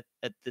believe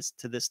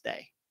to this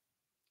day.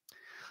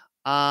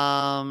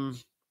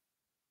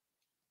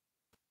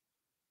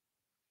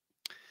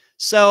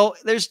 So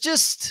there's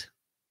just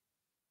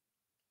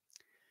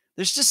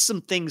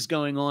some things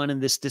going on in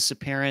this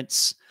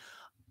disappearance.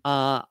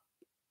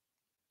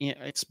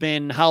 It's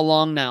been how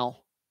long now?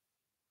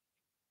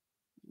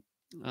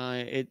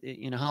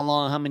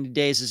 How many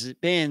days has it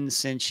been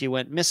since she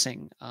went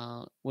missing?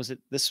 Was it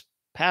this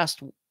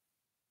past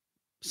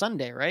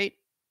Sunday, right?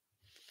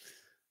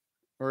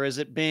 Or has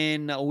it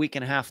been a week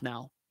and a half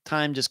now?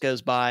 Time just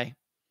goes by.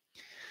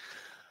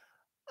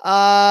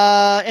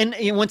 And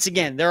once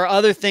again, there are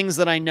other things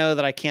that I know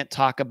that I can't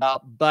talk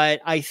about,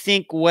 but I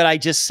think what I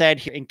just said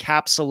here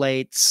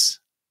encapsulates.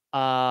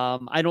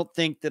 I don't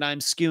think that I'm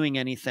skewing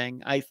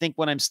anything. I think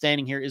what I'm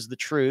standing here is the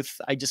truth.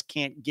 I just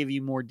can't give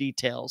you more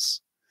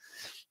details.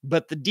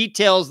 But the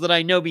details that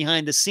I know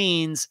behind the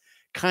scenes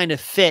kind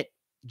of fit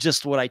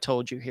just what I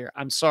told you here.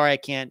 I'm sorry I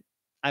can't.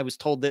 I was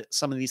told that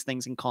some of these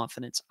things in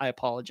confidence. I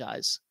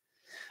apologize.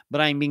 But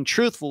I'm being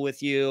truthful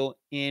with you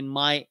in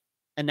my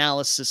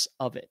analysis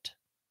of it.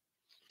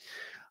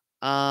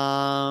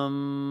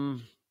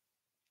 The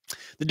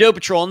Doe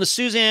Patrol. In the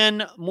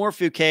Suzanne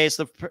Morphew case,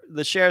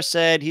 the sheriff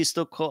said he's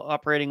still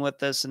cooperating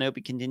with us and hope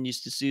he continues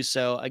to do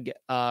so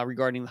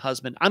regarding the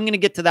husband. I'm going to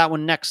get to that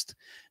one next,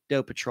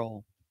 Doe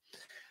Patrol.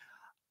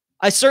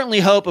 I certainly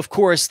hope, of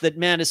course, that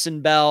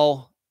Madison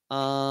Bell,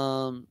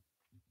 I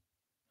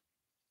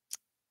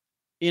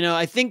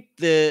think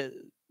the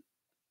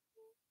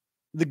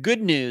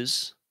good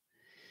news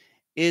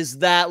is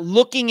that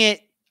looking at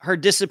her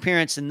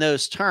disappearance in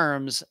those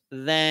terms,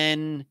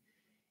 then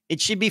it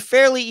should be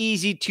fairly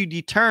easy to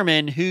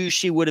determine who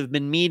she would have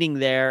been meeting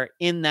there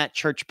in that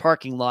church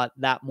parking lot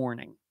that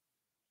morning.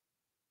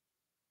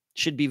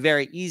 Should be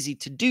very easy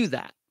to do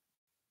that.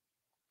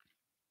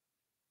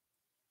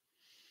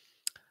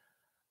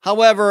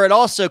 However, it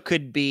also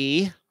could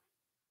be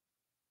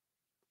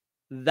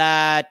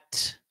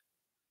that.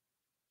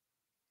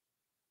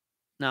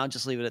 No, I'll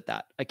just leave it at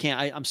that.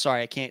 I'm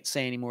sorry. I can't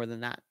say any more than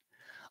that.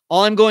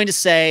 All I'm going to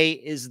say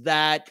is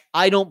that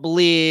I don't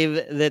believe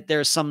that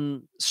there's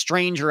some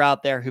stranger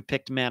out there who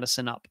picked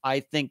Madison up. I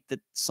think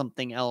that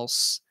something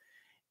else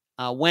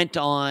went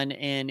on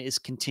and is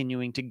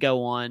continuing to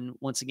go on,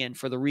 once again,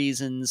 for the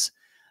reasons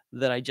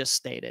that I just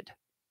stated.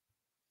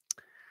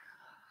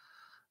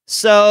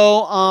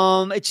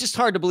 So it's just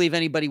hard to believe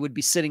anybody would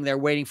be sitting there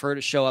waiting for her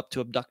to show up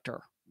to abduct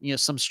her,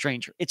 some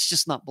stranger. It's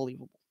just not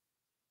believable.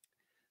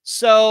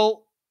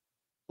 So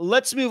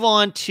let's move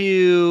on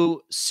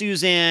to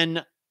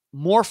Suzanne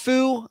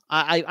Morphew.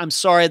 I'm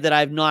sorry that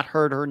I've not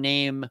heard her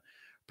name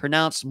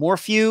pronounced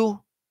Morphew.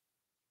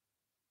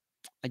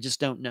 I just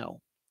don't know.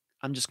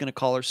 I'm just going to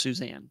call her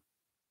Suzanne.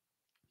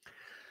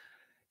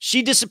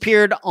 She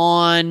disappeared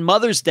on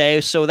Mother's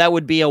Day, so that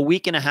would be a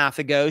week and a half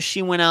ago.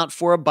 She went out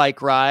for a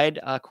bike ride.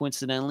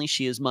 Coincidentally,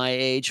 she is my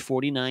age,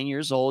 49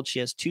 years old. She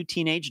has 2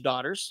 teenage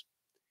daughters.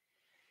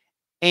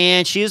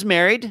 And she is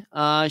married.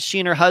 She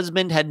and her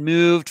husband had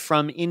moved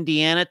from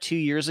Indiana 2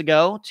 years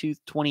ago to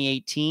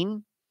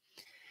 2018.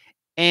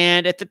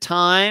 And at the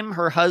time,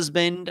 her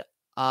husband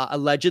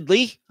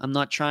allegedly, I'm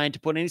not trying to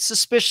put any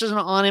suspicion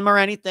on him or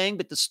anything,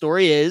 but the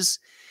story is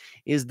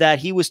that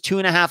he was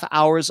 2.5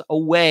 hours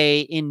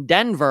away in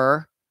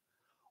Denver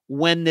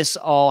when this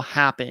all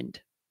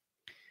happened.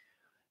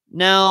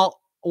 Now,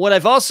 what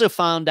I've also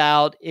found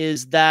out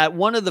is that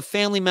one of the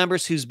family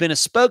members who's been a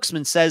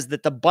spokesman says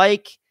that the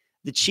bike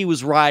that she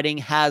was riding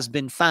has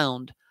been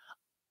found.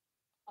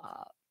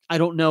 I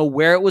don't know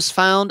where it was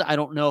found. I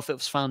don't know if it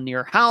was found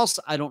near her house.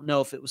 I don't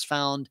know if it was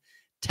found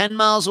 10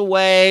 miles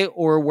away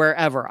or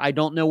wherever. I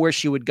don't know where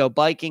she would go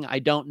biking. I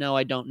don't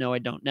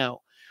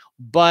know.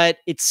 But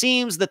it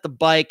seems that the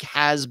bike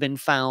has been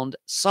found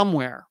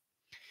somewhere.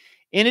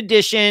 In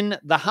addition,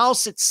 the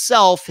house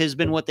itself has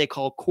been what they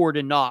call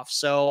cordoned off.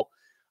 So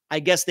I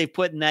guess they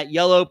put in that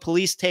yellow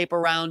police tape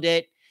around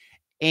it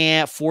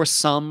and for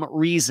some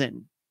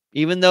reason,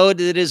 even though it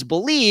is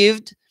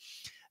believed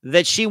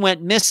that she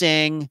went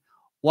missing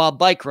while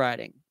bike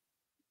riding.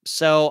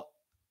 So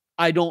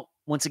I don't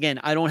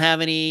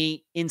have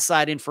any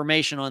inside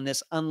information on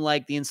this,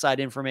 unlike the inside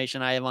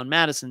information I have on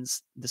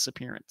Madison's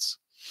disappearance.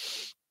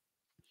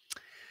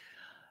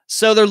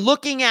 So they're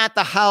looking at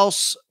the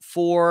house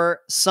for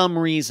some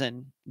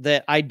reason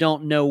that I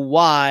don't know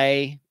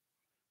why,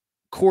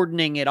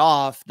 cordoning it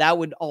off. That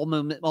would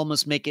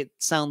almost make it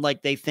sound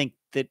like they think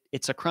that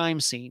it's a crime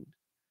scene.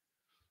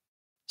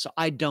 So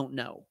I don't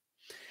know.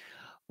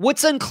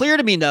 What's unclear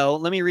to me, though,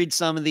 let me read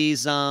some of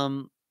these.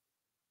 You're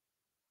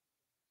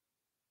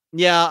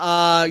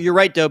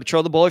right, Doe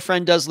Patrol. The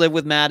boyfriend does live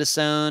with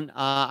Madison.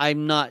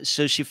 I'm not,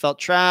 so she felt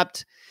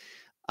trapped.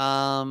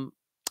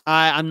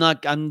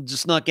 I'm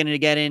just not going to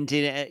get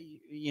into,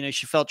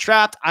 she felt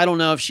trapped. I don't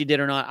know if she did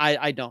or not.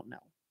 I don't know.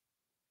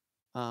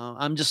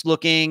 I'm just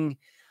looking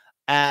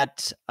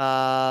at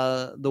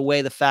the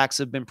way the facts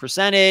have been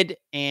presented,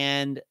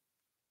 and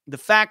the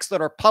facts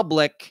that are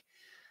public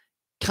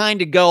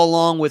kind of go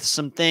along with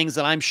some things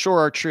that I'm sure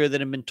are true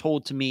that have been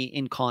told to me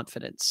in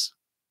confidence.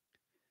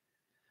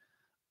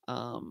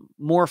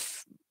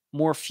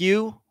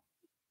 Morphew,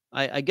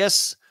 I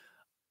guess.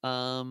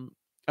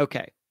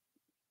 Okay.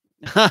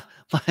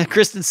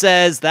 Kristen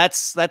says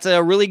that's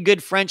a really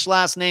good French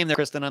last name there,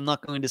 Kristen. I'm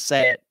not going to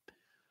say it.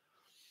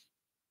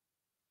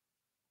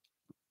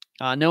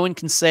 No one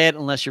can say it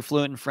unless you're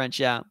fluent in French.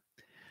 Yeah.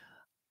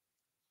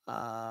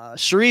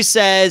 Cherie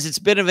says it's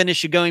a bit of an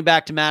issue going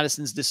back to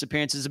Madison's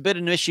disappearance. It's a bit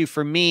of an issue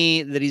for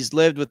me that he's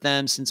lived with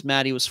them since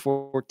Maddie was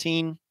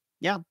 14.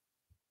 Yeah.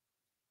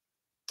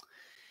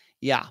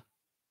 Yeah,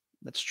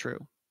 that's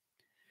true.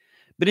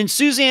 But in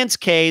Suzanne's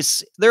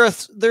case, there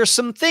are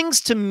some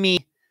things to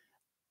me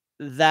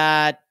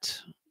that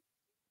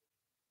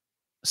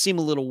seem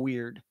a little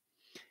weird.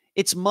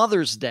 It's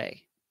Mother's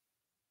Day.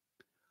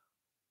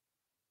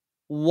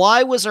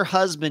 Why was her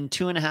husband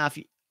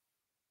 2.5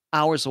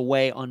 hours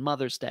away on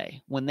Mother's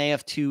Day when they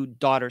have 2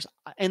 daughters?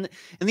 And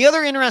the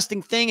other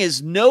interesting thing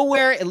is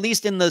nowhere, at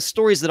least in the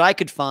stories that I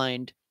could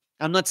find,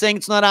 I'm not saying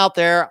it's not out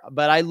there,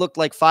 but I looked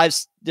like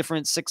 6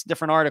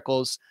 different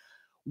articles.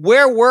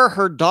 Where were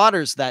her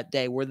daughters that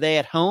day? Were they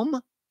at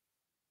home?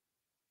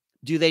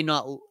 Do they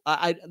not?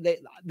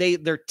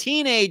 They're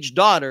teenage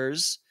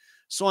daughters,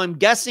 so I'm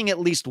guessing at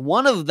least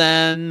one of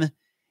them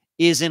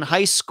is in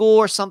high school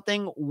or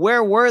something.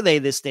 Where were they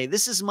this day?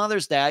 This is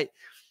Mother's Day.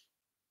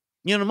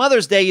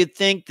 Mother's Day, you'd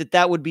think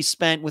that would be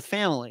spent with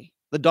family.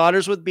 The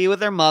daughters would be with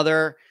their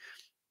mother.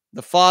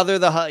 The father,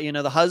 the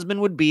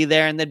husband would be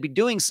there, and they'd be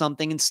doing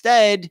something.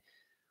 Instead,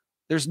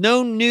 there's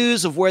no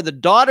news of where the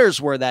daughters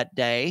were that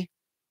day,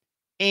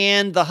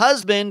 and the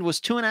husband was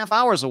 2.5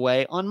 hours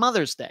away on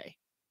Mother's Day.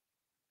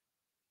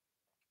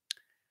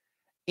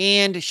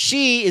 And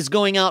she is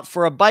going out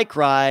for a bike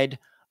ride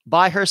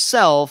by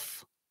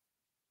herself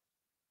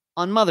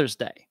on Mother's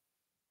Day.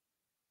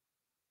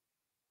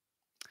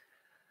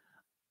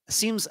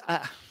 Seems,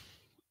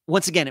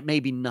 once again, it may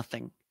be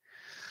nothing.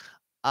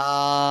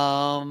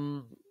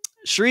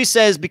 Cherie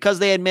says because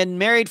they had been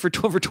married for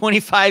over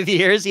 25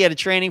 years, he had a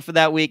training for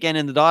that weekend,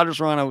 and the daughters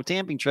were on a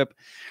camping trip,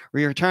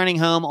 returning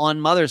home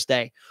on Mother's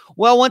Day.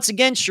 Well, once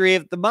again, Cherie,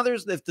 if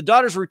the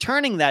daughters were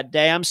returning that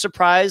day, I'm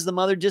surprised the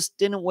mother just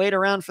didn't wait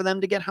around for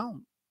them to get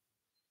home.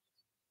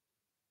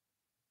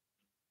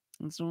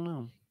 I don't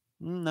know.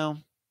 No,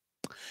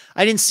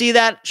 I didn't see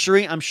that,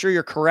 Cherie. I'm sure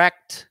you're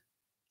correct.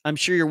 I'm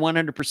sure you're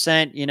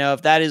 100%.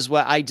 If that is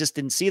what, I just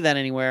didn't see that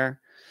anywhere.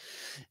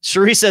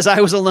 Cherie says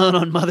I was alone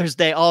on Mother's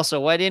Day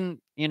also. I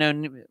didn't,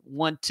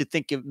 want to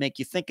make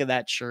you think of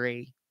that,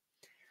 Cherie.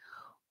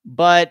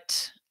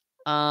 But,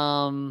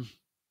 okay.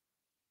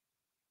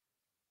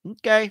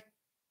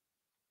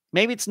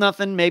 Maybe it's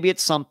nothing. Maybe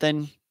it's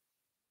something.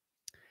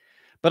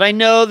 But I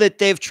know that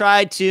they've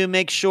tried to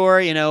make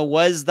sure,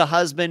 was the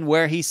husband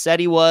where he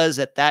said he was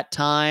at that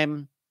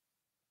time?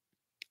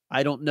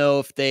 I don't know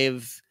if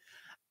they've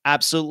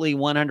absolutely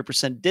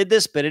 100% did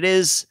this, but it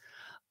is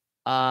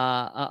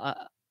a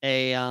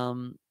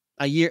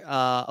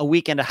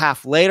week and a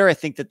half later. I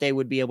think that they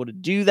would be able to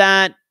do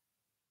that.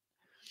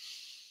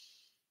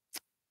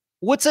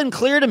 What's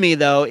unclear to me,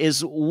 though,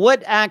 is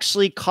what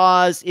actually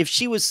caused, if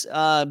she was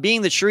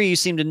being the tree, you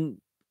seem to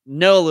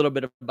know a little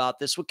bit about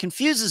this. What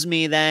confuses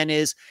me then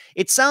is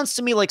it sounds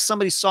to me like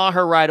somebody saw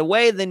her right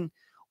away. Then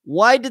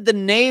why did the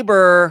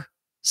neighbor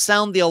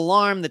sound the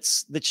alarm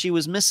that she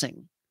was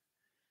missing?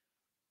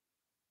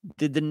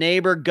 Did the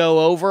neighbor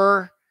go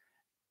over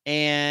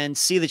and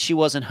see that she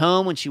wasn't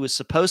home when she was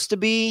supposed to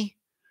be?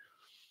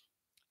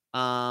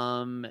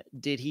 Did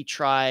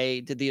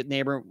the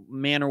neighbor,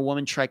 man or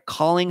woman, try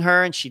calling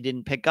her and she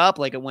didn't pick up?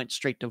 Like it went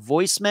straight to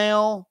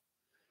voicemail.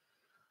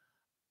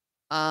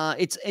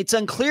 It's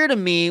unclear to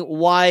me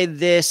why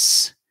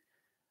this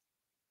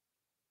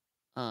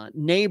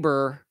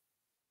neighbor,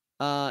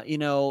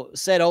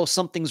 said, "Oh,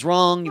 something's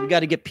wrong. You've got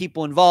to get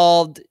people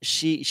involved.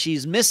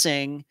 She's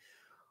missing."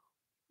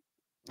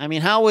 I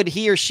mean, how would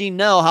he or she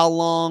know how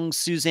long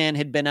Suzanne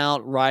had been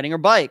out riding her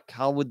bike?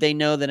 How would they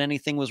know that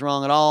anything was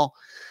wrong at all?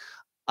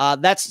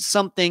 That's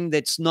something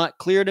that's not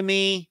clear to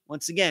me.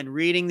 Once again,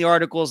 reading the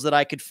articles that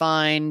I could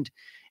find,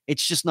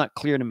 it's just not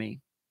clear to me.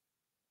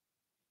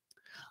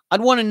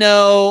 I'd want to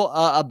know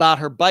about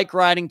her bike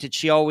riding. Did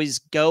she always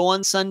go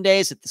on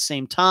Sundays at the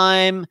same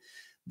time,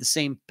 the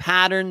same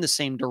pattern, the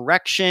same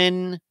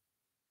direction?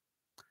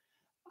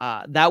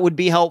 That would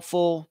be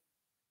helpful.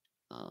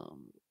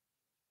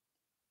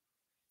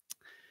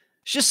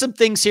 It's just some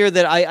things here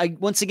that I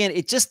once again,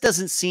 it just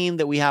doesn't seem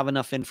that we have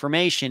enough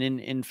information.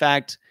 In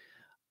fact,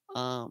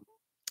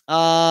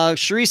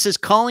 Cherie says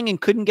calling and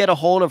couldn't get a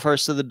hold of her,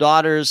 so the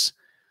daughters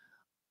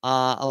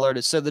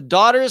alerted. So the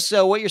daughters,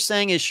 so what you're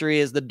saying is, Cherie,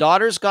 is the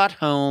daughters got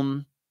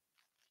home.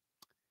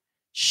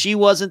 She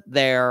wasn't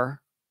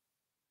there.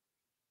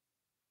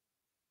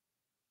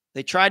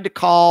 They tried to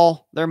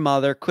call their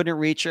mother, couldn't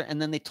reach her,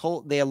 and then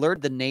they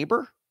alerted the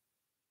neighbor.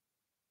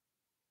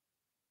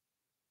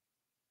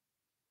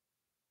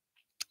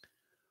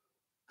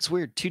 It's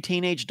weird. 2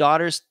 teenage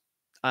daughters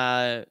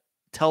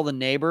tell the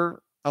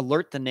neighbor,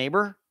 alert the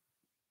neighbor.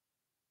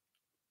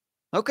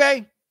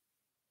 Okay.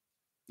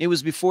 It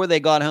was before they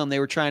got home. They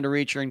were trying to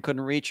reach her and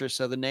couldn't reach her.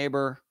 So the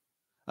neighbor,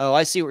 oh,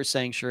 I see what you're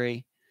saying,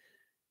 Cherie.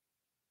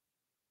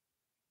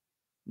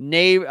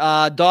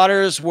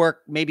 Daughters were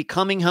maybe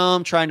coming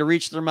home, trying to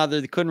reach their mother.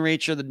 They couldn't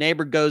reach her. The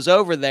neighbor goes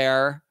over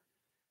there,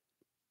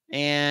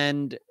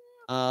 and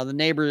the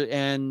neighbor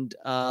and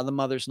the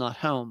mother's not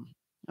home.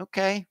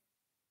 Okay.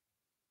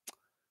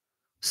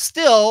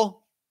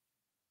 Still,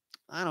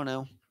 I don't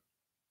know.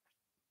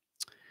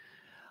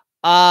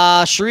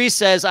 Cherie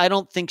says, I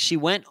don't think she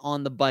went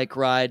on the bike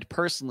ride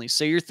personally.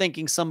 So you're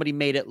thinking somebody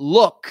made it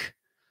look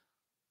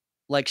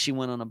like she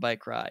went on a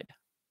bike ride.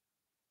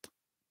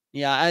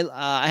 Yeah,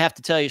 I have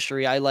to tell you,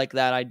 Cherie, I like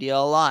that idea a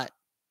lot.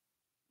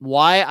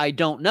 Why? I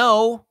don't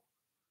know.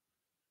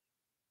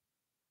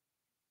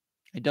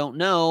 I don't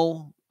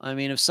know. I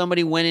mean, if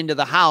somebody went into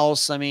the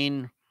house, I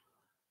mean,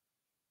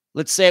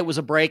 let's say it was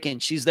a break-in.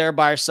 She's there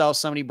by herself.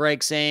 Somebody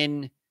breaks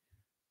in,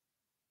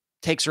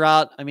 takes her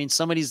out. I mean,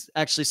 somebody's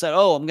actually said,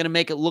 oh, I'm going to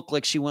make it look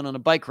like she went on a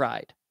bike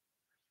ride.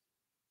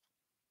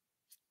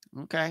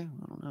 Okay.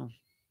 I don't know.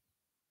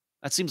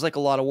 That seems like a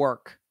lot of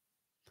work.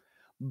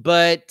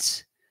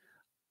 But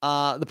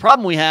the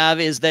problem we have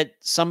is that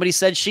somebody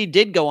said she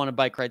did go on a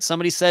bike ride.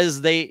 Somebody says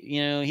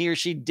he or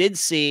she did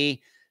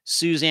see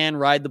Suzanne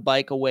ride the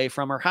bike away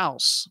from her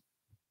house.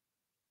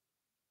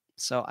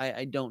 So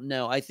I don't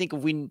know. I think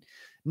if we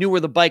knew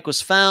where the bike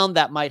was found,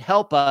 that might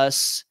help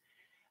us.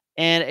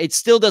 And it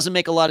still doesn't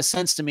make a lot of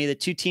sense to me that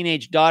 2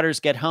 teenage daughters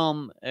get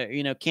home,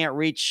 can't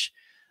reach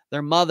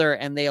their mother,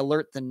 and they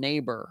alert the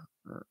neighbor.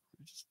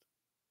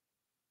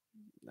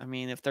 I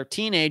mean, if they're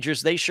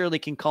teenagers, they surely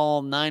can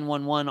call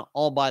 911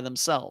 all by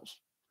themselves.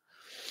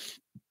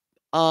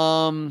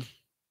 Paula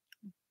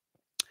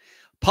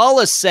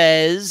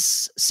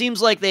says,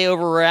 seems like they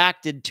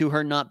overreacted to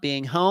her not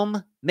being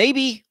home.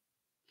 Maybe.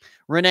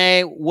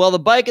 Renee, well, the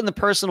bike and the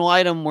personal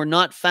item were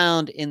not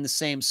found in the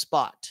same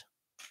spot.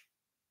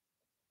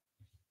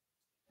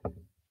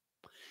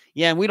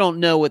 Yeah, and we don't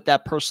know what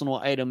that personal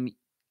item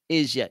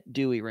is yet,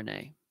 do we,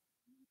 Renee?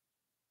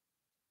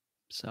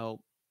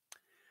 So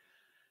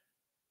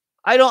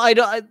I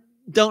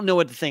don't know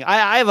what to think.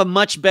 I have a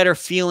much better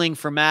feeling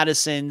for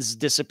Madison's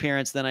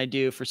disappearance than I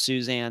do for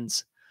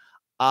Suzanne's.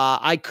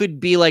 I could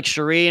be like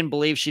Cherie and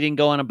believe she didn't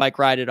go on a bike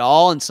ride at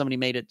all, and somebody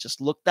made it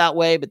just look that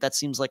way, but that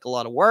seems like a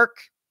lot of work.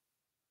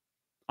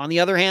 On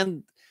the other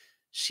hand,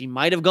 she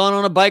might have gone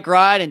on a bike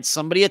ride and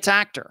somebody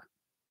attacked her.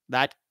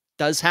 That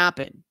does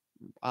happen.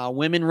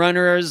 Women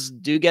runners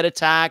do get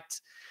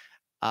attacked.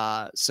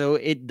 So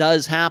it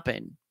does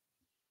happen.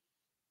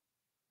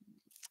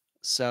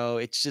 So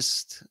it's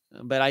just,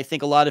 but I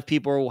think a lot of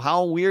people are,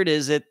 how weird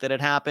is it that it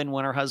happened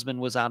when her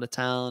husband was out of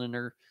town and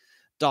her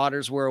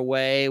daughters were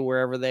away,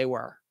 wherever they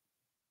were?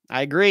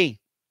 I agree.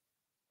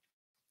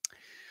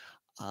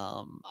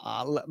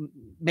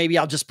 Maybe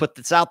I'll just put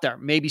this out there.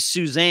 Maybe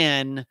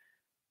Suzanne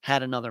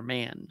had another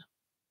man.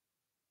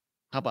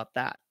 How about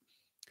that?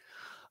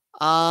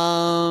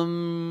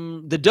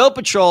 The Doe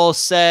Patrol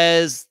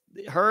says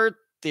her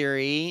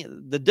theory,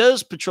 the Doe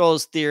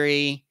Patrol's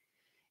theory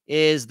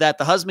is that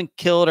the husband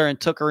killed her and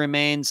took her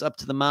remains up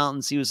to the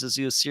mountains. He was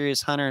a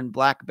serious hunter and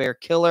black bear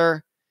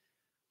killer.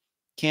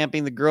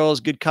 Camping the girls,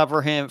 good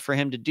cover for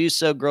him to do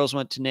so. Girls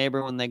went to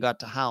neighbor when they got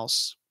to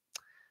house.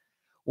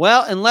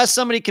 Well, unless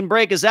somebody can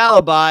break his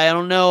alibi, I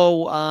don't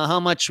know how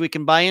much we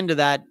can buy into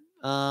that.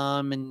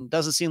 And it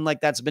doesn't seem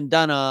like that's been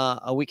done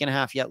a week and a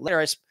half yet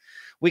later.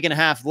 Week and a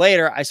half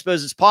later, I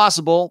suppose it's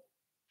possible.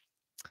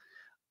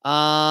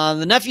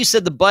 The nephew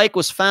said the bike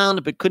was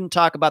found, but couldn't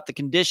talk about the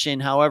condition.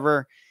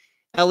 However,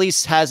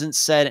 Elise hasn't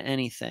said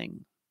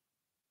anything.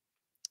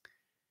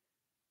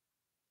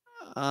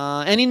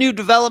 Any new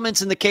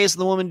developments in the case of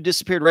the woman who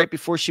disappeared right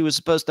before she was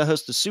supposed to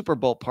host a Super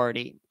Bowl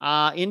party?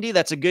 Indy,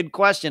 that's a good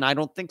question. I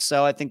don't think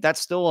so. I think that's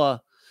still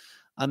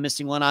a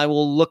missing one. I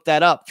will look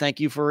that up.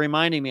 Thank you for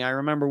reminding me. I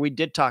remember we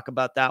did talk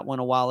about that one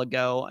a while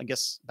ago, I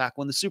guess back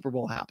when the Super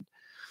Bowl happened.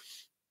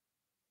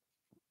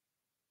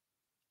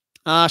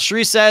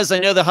 Cherie says, I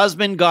know the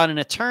husband got an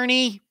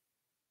attorney,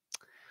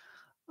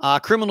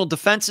 criminal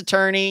defense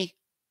attorney.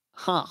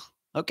 Huh.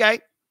 Okay.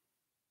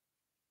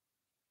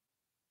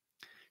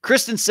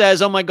 Kristen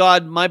says, oh my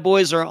God, my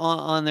boys are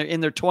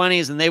in their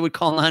 20s and they would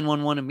call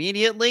 911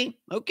 immediately.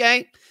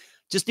 Okay.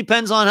 Just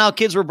depends on how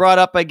kids were brought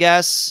up, I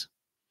guess.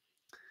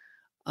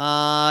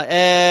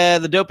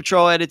 The Doe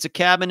Patrol said it's a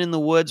cabin in the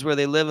woods where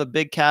they live, a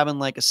big cabin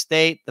like a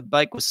state. The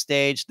bike was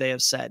staged, they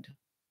have said.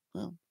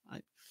 Well,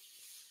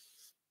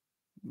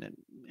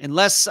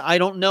 unless I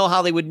don't know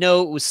how they would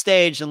know it was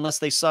staged unless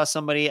they saw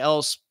somebody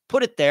else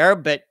put it there,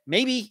 but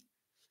maybe.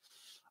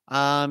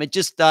 It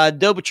just,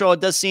 Doe Patrol, it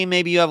does seem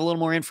maybe you have a little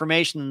more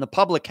information than the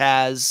public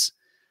has,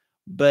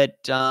 but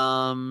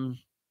I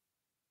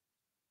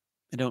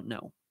don't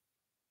know.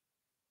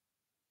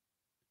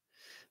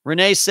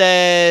 Renee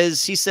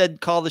says, he said,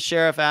 call the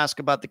sheriff, ask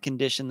about the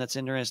condition. That's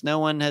interesting. No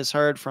one has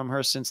heard from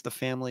her since the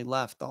family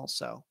left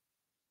also.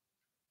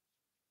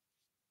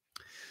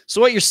 So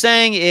what you're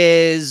saying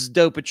is,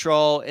 Doe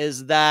Patrol,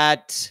 is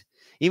that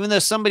even though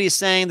somebody's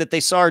saying that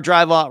they saw her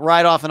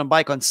ride off on a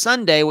bike on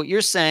Sunday, what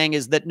you're saying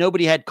is that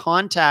nobody had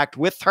contact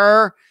with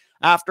her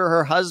after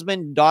her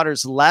husband and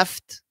daughters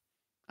left,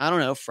 I don't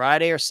know,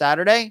 Friday or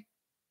Saturday?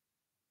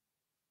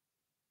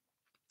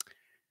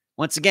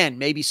 Once again,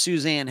 maybe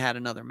Suzanne had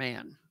another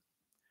man.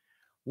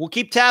 We'll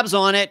keep tabs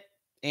on it,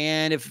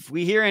 and if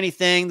we hear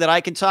anything that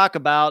I can talk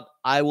about,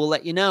 I will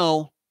let you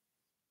know.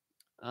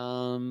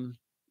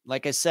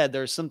 Like I said,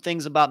 there are some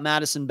things about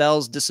Madison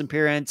Bell's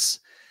disappearance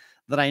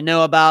that I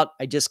know about.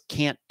 I just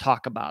can't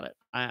talk about it.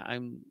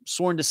 I'm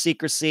sworn to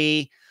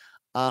secrecy,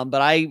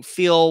 but I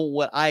feel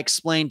what I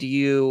explained to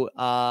you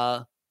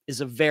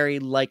is a very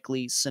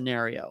likely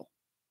scenario.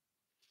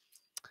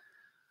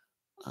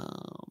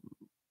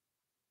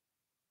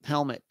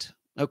 Helmet.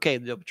 Okay,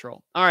 the Doe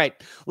Patrol. All right,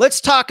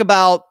 let's talk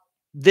about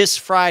this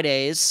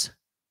Friday's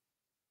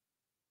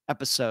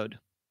episode.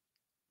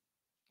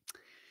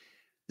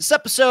 This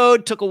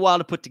episode took a while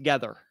to put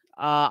together.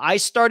 I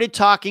started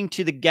talking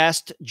to the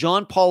guest,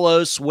 John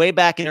Paulos, way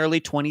back in early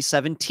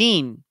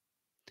 2017.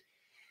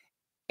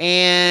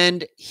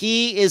 And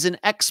he is an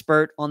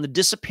expert on the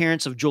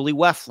disappearance of Julie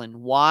Weflen.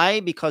 Why?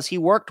 Because he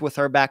worked with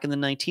her back in the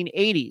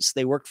 1980s.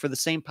 They worked for the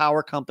same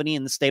power company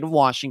in the state of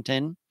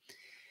Washington.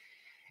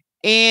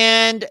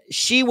 And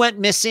she went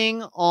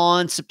missing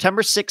on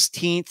September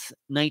 16th,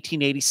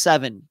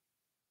 1987.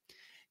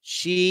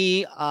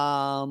 She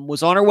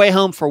was on her way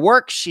home from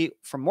work. She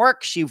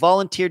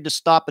volunteered to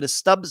stop at a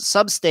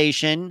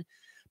substation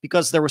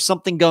because there was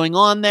something going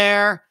on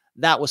there.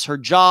 That was her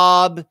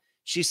job.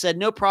 She said,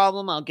 no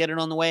problem, I'll get it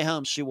on the way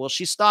home.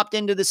 She stopped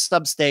into this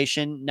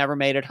substation, never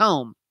made it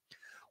home.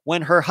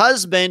 When her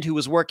husband, who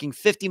was working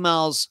 50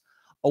 miles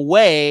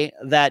away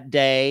that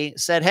day,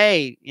 said,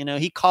 hey,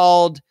 he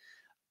called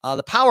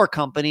the power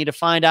company to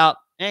find out,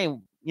 hey,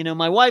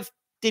 my wife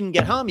didn't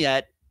get home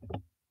yet.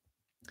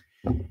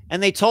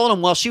 And they told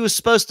him, well, she was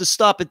supposed to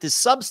stop at this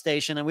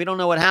substation and we don't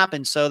know what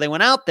happened. So they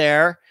went out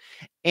there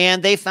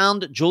and they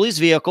found Julie's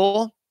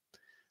vehicle.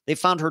 They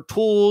found her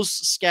tools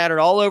scattered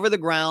all over the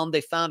ground.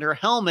 They found her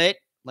helmet,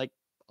 like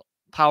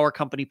power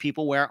company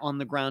people wear, on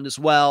the ground as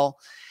well.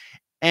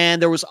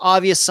 And there was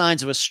obvious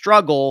signs of a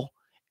struggle,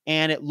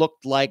 and it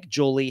looked like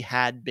Julie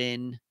had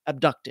been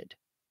abducted.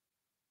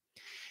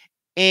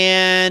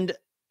 And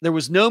there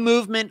was no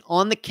movement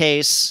on the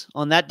case,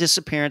 on that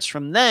disappearance,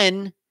 from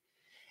then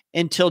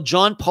until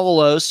John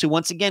Paulos, who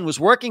once again was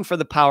working for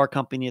the power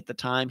company at the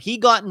time, he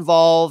got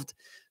involved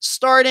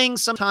starting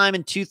sometime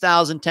in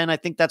 2010. I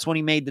think that's when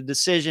he made the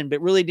decision,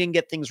 but really didn't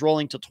get things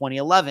rolling till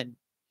 2011.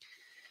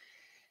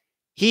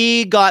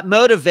 He got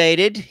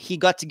motivated. He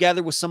got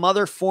together with some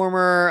other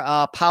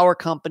former power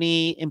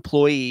company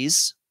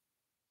employees,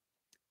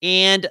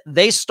 and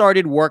they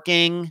started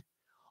working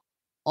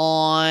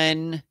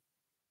on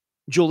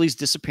Julie's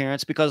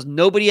disappearance because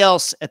nobody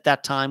else at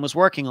that time was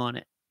working on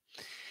it.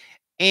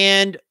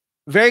 And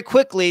very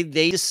quickly,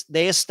 they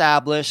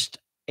established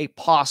a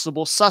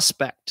possible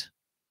suspect.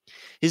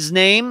 His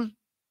name,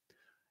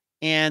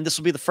 and this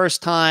will be the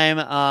first time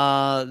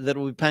that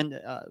will be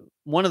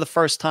one of the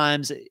first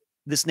times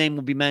this name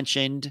will be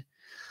mentioned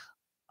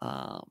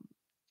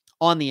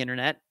on the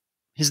internet.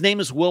 His name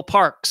is Will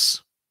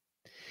Parks,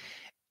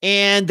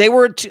 and they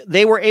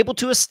were able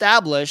to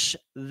establish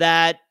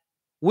that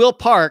Will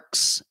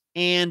Parks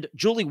and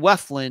Julie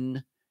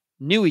Weflen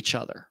knew each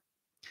other.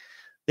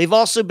 They've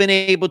also been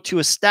able to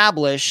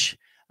establish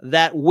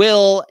that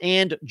Will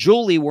and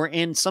Julie were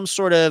in some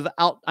sort of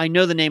I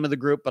know the name of the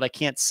group, but I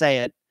can't say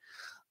it.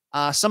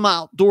 Some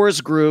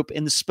outdoors group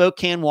in the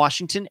Spokane,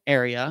 Washington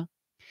area.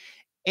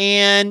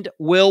 And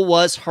Will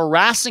was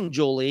harassing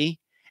Julie,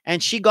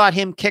 and she got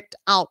him kicked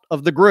out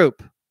of the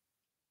group.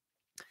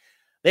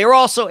 They were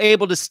also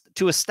able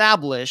to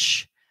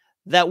establish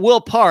that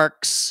Will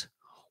Parks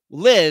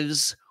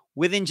lives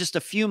within just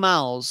a few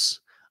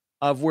miles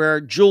of where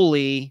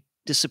Julie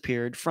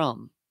disappeared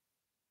from.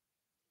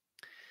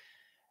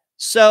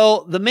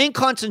 So the main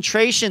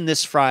concentration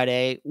this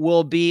Friday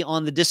will be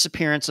on the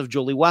disappearance of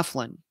Julie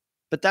Weflen,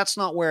 but that's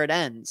not where it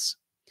ends.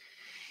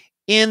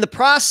 In the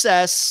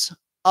process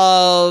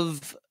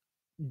of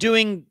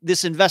doing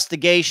this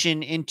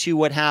investigation into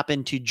what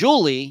happened to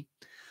Julie,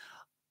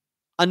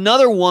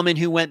 another woman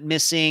who went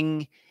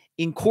missing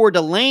in Coeur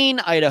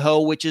d'Alene,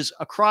 Idaho, which is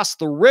across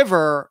the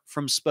river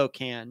from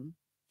Spokane,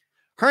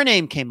 her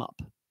name came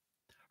up.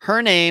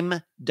 Her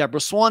name, Deborah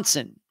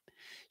Swanson.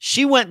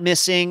 She went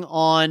missing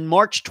on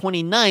March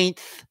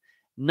 29th,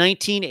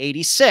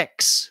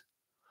 1986.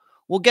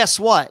 Well, guess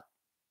what?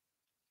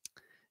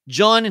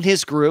 John and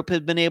his group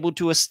had been able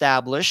to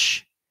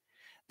establish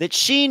that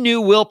she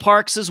knew Will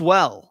Parks as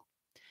well.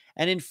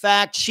 And in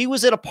fact, she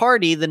was at a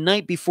party the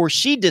night before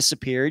she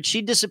disappeared.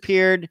 She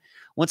disappeared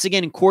once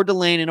again in Coeur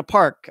d'Alene in a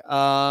park.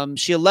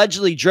 She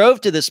allegedly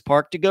drove to this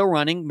park to go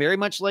running, very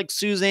much like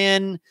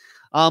Suzanne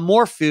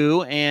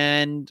Morphew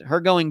and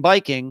her going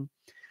biking.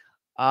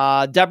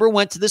 Deborah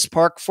went to this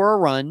park for a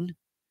run,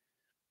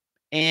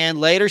 and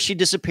later she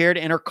disappeared,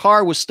 and her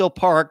car was still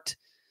parked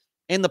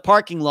in the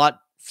parking lot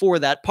for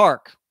that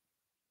park.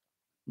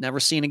 Never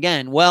seen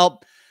again.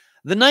 Well,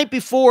 the night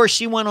before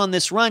she went on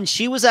this run,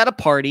 she was at a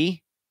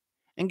party,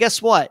 and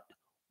guess what?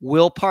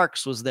 Will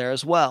Parks was there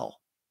as well.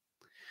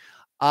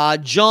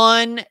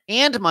 John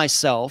and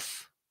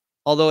myself,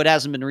 although it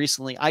hasn't been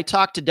recently, I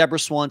talked to Deborah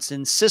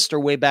Swanson's sister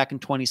way back in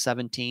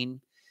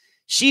 2017.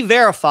 She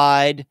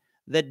verified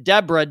that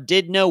Deborah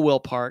did know Will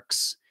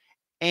Parks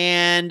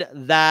and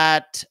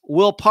that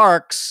Will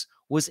Parks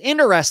was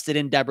interested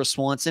in Deborah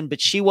Swanson,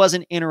 but she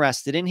wasn't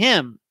interested in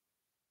him.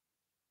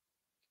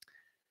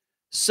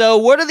 So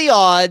what are the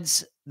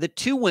odds that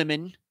two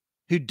women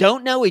who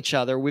don't know each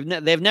other,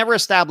 they've never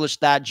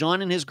established that,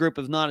 John and his group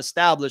have not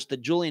established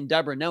that Julie and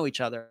Deborah know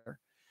each other,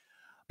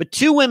 but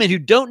two women who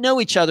don't know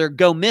each other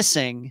go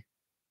missing,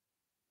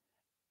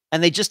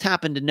 and they just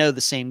happen to know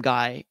the same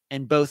guy,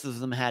 and both of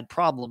them had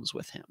problems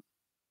with him.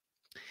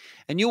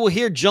 And you will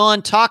hear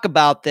John talk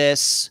about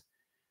this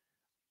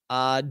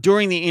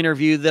during the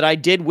interview that I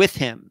did with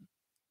him.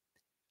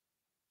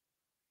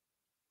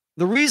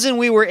 The reason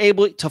we were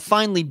able to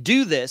finally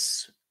do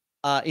this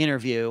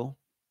interview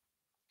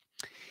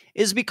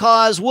is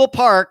because Will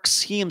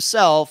Parks, he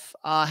himself,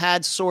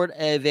 had sort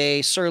of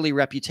a surly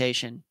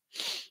reputation.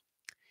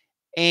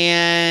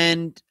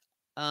 And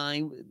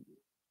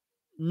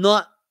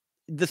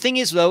the thing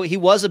is, though, he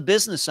was a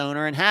business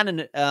owner and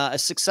had a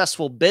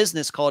successful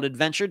business called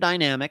Adventure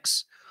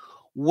Dynamics,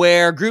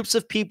 where groups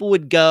of people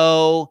would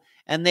go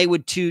and they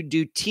would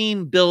do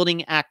team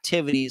building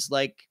activities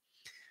like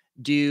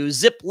do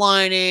zip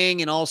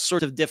lining and all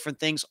sorts of different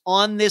things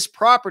on this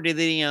property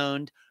that he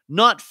owned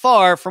not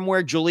far from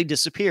where Julie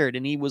disappeared.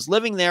 And he was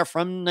living there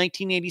from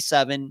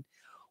 1987.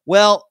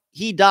 Well,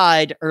 he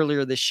died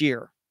earlier this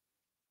year.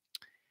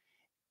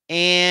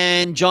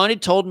 And John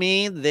had told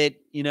me that,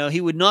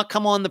 he would not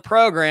come on the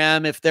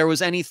program if there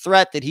was any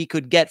threat that he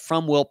could get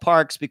from Will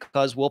Parks,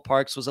 because Will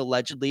Parks was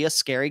allegedly a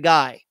scary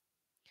guy.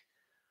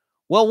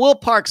 Well, Will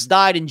Parks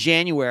died in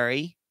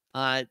January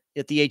at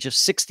the age of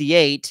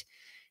 68.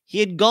 He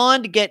had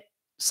gone to get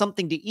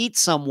something to eat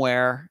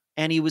somewhere,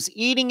 and he was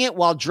eating it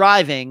while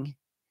driving,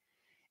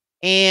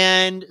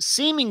 and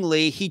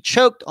seemingly he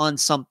choked on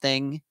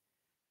something,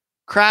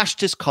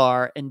 crashed his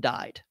car, and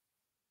died.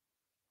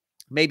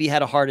 Maybe he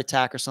had a heart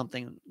attack or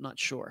something, I'm not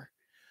sure.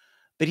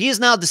 But he is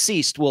now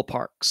deceased, Will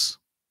Parks.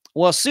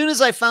 Well, as soon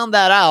as I found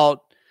that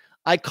out,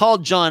 I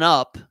called John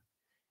up,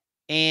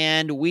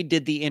 and we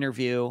did the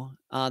interview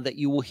that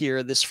you will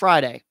hear this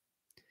Friday.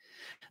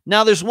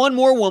 Now, there's one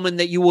more woman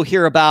that you will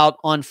hear about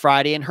on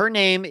Friday, and her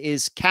name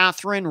is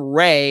Kathryn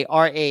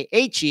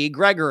Rahe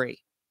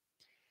Gregory.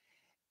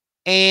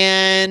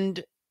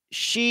 And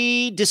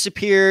she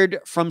disappeared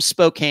from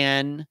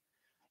Spokane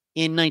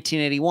in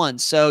 1981.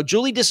 So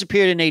Julie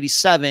disappeared in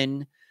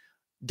 87,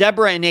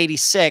 Deborah in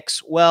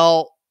 86.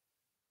 Well,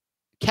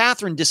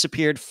 Kathryn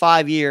disappeared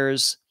 5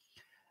 years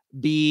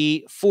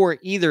before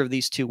either of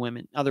these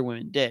other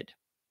women did.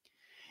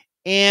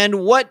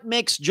 And what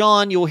makes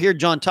John, you'll hear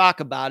John talk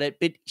about it,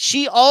 but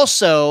she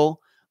also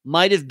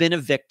might have been a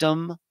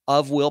victim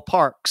of Will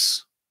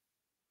Parks,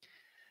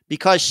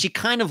 because she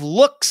kind of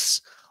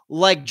looks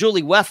like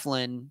Julie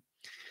Weflen.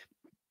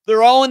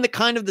 They're all in the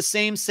kind of the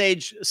same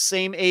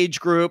age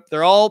group.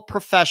 They're all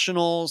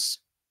professionals.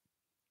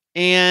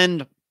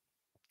 And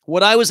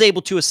what I was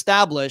able to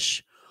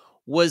establish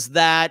was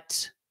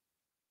that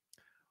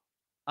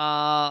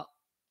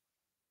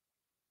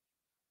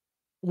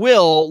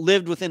Will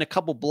lived within a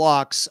couple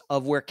blocks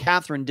of where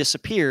Kathryn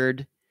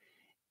disappeared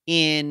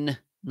in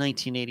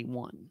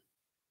 1981.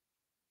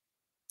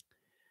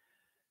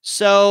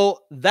 So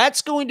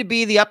that's going to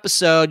be the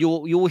episode. You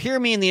will hear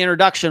me in the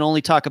introduction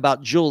only talk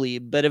about Julie,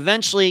 but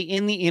eventually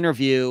in the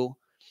interview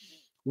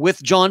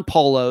with John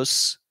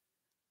Polos,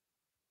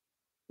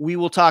 we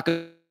will talk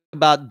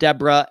about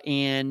Deborah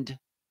and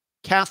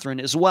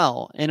Kathryn as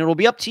well. And it'll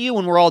be up to you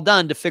when we're all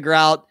done to figure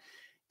out,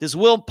 does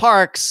Will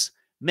Parks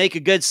make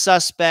a good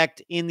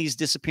suspect in these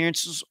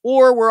disappearances,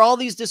 or were all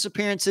these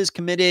disappearances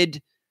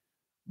committed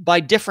by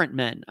different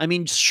men? I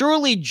mean,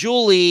 surely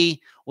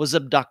Julie was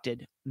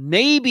abducted.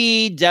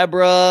 Maybe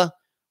Deborah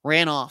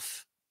ran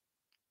off.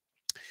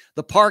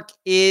 The park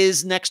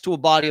is next to a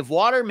body of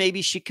water.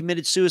 Maybe she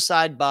committed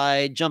suicide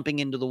by jumping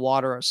into the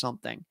water or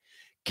something.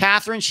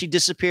 Kathryn, she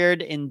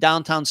disappeared in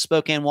downtown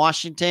Spokane,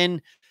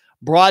 Washington.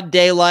 Broad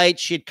daylight.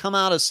 She had come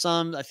out of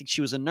I think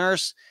she was a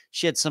nurse.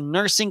 She had some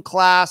nursing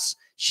class.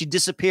 She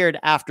disappeared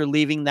after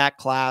leaving that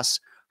class.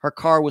 Her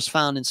car was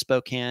found in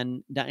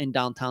Spokane, in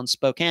downtown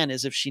Spokane,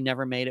 as if she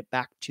never made it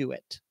back to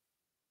it.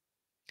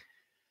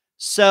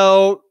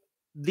 So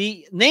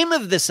the name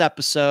of this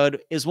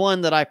episode is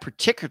one that I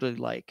particularly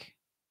like.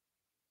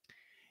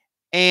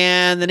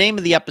 And the name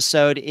of the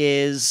episode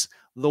is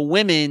The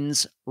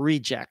Women's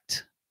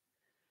Reject.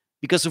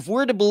 Because if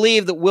we're to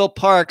believe that Will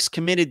Parks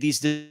committed these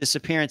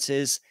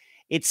disappearances,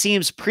 it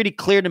seems pretty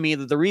clear to me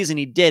that the reason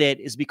he did it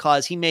is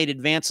because he made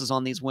advances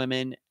on these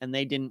women and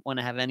they didn't want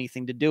to have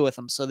anything to do with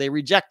him. So they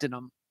rejected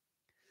him.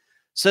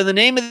 So the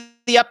name of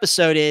the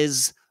episode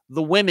is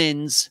The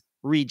Women's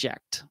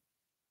Reject.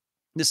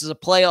 This is a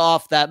play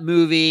off that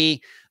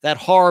movie, that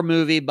horror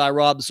movie by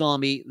Rob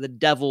Zombie, The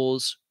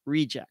Devil's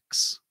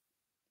Rejects.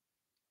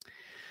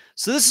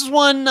 So this is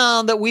one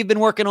that we've been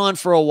working on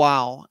for a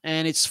while,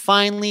 and it's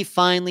finally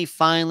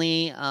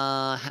very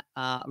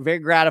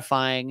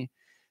gratifying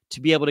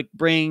to be able to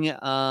bring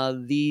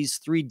these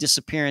 3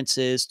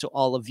 disappearances to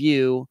all of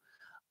you.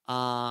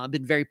 I've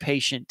been very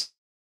patient,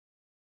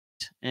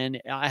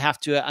 and I have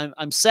to.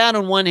 I'm sad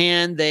on one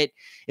hand that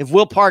if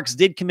Will Parks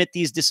did commit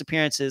these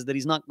disappearances, that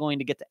he's not going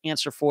to get the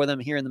answer for them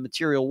here in the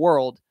material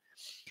world.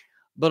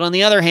 But on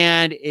the other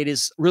hand, it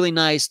is really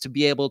nice to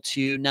be able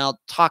to now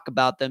talk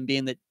about them,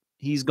 being that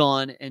he's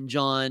gone and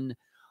John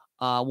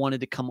wanted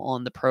to come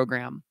on the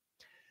program.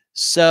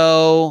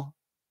 So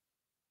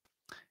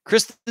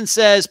Kristen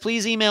says,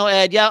 please email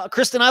Ed. Yeah,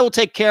 Kristen, I will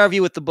take care of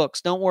you with the books.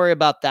 Don't worry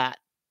about that.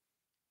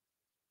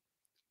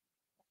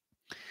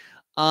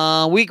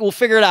 We'll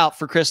figure it out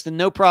for Kristen.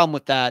 No problem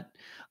with that.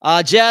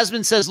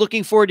 Jasmine says,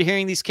 looking forward to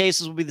hearing these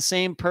cases will be the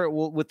same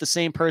with the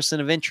same person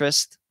of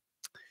interest.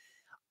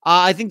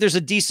 I think there's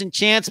a decent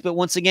chance, but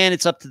once again,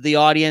 it's up to the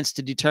audience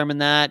to determine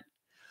that.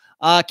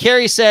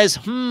 Carrie says,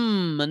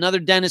 another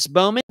Dennis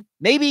Bowman?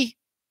 Maybe.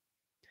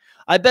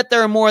 I bet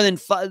there are more than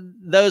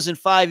those in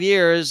 5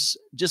 years,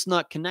 just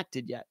not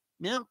connected yet.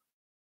 Yeah.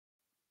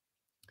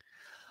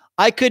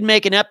 I could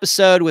make an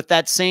episode with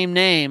that same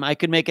name.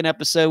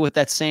 The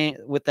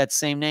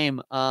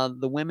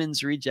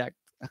Women's Reject.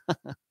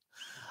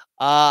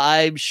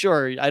 I'm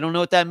sure. I don't know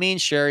what that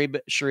means, Cherie,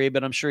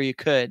 but I'm sure you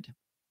could.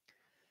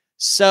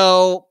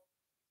 So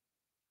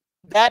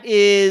that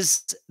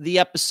is the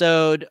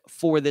episode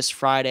for this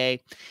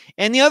Friday.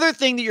 And the other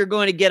thing that you're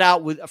going to get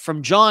out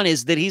from John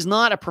is that he's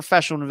not a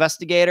professional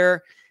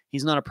investigator.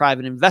 He's not a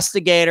private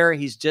investigator.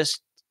 He's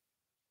just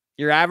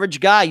your average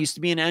guy. Used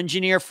to be an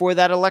engineer for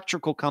that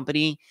electrical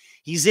company.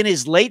 He's in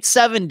his late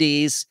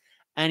 70s,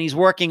 and he's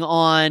working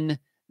on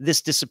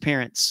these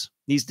disappearances.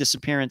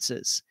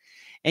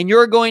 And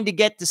you're going to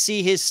get to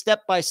see his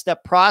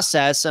step-by-step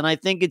process, and I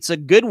think it's a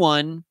good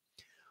one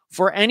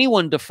for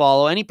anyone to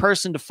follow, any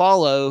person to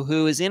follow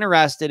who is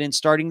interested in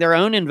starting their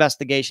own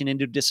investigation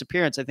into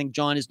disappearance. I think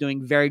John is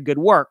doing very good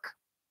work.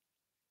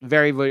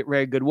 Very, very,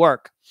 very good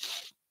work.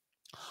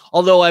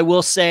 Although I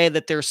will say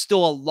that there's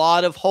still a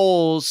lot of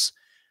holes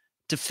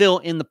to fill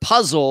in the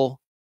puzzle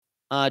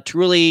to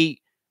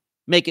really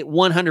make it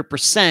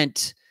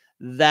 100%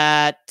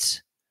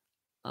 that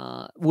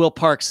Will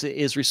Parks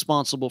is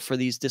responsible for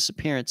these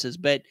disappearances.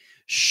 But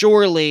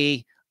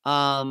surely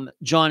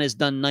John has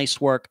done nice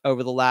work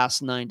over the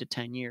last 9 to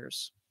 10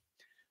 years.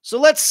 So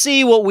let's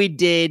see what we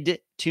did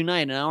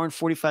tonight. 1 hour and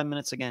 45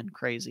 minutes again.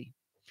 Crazy.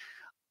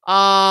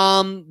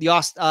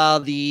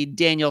 The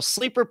Danielle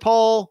sleeper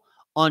poll,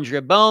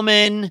 Andrea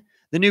Bowman,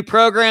 the new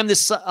program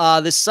this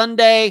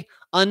Sunday,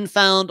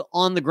 Unfound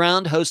on the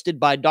Ground, hosted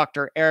by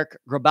Dr. Eric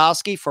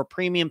Grabowsky for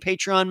premium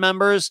Patreon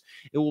members.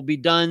 It will be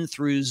done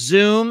through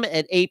Zoom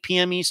at 8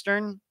 p.m.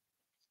 Eastern.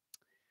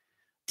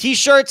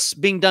 T-shirts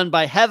being done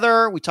by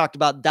Heather. We talked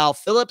about Dowell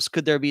Phillips.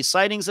 Could there be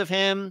sightings of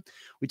him?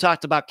 We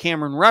talked about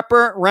Cameron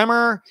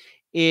Remmer.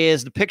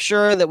 Is the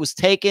picture that was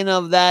taken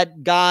of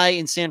that guy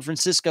in San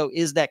Francisco,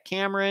 is that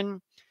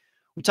Cameron?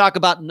 We talked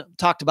about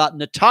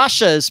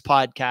Natasha's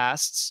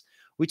podcasts.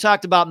 We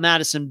talked about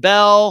Madison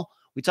Bell.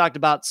 We talked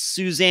about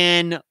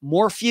Suzanne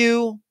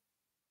Morphew.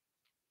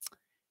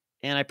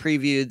 And I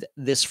previewed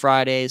this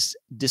Friday's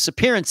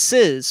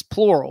disappearances,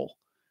 plural.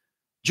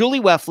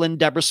 Julie Weflen,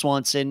 Deborah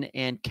Swanson,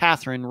 and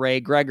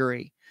Kathryn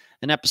Gregory.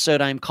 An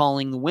episode I'm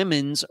calling The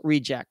Women's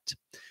Reject.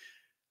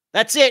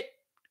 That's it.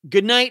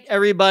 Good night,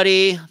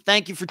 everybody.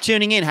 Thank you for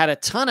tuning in. Had a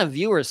ton of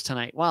viewers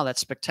tonight. Wow,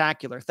 that's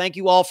spectacular. Thank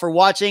you all for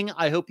watching.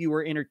 I hope you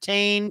were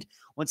entertained.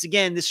 Once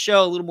again, this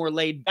show a little more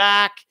laid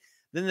back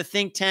than the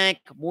Think Tank,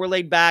 more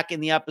laid back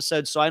in the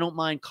episode, so I don't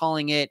mind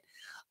calling it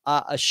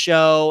a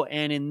show.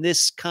 And in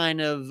this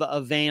kind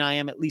of vein, I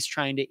am at least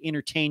trying to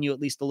entertain you at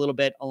least a little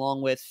bit,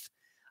 along with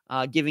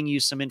giving you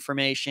some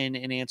information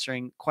and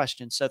answering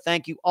questions. So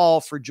thank you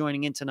all for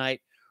joining in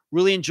tonight.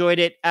 Really enjoyed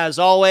it. As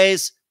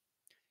always,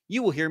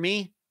 you will hear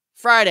me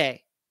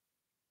Friday.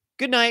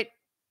 Good night.